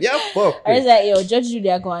friend them. Yeah, fuck. Or is that, yo, Judge Judy,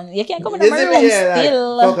 I go on. You can't come in You my see room me? Yeah,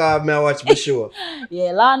 still. like, fuck off, me, I watch my show.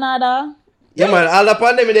 Yeah, Law and Order. Yeah, man, all the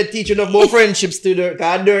pandemic they teach enough about friendships to the,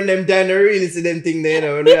 cause during them time they really see them thing there, you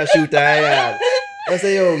know, when they are shoot yard. I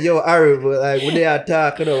say, yo, Harry, but like when they are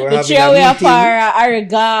talking, you know, we're The having three a away meeting. apart,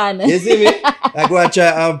 Aragon. You see me? Like go and try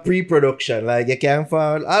have pre-production. Like you can't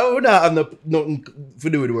find. I don't have nothing to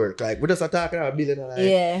do with work. Like we just are talking about building. Like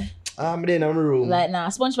Yeah. I'm in the room. Like, nah,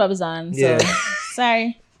 SpongeBob is on. So, Yeah.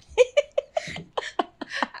 sorry.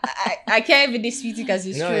 I can't even dispute it because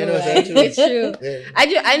it's No, true. you know, Like, it's true. it's true.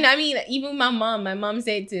 Yeah. I mean, even my mom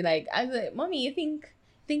said to like, I was like, Mommy, you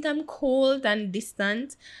think I'm cold and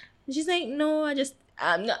distant? And she's like, no,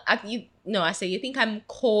 I'm not. I say, you think I'm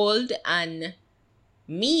cold and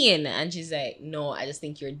mean? And she's like, no, I just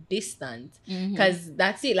think you're distant. Mhm. Because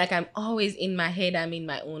that's it. Like I'm always in my head. I'm in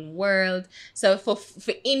my own world. So for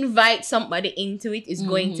invite somebody into it is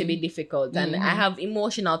going to be difficult. And I have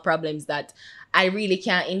emotional problems that I really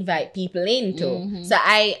can't invite people into. So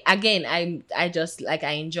I just like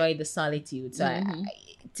I enjoy the solitude. So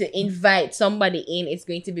to invite somebody in, it's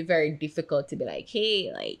going to be very difficult to be like, hey,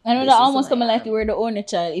 like I know this that is almost who I coming like am. you were the only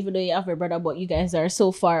child, even though you have a brother, but you guys are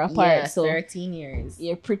so far apart. Yeah, So 13 years.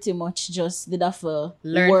 you're pretty much just did have to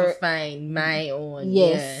Learn to work. find my own.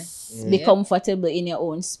 Yes. Be Yeah. comfortable in your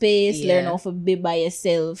own space. Learn Yeah. how to be by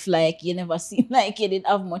yourself. Like you never seem like you didn't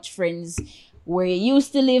have much friends where you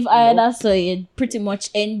used to live either. So you pretty much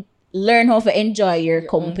learn how to enjoy your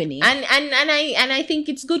company. And I think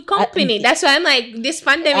it's good company. That's why I'm like, this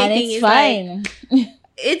pandemic And thing it's is fine. like,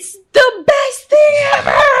 it's the best thing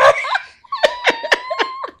ever.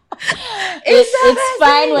 It's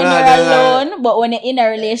fine when Nah, you're nah, nah. alone, but when you're in a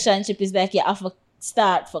relationship, it's like you have to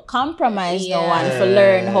start for compromise no one for Yeah.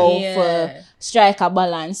 learn how Yeah. for strike a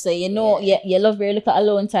balance. So you know you love your little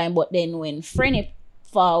alone time, but then when friend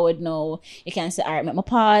forward now, you can say, all right, make my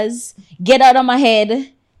pause, get out of my head,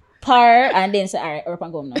 par, and then say, all right, up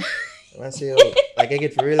and go now. And I say, yo, like I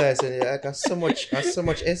get to realize, like I so much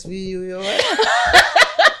SVU, yo.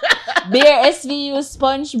 Bear SVU, I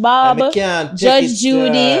SpongeBob, can't take Judge it,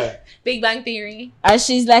 Judy. Big Bang Theory. And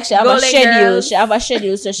she's like, she have a Golden schedule. Girls. She have a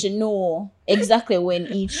schedule, so she know exactly when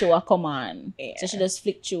each show will come on. Yeah. So she just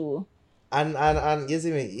flick through. And you see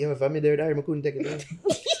me, even if I'm there, I couldn't take it.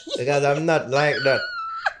 Because I'm not like that.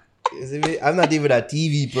 You see me? I'm not even a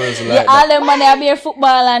TV person like Yeah, all that. them money are beer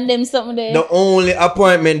football and them something there. The only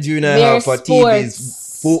appointment you know Bare have for TV is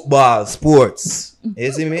sports. football, sports.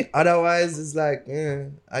 You see me? Otherwise, it's like,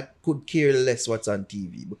 I could care less what's on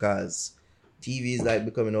TV because TV is like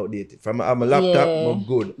becoming outdated. From I'm a laptop, Yeah. I'm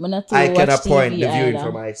good. Me not to I can watch appoint TV the viewing either.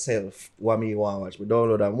 for myself. What me want to watch. Me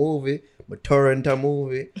download a movie, me torrent a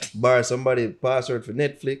movie, borrow somebody password for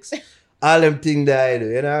Netflix. All them things that I do,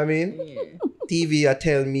 you know what I mean? TV I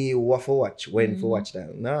tell me what for watch, when for watch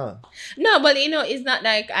that. No. No, but it's not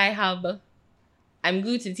like I'm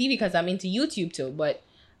glued to TV because I'm into YouTube too. But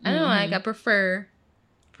I don't know, like I prefer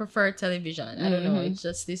television. I don't know. It's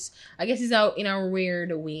just this. I guess it's out in a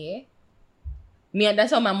weird way.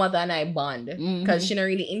 That's how my mother and I bond because she's not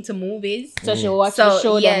really into movies. So she watch the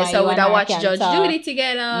show. So would I watch can Judge talk. Judy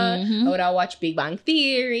together? I would I watch Big Bang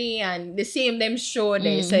Theory and the same them show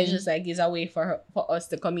there. So it's just like it's a way for us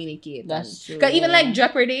to communicate. That's true, Because even yeah. like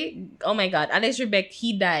Jeopardy, oh my God, Alex Trebek,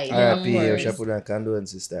 he died. R.I.P. of course. Shapuna and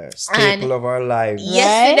condolences there. Staple of our lives.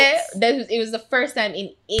 Yesterday, it was the first time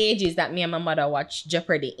in ages that me and my mother watched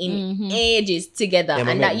Jeopardy in ages together, Yeah, and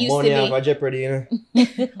make that used to money be. off of Jeopardy, you know.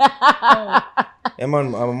 Yeah,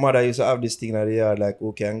 man, my mother used to have this thing at the yard, like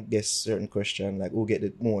who can guess certain question, like who get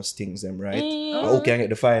the most things them right, or who can get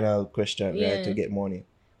the final question right to get money. Yeah,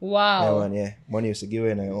 Wow, man, yeah, money used to give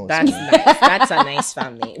away in our own. that's nice. That's a nice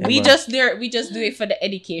family. Yeah, we man. just do it for the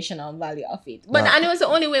educational value of it. But Nah, I know it's the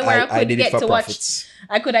only way where I could did it get for to watch. profits.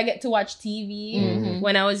 I get to watch TV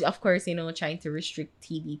when I was, of course, trying to restrict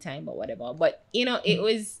TV time or whatever. But that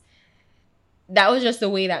was just the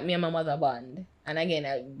way that me and my mother bond. And again,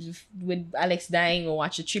 with Alex dying, or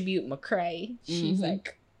watch a tribute, I cry. She's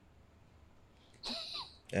like,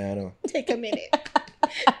 Yeah, I know. take a minute.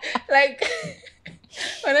 Like,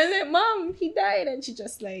 when I said, Mom, he died, and she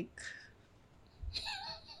just like,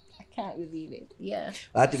 I can't believe it. Yeah.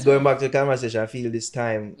 I think going back to the conversation, I feel this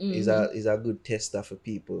time is a good tester for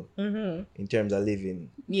people in terms of living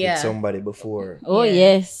Yeah. with somebody before Oh Yeah.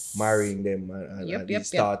 yes. marrying them and Yep, the yep,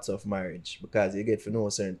 starts of marriage, because you get to know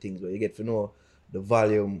certain things, but you get to know the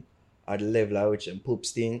volume at the level at which them poop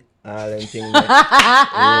stink, all them things.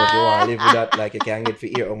 If you want to live with that, like you can get to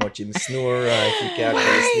hear how much him snore, or if you can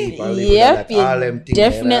actually sleep and live with that, like all them things.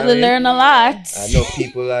 Definitely learn a lot. I know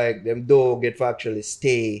people like them don't get to actually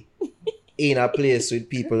stay in a place with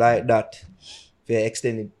people like that for an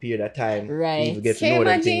extended period of time. Right. You get to Can know you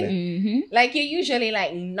them things. Mm-hmm. Like you usually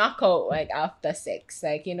like knock out like after sex,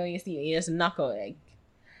 like you just knock out like,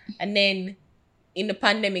 and then in the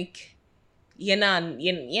pandemic, you're not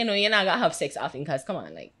gonna have sex often because come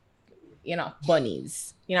on, like you're not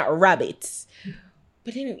bunnies, you're not rabbits,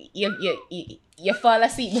 but then you fall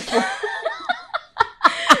asleep before.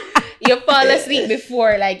 You fall asleep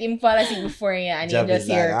before, like him fall asleep before you, and you Jav just is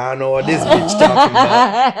like, hear. I don't know what this bitch talking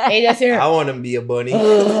about. You just hear. I want to be a bunny. Like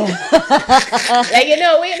you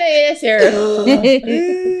just hear.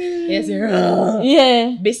 You just hear.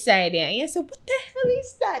 Yeah. Beside you, and you say, "What the hell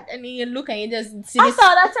is that?" And then you look and you just see I this,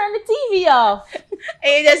 thought I turned the TV off.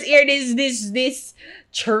 and you just hear this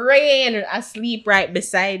train asleep right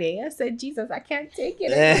beside it. I said, "Jesus, I can't take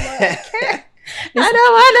it anymore. I can't. I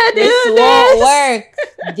don't want to do This this. won't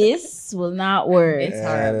work. This will not work. It's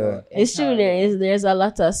horrible. It's true. There's a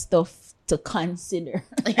lot of stuff to consider,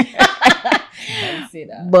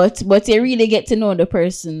 Consider. but you really get to know the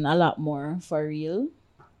person a lot more for real.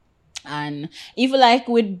 And even like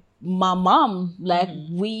with my mom, like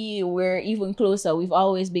we were even closer. We've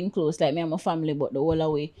always been close, like me and my family, but the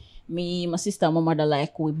whole way, me, my sister, my mother,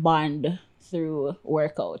 like we bond through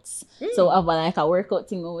workouts. So I have like a workout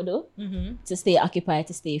thing we do to stay occupied,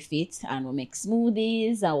 to stay fit, and we'll make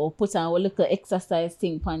smoothies, and we'll put on a little exercise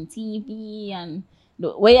thing on TV, and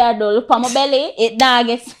where you do look on my belly, it now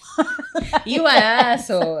gets You an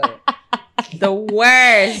asshole. The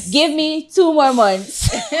worst. give me 2 more months.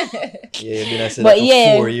 Yeah, you've been saying But that for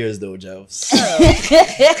yeah. 4 years though, Javs.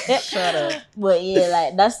 Shut up. But yeah,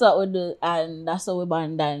 like that's what we do, and that's what we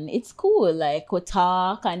bond, and it's cool. Like we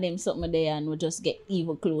talk and them something there, and we just get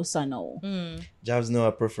even closer now. Javs know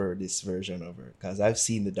I prefer this version of her because I've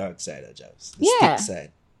seen the dark side of Javs. The Yeah. stick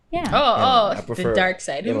side. Yeah. Oh, I prefer the dark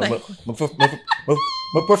side. Yeah, I'm like, I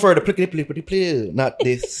prefer the plickety, not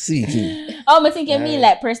this see. Oh, I think you mean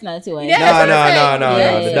like personality wise. Yeah. No.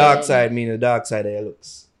 Yeah. The dark side mean the dark side of your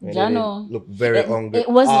looks. When Ja they know. look very It- hungry it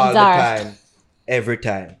wasn't all dark. the time. Every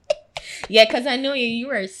time. yeah, because I know you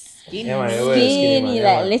were skinny. Yeah, man, you were skinny, man, Skinny, yeah,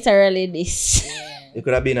 like man. literally this. It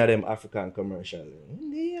could have been a them African commercial.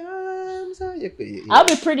 In the arms of you. I'll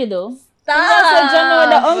be pretty though. Stop. Also, you know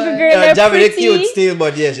the hungry girl, Yeah, they're Javi the pretty. cute still,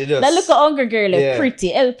 but yeah, she just. That little hungry girl, they're Yeah. pretty.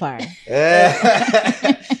 Help her. Yeah.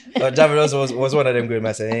 But Javi was one of them girls.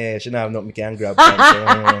 I said, yeah, she don't have nothing can grab.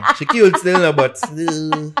 From, she cute still, no, but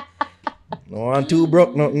still. No one too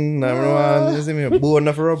broke, nothing. No one, you see me, bone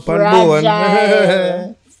enough rub on bone.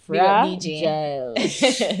 Fragile. Big up, DJ.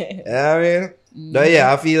 Fragile. Yeah, I mean, but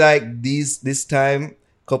yeah, I feel like this time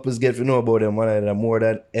couples get to know about them one another more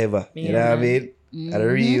than ever. You know what I mean? At a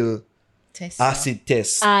real Test. acid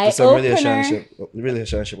test Eye to some opener.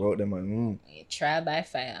 relationship out there, man. Trial by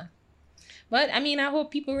fire. But I mean, I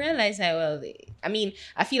hope people realize how well. I mean,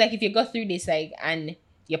 I feel like if you go through this, like, and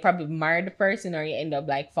you probably marry the person, or you end up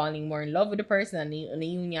like falling more in love with the person, and the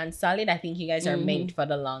union solid, I think you guys are meant for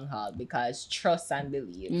the long haul because trust and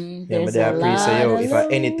believe. Yeah, but There's they a appreciate say, yo, lot if of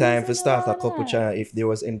at any time for love start a in couple that. channel, if there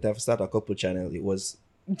was any time for start a couple channel, it was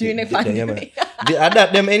During the yeah, man. pandemic. At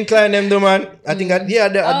that them incline them do, man. I think at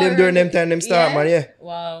them during them time them start, man, yeah.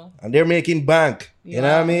 Wow. And they're making bank. You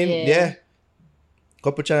know what I mean? Yeah. Yeah.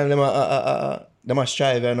 Couple channel them a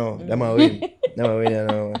strive, you know. Them a win. Them a win, you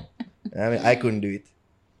know. I mean, I couldn't do it.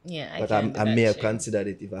 Yeah, But can't do I that may have shit. considered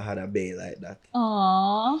it if I had a bay like that.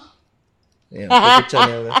 Aww. Yeah, couple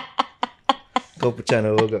channel. Couple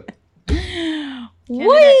channel will go.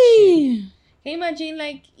 Whee! Can you imagine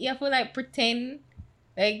like you have to like pretend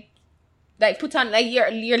like put on like you're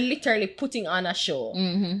literally putting on a show.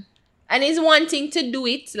 Mm-hmm. And it's one thing to do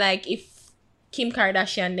it, like if Kim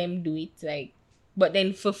Kardashian them do it, like, but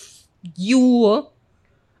then for you,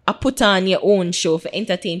 put on your own show for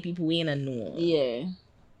entertain people we don't know. Yeah.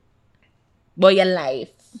 But your life.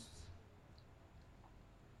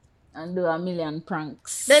 And do a million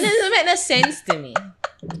pranks. That doesn't make no sense to me.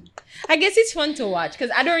 I guess it's fun to watch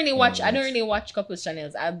because I don't really watch couples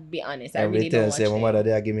channels. I'll be honest. I really don't watch say, my them. mother,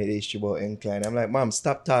 they give me the issue about incline. I'm like, Mom,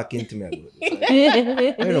 stop talking to me about this.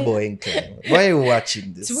 I don't know about incline. Why are you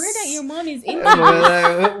watching this? Swear that your mom is in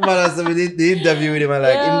Mother said the interview with him, I'm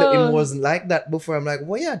like, Yo. it wasn't like that before. I'm like,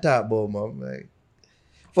 what you talk about, Mom? Like,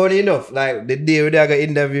 funny enough, like the day when I got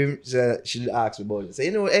interview, she asked me about it. Say,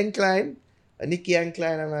 you know, incline, Nikki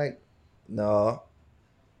incline. I'm like, no.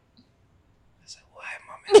 I said, why,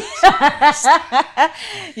 Mom?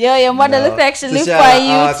 Yo, your mother No. look actually So she for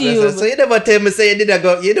ask me, YouTube. so you never tell me say you did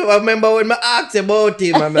go. You don't remember when I asked you about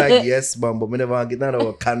him. I'm like, yes, mom, but me never get none of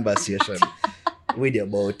a conversation with you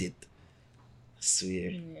about it.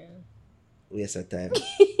 Swear. Waste of time.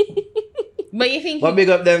 But you think But big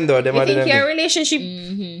up them though. Them you are think them. your relationship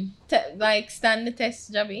Mm-hmm. like stand the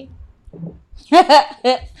test, Jabby?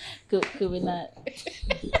 could we not?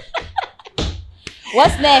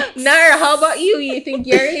 What's next? Nara, how about you? You think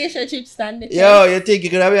your relationship stand the test? Yo, you think you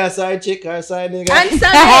could have a side chick or a side nigga? Answer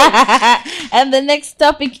it. And the next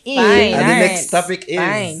topic is Fine. And the alright. next topic is.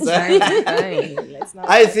 Fine. Let's not.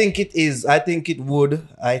 I think it is. I think it would.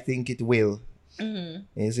 I think it will. Mhm.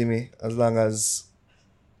 You see me? As long as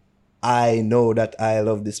I know that I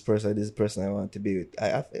love this person I want to be with.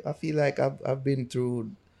 I feel like I've been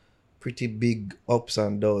through pretty big ups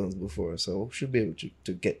and downs before, so should be able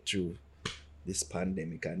to get through this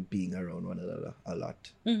pandemic and being around one another a lot.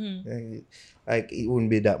 Mhm. Like it wouldn't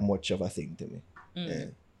be that much of a thing to me. Mm. Yeah.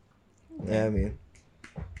 Yeah, I mean.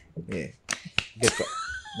 Yeah.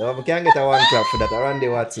 No, we can't get a one clap for that. Randy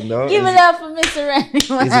Watson, though. give it up for Mr. Randy. Is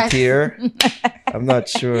it here? I'm not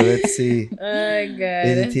sure. Let's see. Oh my god.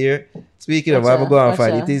 Is it here? Speaking of, I'm going to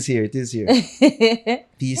find it. It is here. It is here.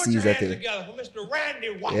 PCs, I think. together for Mr. Randy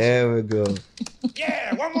Watson. There we go.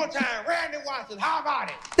 Yeah, one more time. Randy Watson, how about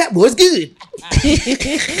it? That was good. Put your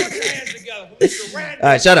hands together for Mr. Randy All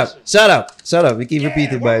right, shut up. Watson. Shut up. We keep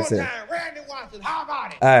repeating by one more itself. time. Randy Watson, how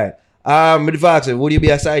about it? All right. With the Fox, would you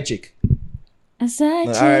be a side chick? A side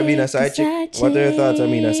No, chick. all right, being a side chick. What are your thoughts on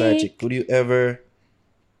being a side chick? Could you ever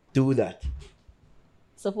do that?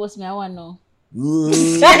 Suppose me, I want to know. Ooh,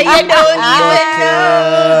 You don't even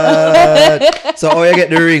God. So how you get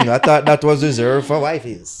the ring? I thought that was reserved for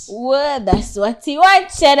wifeys. Well, that's what he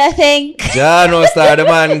wanted, I think. John was start the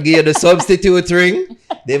man give the substitute ring.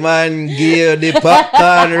 The man give the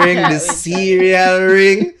popcorn ring, the cereal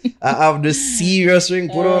ring. I have the serious ring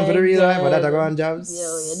put on for the real life, but that I go on jobs.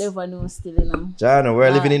 Yo, you never know still, you know. John, we're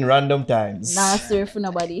living in random times. Nah, sorry for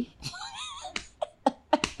nobody.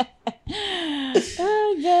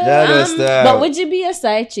 Oh, God. John was But would you be a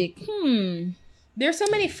side chick? There's so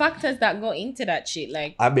many factors that go into that shit.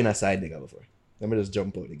 Like, I've been a side nigga before. Let me just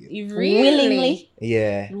jump out again. you really Willingly?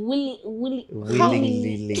 Yeah. Willingly.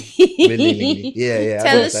 Willingly. Yeah. I've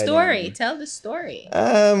tell been the a side nigga story. before. Tell the story.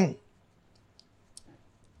 I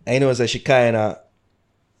know that she kinda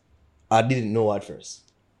I didn't know at first.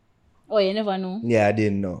 Oh, you never know. Yeah, I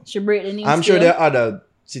didn't know. She break the news. I'm sure still? there are other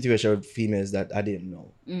situations with females that I didn't know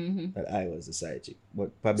Mhm. that I was the side chick. But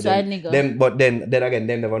probably Side nigga. then again,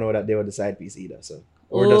 them never know that they were the side piece either. So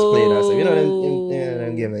or just playing ourselves. You know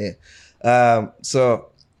them game, yeah. So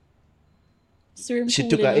Swim she pool,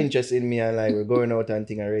 took you an know. interest in me and like we're going out and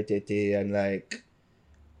thing and rated and like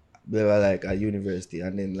they were like at university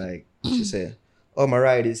and then like she said, "Oh, my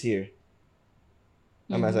ride is here."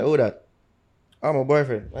 And I said, "Oh, that." "Oh, my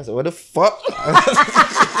boyfriend." I said, "What the fuck?"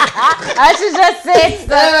 I should just say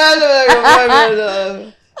so.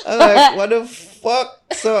 I'm like, what the fuck?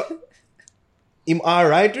 So, him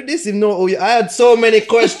alright with this? Him know who you... I had so many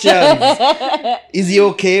questions. Is he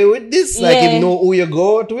okay with this? Like, Yeah. him know who you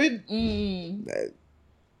go out with? Mm.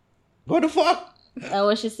 What the fuck? That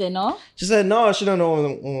what she said, no? She said, no, she don't know who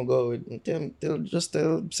I'm gonna go with.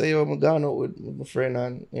 Say I'm going out with my friend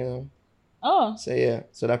and, you know. Oh. So, yeah.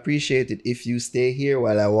 So, I appreciate it if you stay here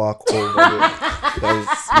while I walk over there. Because,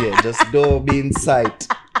 yeah, just don't be in sight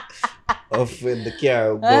of when the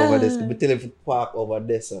car will go over this. But tell him to park over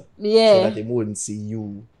there, so Yeah. that he wouldn't see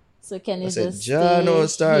you. So can you I said, just John, no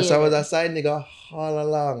stay star. So I here? was a side nigga all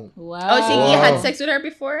along. Wow. Oh, so you Wow. had sex with her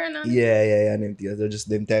before and all? Yeah. And them things. So just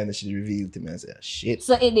them time that she revealed to me. I said, shit.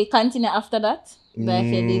 So it they continue after that? Like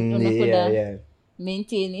you did, you could Yeah.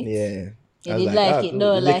 maintain it? Yeah. You I was did like oh, it, cool.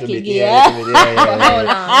 no, A like little it, bit, yeah. a little bit,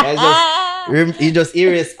 yeah. Hold on. He just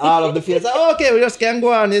erased all of the face. Oh, okay, we just can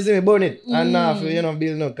go on, you see me, burn it. And now, you know,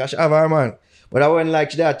 build no cash have our man. But I wouldn't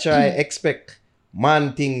like that try expect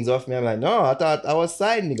man things of me. I'm like, no, I thought I was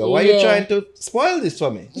side nigga. Why you Yeah. trying to spoil this for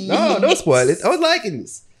me? No, don't spoil it. I was liking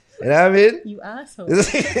this. You know what I mean? You asshole.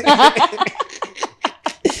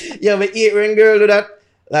 Yeah, but when girl do that,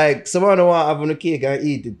 like someone don't want having a cake and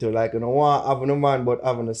eat it too. Like you don't want having a man but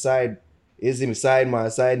having a side is him side man,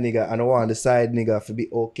 side nigga, and I want the side nigga to be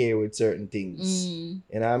okay with certain things. You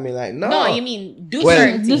know what I mean? Like no. No, you mean do Well,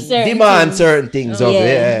 certain do things. certain demand things. certain things of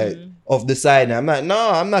Yeah. of the side. I'm like,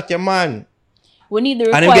 no, I'm not your man. We need the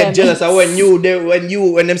And requirements. them get jealous of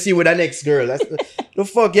when them see with the next girl. That's the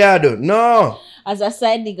fuck you do. No. As a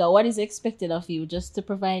side nigga, what is expected of you? Just to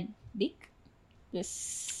provide dick?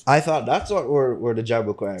 Just I thought that's what were the job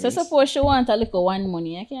requirements. So suppose she want a little one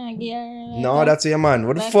money, I can't give her. No, that's your man.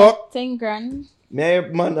 What the like fuck? 10 grand. Me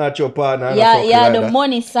man not your partner. Yeah, yeah, like the that.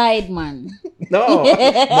 money side, man. No,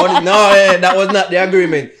 money, no, that was not the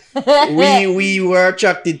agreement. We were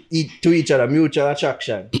attracted to each other, mutual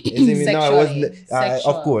attraction. You see me? No, it wasn't.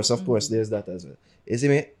 Sexual. Of course, there's that as well. You see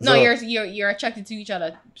me? No, So, you're attracted to each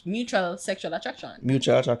other. Mutual sexual attraction.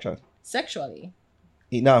 mutual attraction. Sexually.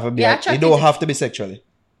 It, no, for be, Yeah, it attracted don't to- have to be sexually.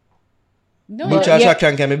 No. Mutual yeah,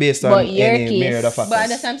 attraction can be based on but your any case- myriad of But factors.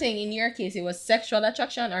 that's what I'm saying. In your case, it was sexual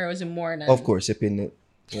attraction or was it more than? Of course, if in it,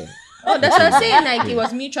 yeah, Oh, that's what I'm saying. Like it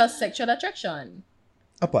was mutual sexual attraction.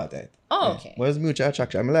 apartheid. Oh, Yeah. okay. What is mutual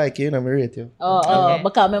attraction? I'm like you, and I'm rate you. Okay.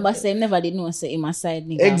 Because remember say never did know say him a side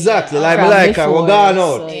nigga. Exactly, Yeah. like me From like before, we're gone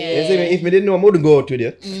out. so, yeah. You see me? If me didn't know, I wouldn't go out with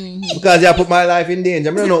you because you put my life in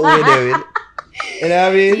danger. I don't know who you're there with. You know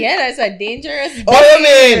what I mean? Yeah, that's a dangerous. Oh, you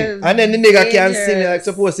mean? And then the nigga can't see me Dangerous. like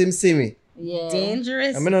suppose him see me. Yeah.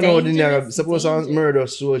 Dangerous. I mean, I don't know the nigga dangerous, suppose I dangerous. murder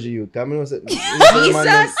soldier you. Cause I know say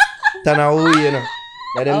Jesus. Tanawu, you know.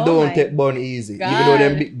 Like them Oh don't my take bun easy. Even God. though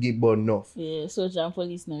them give bun enough. Yeah, soldier and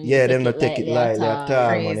police now. Yeah, them not take it lightly at all,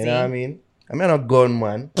 man. You Crazy. know what I mean? I mean, I'm a gun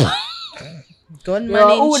man. Gunman Yo,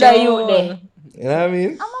 in who the you show. there? You know what I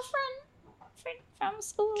mean? I'm a friend from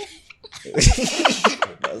school.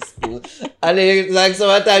 That's cool. And then, like,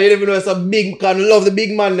 sometimes you don't even know some big, can love the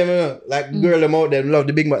big man, them, you know? Like, girl, them out there, love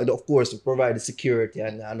the big man, of course, to provide the security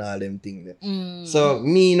and all them things. There. So,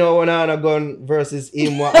 me now, when I have a gun versus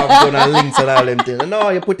him, what have gun and links and all them things. No,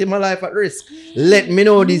 you're putting my life at risk. Let me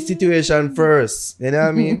know this situation first. You know what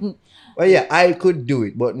I mean? Well, yeah, I could do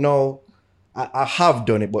it, but no, I have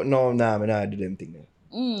done it, but no, nah, I'm not do them things.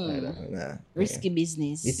 Nah. Risky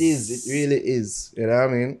business. It is, it really is. You know what I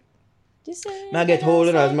mean? Just I get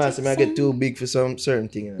holding as massive, I get too big for some certain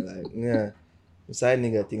thing, you know, like, yeah. Side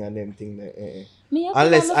nigga thing and them thing, like,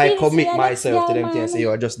 Unless I commit myself to them things and say,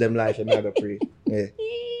 yo, just them life and I go pray. Yeah.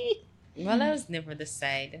 Well, I was never the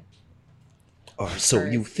side. Or so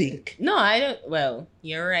you think. No, I don't. Well,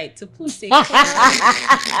 you're right. To pussy. Yo,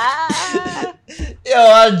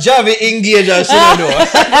 I'll jab it engage and shit, I know.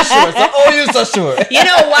 Sure. So, oh, you so sure. You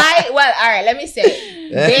know why? Well, all right. Let me say,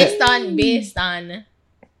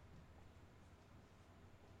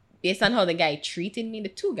 based on how the guy treated me, the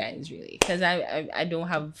two guys really, because I don't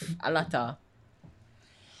have a lot of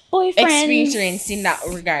boyfriend experience in that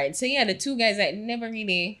regard. So yeah, the two guys I never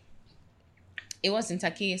really. It wasn't a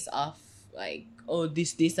case of like, oh,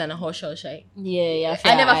 this and a hush. Yeah.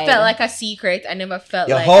 I never felt like a secret. I never felt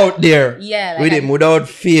You're like out there yeah, like with I, him without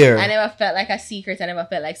fear. I never felt like a secret. I never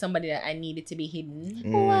felt like somebody that I needed to be hidden.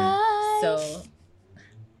 Why? So,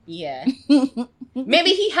 yeah. Maybe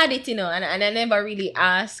he had it, and I never really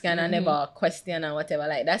asked and I never questioned or whatever.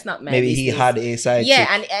 Like, that's not my Maybe business. he had a side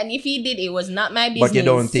Yeah, chick, and if he did, it was not my business. but you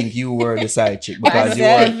don't think you were the side chick That's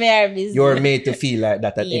because very business. you were made to feel like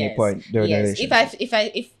that at any Yes, point during the yes.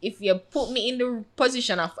 relationship. If you put me in the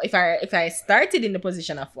position of if I started in the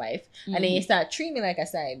position of wife and then you start treating me like a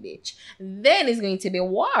side bitch, then it's going to be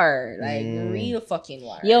war, like real fucking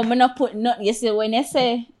war. Yo, me not put nothing. You see, when you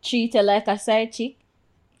say treat her like a side chick,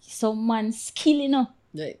 some man skill, you know.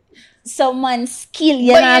 Some man skill,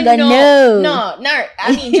 you're not gonna know. No.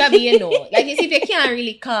 I mean, Javi, you know, like it's if you can't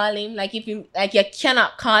really call him, like if you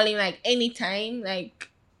cannot call him like anytime, like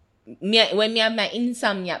me when me have my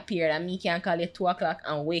insomnia period, and me can call you 2:00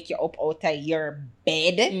 and wake you up out of your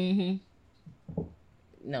bed. Mm-hmm.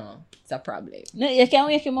 No, it's a problem. No, you can't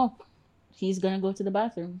wake him up. He's gonna go to the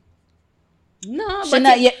bathroom. No, She but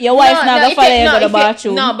not, your wife not gonna follow you to the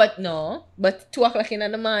bathroom. But 2:00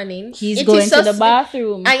 in the morning. He's it going is to the sus-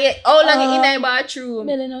 bathroom. And yet, how long in the bathroom?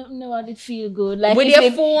 Really no, I did feel good. Like With if your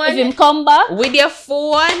him, phone? if him come back, With your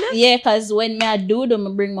phone? yeah, cause when me I do them,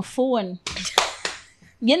 I bring my phone.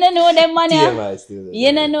 You don't know them money. TMI still there.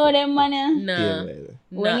 You don't know them money. No. TMI there.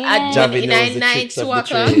 When you At Javi in knows a the night, tricks of 2 the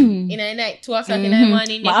o'clock. trade. In a night, 2 o'clock in the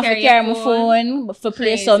morning, I have to carry my phone for play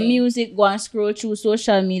Crazy. some music, go and scroll through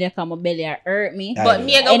social media cause my belly hurt me. But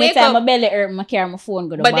me, I go wake Anytime my up. belly hurt me, I carry my phone,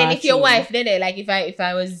 go to But then if your bathroom. wife did it, like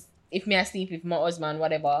if me asleep with my husband,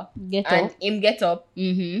 whatever, Get and up. him get up,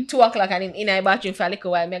 Mm-hmm. 2 o'clock and him in a bathroom for a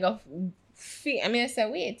little while, me go, I say,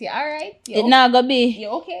 wait, you alright? It not gonna be. You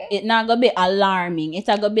okay? It not gonna be alarming. It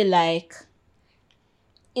gonna be like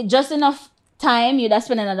it just enough time you that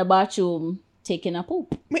spend in the bathroom taking a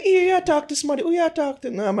poop. Me hear you talk to somebody. Who you talk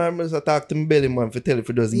to? No, man, I must talk to my belly man for tell if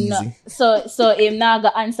it does easy. No. So him not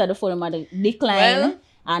gonna answer the phone, man decline. Well,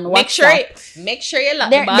 and Make sure you lock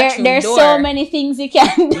the bathroom there's door. so many things you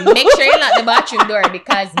can do. Make sure you lock the bathroom door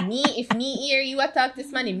because if me hear you attack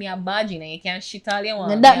this man, me a badging and you can shit all you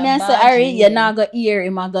want. That means Ari, you're not gonna hear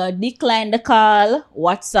him. I gonna decline the call.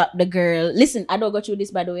 WhatsApp the girl. Listen, I don't go through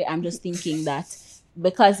this by the way. I'm just thinking that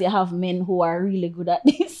because you have men who are really good at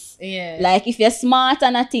this. Yeah. Like if you're smart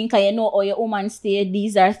and I think you know how your woman stay,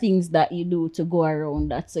 these are things that you do to go around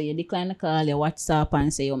that. So you decline the call, you WhatsApp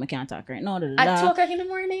and say, I can't talk right now. At 2 o'clock in the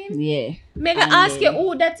morning? Yeah. Mega ask you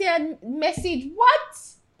who that your message. What?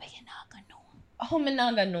 But you're not gonna know. How me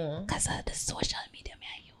not gonna know? Because of the social media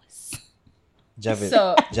I use.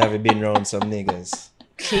 Javi been around some niggas.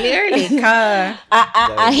 Clearly, car.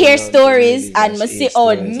 I hear stories and I see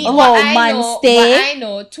how man stay. I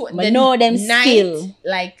know. I know them still.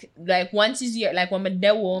 Like once is year, like when I'm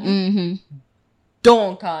there home, Mm-hmm.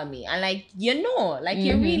 don't call me. And like you know, like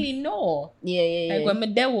you really know. Yeah. Like when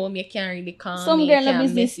I'm there home, you can't really call me. Some girl you are can't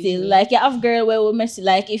busy message still. me. Like you have girl where we message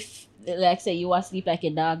like if like say you asleep like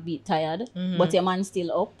your dog beat tired, but your man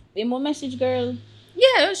still up. You will message girl.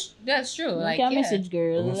 Yeah, that's true. You Like can yeah. message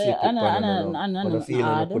girl. I'm flip it on them, you know. And But I feel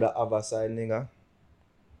I could have a side nigga.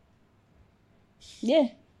 yeah.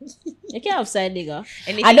 You can have side nigga.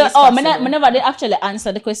 Anything I don't. is Oh, possible. I never did actually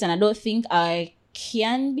answer the question. I don't think I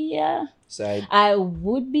can be a. Side. I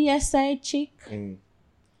would be a side chick, Mm.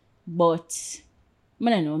 but I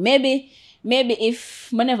don't know. Maybe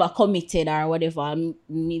if I never committed or whatever,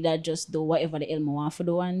 me that just do whatever the hell I want to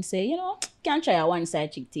do and say, can try a one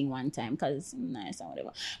side chick thing one time because nice and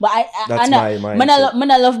whatever. But That's my mindset.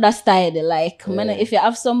 I love that style. Like, Yeah. if you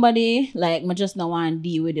have somebody like, I just not want to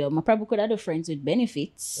deal with you. I probably could have the friends with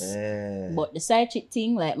benefits. Yeah. But the side chick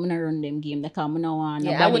thing, like, I run them game. Like, I don't want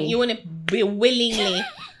Yeah, nobody. you want to be willingly.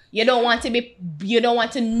 You don't want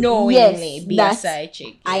to knowingly be a that's- side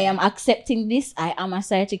chick. I am accepting this. I am a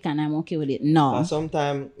side chick and I'm okay with it. No. And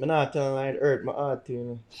sometimes I'm not telling like it hurt my heart, you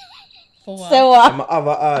know. For what? So I'm have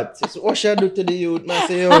a heart. So what should I do to the youth? Man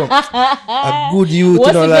say, yo, a good youth, what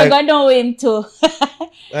you know, if like, you gonna know him too?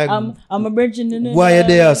 like I'm a virgin. why you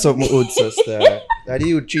there or something good, sister? Like the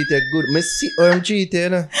youth treated good. Me see how I'm treated, you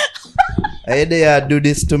know. I there do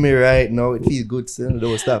this to me right now. It feels good, still.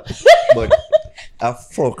 Don't stop. But I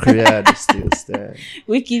fuck hard still, still.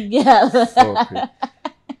 Wicked girl. Fuck her.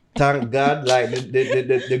 Thank God, like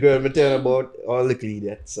the girl me tell about all the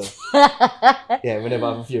idiot. So yeah, we never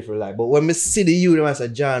have a fear for life. But when me see the youth, I say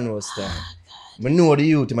John was star. I know the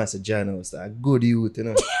youth, I say John was star. A good youth, you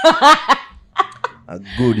know. A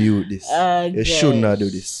good youth, this. You should not do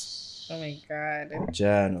this. Oh my god.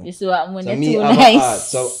 John. You see what when So you're me too have a nice. heart.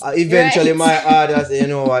 So eventually Right. my heart, I say, you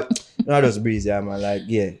know what? Not just breezy, I'm like,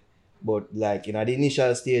 yeah. But like, the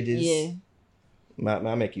initial stages, Yeah.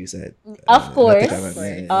 I make you say it. Of course. Of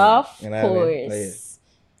Of You know what I mean? course.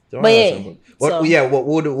 Don't But ask yeah, something. What, so- yeah, what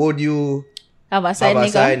would you Have a side have a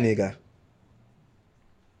nigga. side nigga?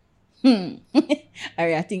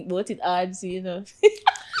 Alright, I think both it odds, you know.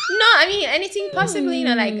 No, I mean anything possibly,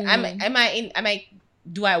 like am I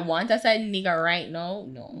do I want a side nigga right now?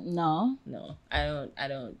 No. No. I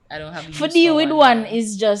don't have For use deal with one now.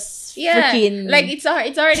 is just yeah, freaking like it's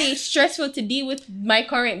already stressful to deal with my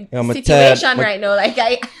current Yeah, I'm situation tired, but- right now. Like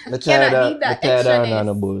I I'm cannot need that extra on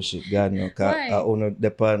no bullshit. God no, cause Why? I own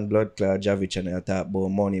depend blood clot Javich and I talk about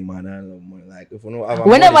money, man. I love money. Like if you know have a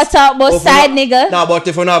we never money, talk about if you side not- nigga. No, but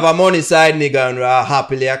if you don't have a money side nigga and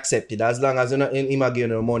happily accept it, as long as you not him a give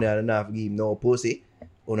no money and not give him no pussy,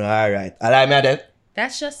 you know alright. I like me that.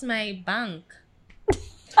 that's just my bank.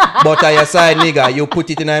 But your side nigga, you put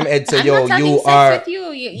it in him head, so I'm yo, not having you sex are with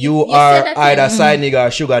you. you said are that either thing. side nigga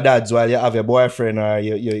or sugar dads while you have your boyfriend or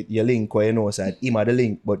your link where you know side. Him are the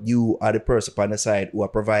link, but you are the person on the side who are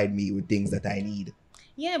provide me with things that I need.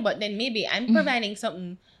 Yeah, but then maybe I'm providing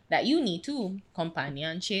something that you need too.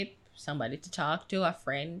 Companionship, somebody to talk to, a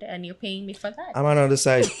friend, and you're paying me for that. I'm on the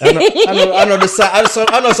side. I know the side.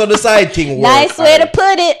 I know so the side thing work. Nice way to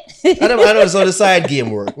put it. I know so the side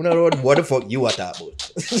game work. You know what the fuck you are talking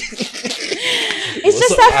about? It's just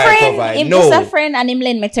So a I friend. provide. Him No. just a friend and him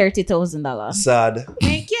lend me $30,000. Sad.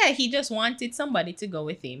 Like, yeah, he just wanted somebody to go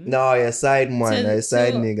with him. No, your side man, to- your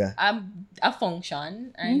side to nigga. A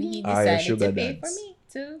function, and he Ah, your decided sugar to pay dads. for me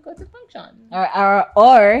to go to function.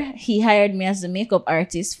 Or he hired me as a makeup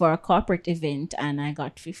artist for a corporate event and I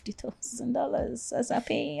got $50,000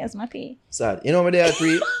 as my pay. Sad. You know what they are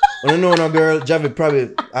three? When you know no girl, Javi probably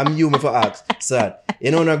I'm you me for ask. Sad.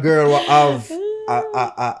 You know no girl will have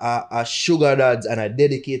a sugar dads and a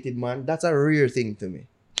dedicated man. That's a rare thing to me.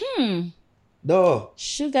 No.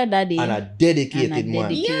 Sugar daddy. And a dedicated man.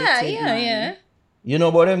 dedicated Yeah. You know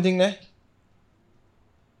about them thing there?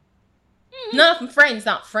 Not friends,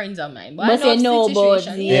 not friends of mine. But, But I you know the about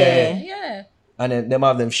situation. yeah. Yeah. And then them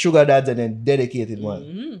have them sugar dads and then dedicated one.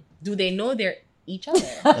 Mhm. Do they know they're each other?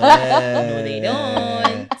 No, No, they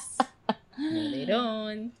don't. No, they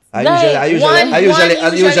don't. I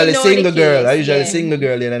usually usually know sing the the girl. I case, usually yeah. sing the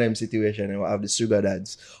girl in them situation and have the sugar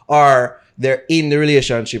dads. Or they're in the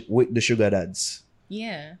relationship with the sugar dads.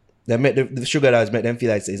 Yeah. They make the sugar dads make them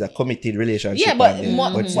feel like it's a committed relationship. Yeah, but, and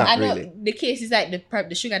then- but it's I not know really. the case is like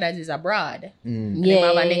the sugar daddy is abroad. Mm. They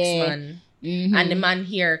have a Yeah. next man. Mhm. And the man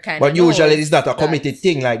here kind of But usually it's not a committed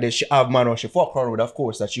thing like she have man or she fuck her with, of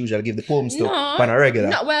course, that she usually give the poems to No. on a regular.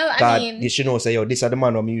 No, well, I God, mean, she know say, yo, this are the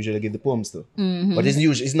man who me usually give the poems to. Mhm. But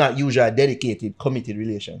it's not usually a dedicated, committed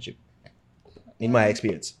relationship. In my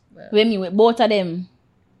experience. Wait me with both of them.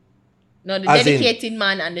 no, the As in- dedicated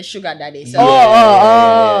man and the sugar daddy. So, Oh,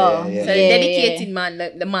 yeah, yeah. so the Yeah, dedicated man,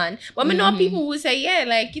 the man. But I know people who say, yeah,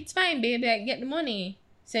 like it's fine, baby, I get the money.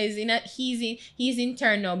 Says he's in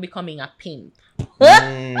turn now becoming a pimp.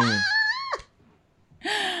 Mm.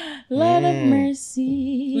 Lord of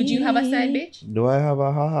mercy. Would you have a side bitch? Do I have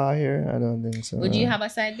a haha here? I don't think so. Would you have a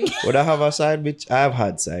side bitch? Would I have a side bitch? I have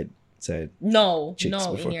had side. No, Chicks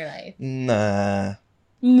no, before. in your life. Nah.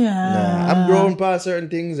 Nah. I'm grown past certain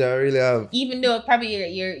things. I really have. Even though probably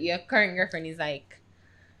your current girlfriend is like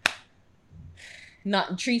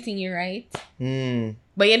not treating you right, Hmm.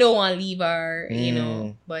 but you don't want to leave her, you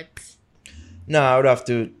know. But No, I would have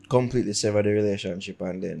to completely sever the relationship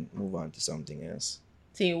and then move on to something else.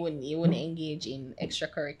 so you wouldn't engage in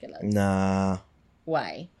extracurriculars. Nah.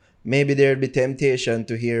 Why? Maybe there'd be temptation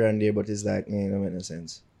to here and there, but it's like, no make no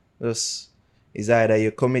sense. Just, it's either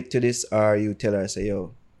you commit to this or you tell her, say,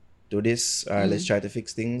 yo, do this, or let's try to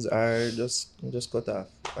fix things, or just cut off.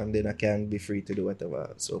 And then I can be free to do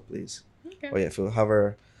whatever. So please. Okay. But yeah, if you have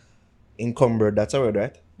her encumbered, that's a word,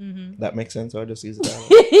 right? Mm-hmm. That makes sense, or just use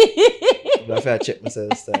it. But I feel I check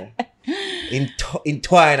myself, style.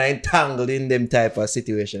 Entwined or entangled in them type of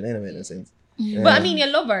situation. It don't make no sense. Yeah. But I mean, you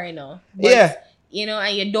love her, you know. But, Yeah. You know,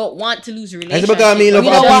 and you don't want to lose a And relationship. it's because I mean, love You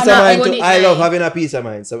a don't peace want of that mind one too. it I love nice. having a peace of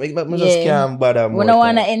mind. So I just Yeah. can't bother more. We don't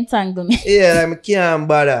want to time. entangle me. Yeah, like, I can't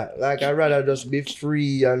bother. Like, I'd rather just be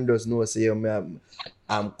free and just know, say,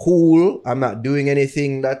 I'm cool. I'm not doing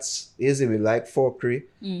anything that's easy with like fuckery.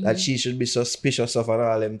 That she should be suspicious of and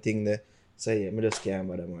all them things there. So yeah, me just can't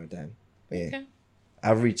bother more time. Yeah. Okay.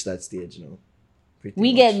 I've reached that stage now. Pretty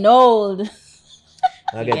We much. get old.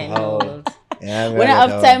 I Get get old. old. Yeah, We don't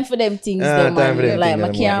have time for them things, Ah, though, time man. for them Like, things I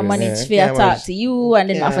anymore, can't manage yeah. to Can't talk manage. to you, and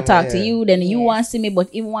then I have to talk to Yeah. you, then you Yes. want to see me, but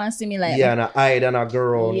he wants to see me like, Yeah, and I hide and I go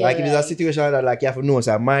around. Yeah, Like if it's a right. situation like that, like you have to know,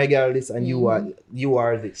 say, my girl this and you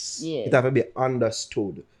are this. Yeah. It have to be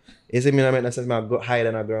understood. You see me, I make no sense. I go hide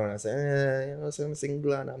and I go around and say, you know, so I'm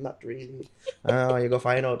single and I'm not really. You go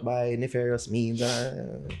find out by nefarious means.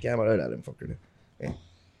 Can't bother that them fucker. Yeah.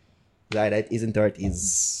 Like that isn't or it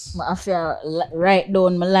is. I feel write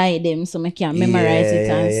down my lie them so I can memorize it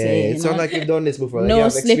and say, It you sounds know. like you've done this before. Like No you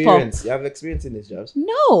have slip up. experience. You have experience in this job.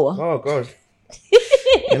 No. Oh God.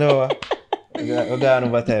 You know what? We're going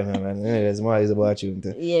over time, man. Anyways, more is about you.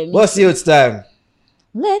 Yeah, me What's it's time?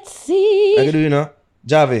 Let's see. I can do, you know.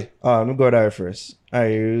 Javi. I'm gonna go there first. Are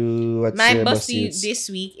you what's My your bus bus to you youths? this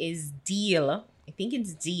week is Deal. I think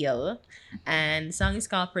it's Deal. And the song is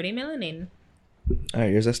called Pretty Melanin. Alright,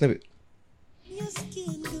 here's a snippet. Your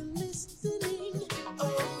skin glistening,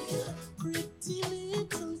 oh yeah, pretty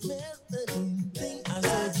little melanin thing. I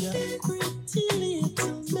said, yeah, pretty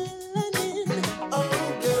little melanin. Oh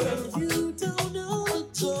girl, you don't know the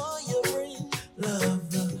joy you bring, love.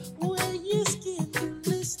 Where your skin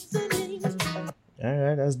glistening.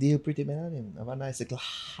 Alright, that's Deal Pretty Melanin. Have a nice little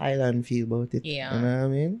Highland feel about it. Yeah. You know what I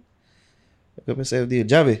mean? Look up yourself, Deal.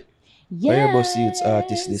 Javi. Where your bus youths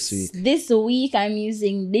artist this week? This week I'm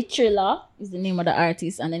using Literala is the name of the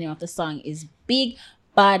artist, and the name of the song is Big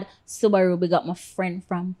Bad Subaru. We got my friend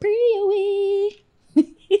from Prioway.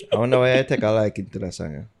 I wonder why I take a liking to that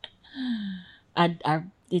song.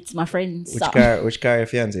 It's my friend's Which song. car your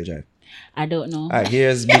fiance drive? I don't know. Alright,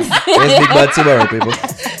 here's Big Bad Subaru, people.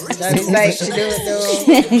 That's like she do it though.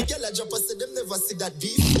 Girl, I drop us, them never see that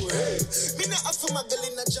before. Me not have for my girl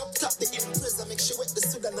in a jump top. The impress, I make sure wet the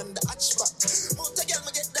Sudan and the hatchback. More girl,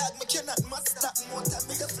 me get dog, me cannot mask that. More time,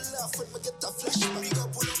 me get laugh when me get a flashback. Me go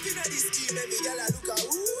pull up in a this scheme, and me girl, I look at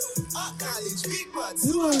ooh. Acknowledge Big Bad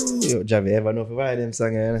Subaru. Yo, Javi, ever know if you buy them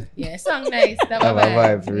song, eh? Yeah, song nice. That Have a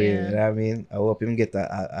vibe for real. Yeah. You know what I mean? I hope him get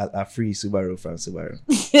a free Subaru from Subaru.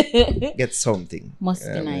 Get something. Must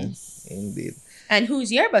You be know what I mean? nice. Indeed. And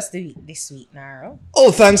who's your bus this week, Naro?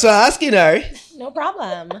 Oh, thanks for asking, Harry. No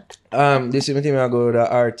problem. This is me. I go to the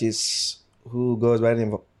artist who goes by the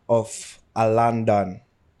name of Alandon.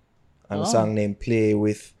 And the song named Play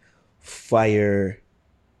with Fire.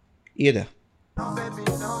 Either.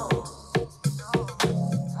 Afrobeat.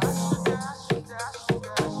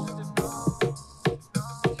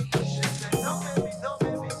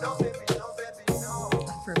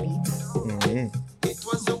 It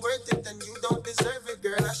wasn't worth it and you don't deserve it,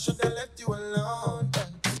 girl. I should have left you alone.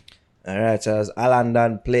 Alright, so as Alan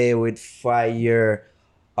Don Play with Fire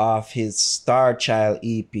off his Star Child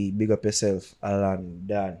EP. Big up yourself, Alan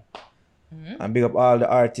Don. And big up all the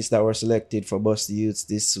artists that were selected for Bust the Youths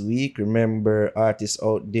this week. Remember, artists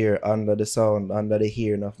out there under the sound, under the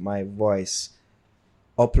hearing of my voice,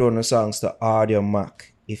 upload the songs to Audio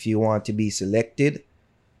Mac if you want to be selected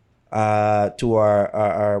to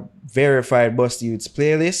our verified Bust the Youths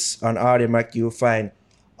playlist. On Audio Mac, you'll find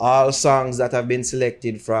all songs that have been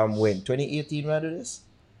selected from when? 2018, when I do this?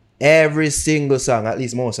 Every single song, at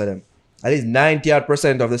least most of them. At least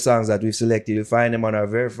 90% of the songs that we've selected, you'll find them on our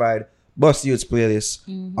verified Bust Youths playlist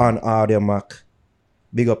on Audio Mac.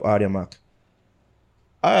 Big up Audio Mac.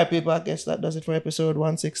 Alright, people, I guess that does it for episode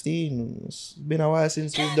 116. It's been a while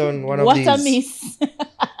since we've done one of What these. a miss.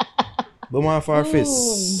 Boom off our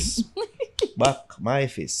fists. Back my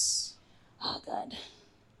fists. Oh, God.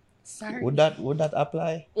 Sorry. Would that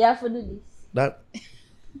apply? Yeah, for do this. That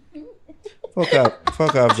fuck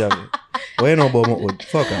off, Javi. Well, you know about Mootwood.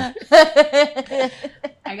 Fuck off.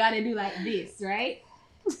 I gotta do like this, right?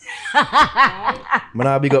 Man,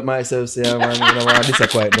 I big up myself, say, man, you know, I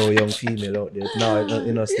disappoint no young female out there. No,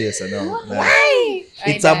 you know, stay so no. Why?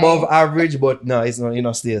 It's above average, but no, it's not, you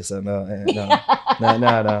know, stay so no. No.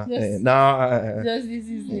 Just this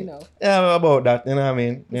is, Yeah, about that, you know what I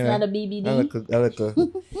mean? You It's know, not a BBD. a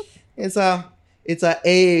little. It's a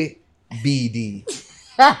ABD.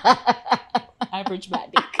 Average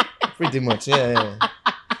bad dick. Pretty much, yeah.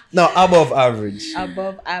 No, above average.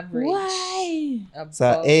 above average. Why? It's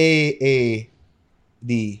a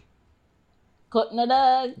AAD. Cut no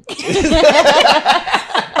dog.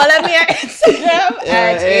 Follow me on Instagram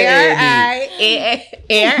at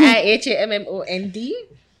ARIHAMMOND.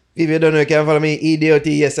 If you don't know, you can follow me,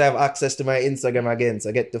 EDOT. Yes, I have access to my Instagram again,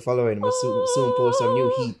 so get to following me. Soon post some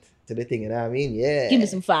new heat to the thing, you know what I mean? Yeah. Give me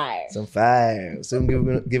some fire. Some fire. Soon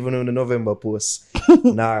giving you the November post.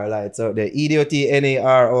 Nar lights out there. EDOT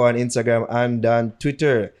NARO on Instagram and on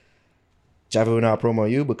Twitter. Javi will not promo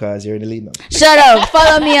you because you're in the lead now. Shut up.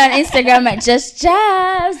 Follow me on Instagram at Just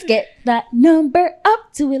Jabs. Get that number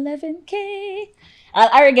up to 11K. I'll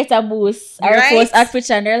already get a boost. I Right. post a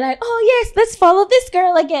picture and they're like, oh yes, let's follow this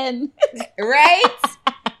girl again. Right?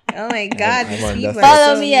 Oh my God. I'm These on people that. are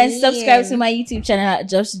Follow so me and mean. subscribe to my YouTube channel at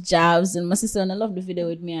Just Jabs. And my sister, and I love the video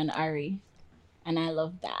with me and Ari. And I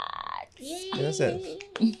love that. Yourself.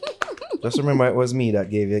 Just remember it was me that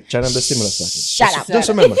gave you channel the stimulus package. Shut up. Just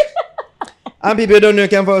remember. And people who don't know, you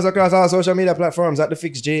can follow us across all social media platforms at The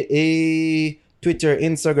Fix JA, Twitter,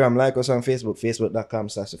 Instagram, like us on Facebook,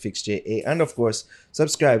 facebook.com/TheFixJA. And of course,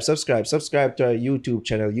 subscribe to our YouTube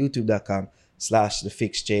channel,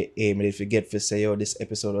 youtube.com/TheFixJA. But if you forget to say, this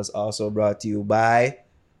episode was also brought to you by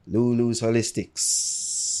Lulu's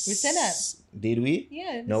Holistics. We said that. Did we?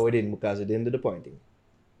 Yeah. No, we didn't, because we didn't do the pointing.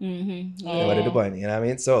 Mm-hmm. Yeah, we did the pointing, you know what I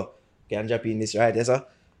mean? So, can drop in this right there, so.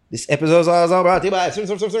 This episode is also brought to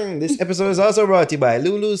you by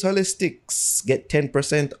Lulu's Holistics. Get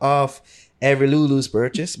 10% off every Lulu's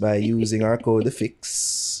purchase by using our code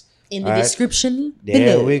TheFix. In the Alright. description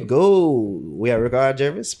There below. we go. We are Ricardo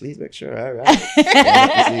Jervis. Please make sure. All right.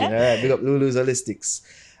 Alright, big up Lulu's Holistics.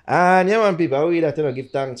 And yeah, man, people, I really that give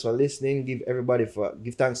thanks for listening. Give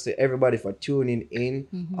thanks to everybody for tuning in.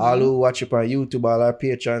 All who watch up on YouTube, all our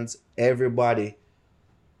patrons, everybody.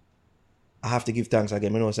 I have to give thanks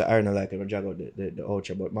again. I know I don't like it, drag out the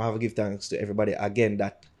outro, but I have to give thanks to everybody again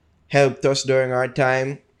that helped us during our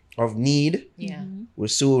time of need. Yeah. We'll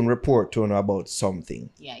soon report to you about something.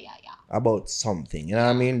 Yeah. About something. You know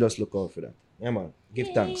what I mean? Just look out for that. Yeah, man. Give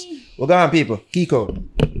thanks. We're going, people. Kiko.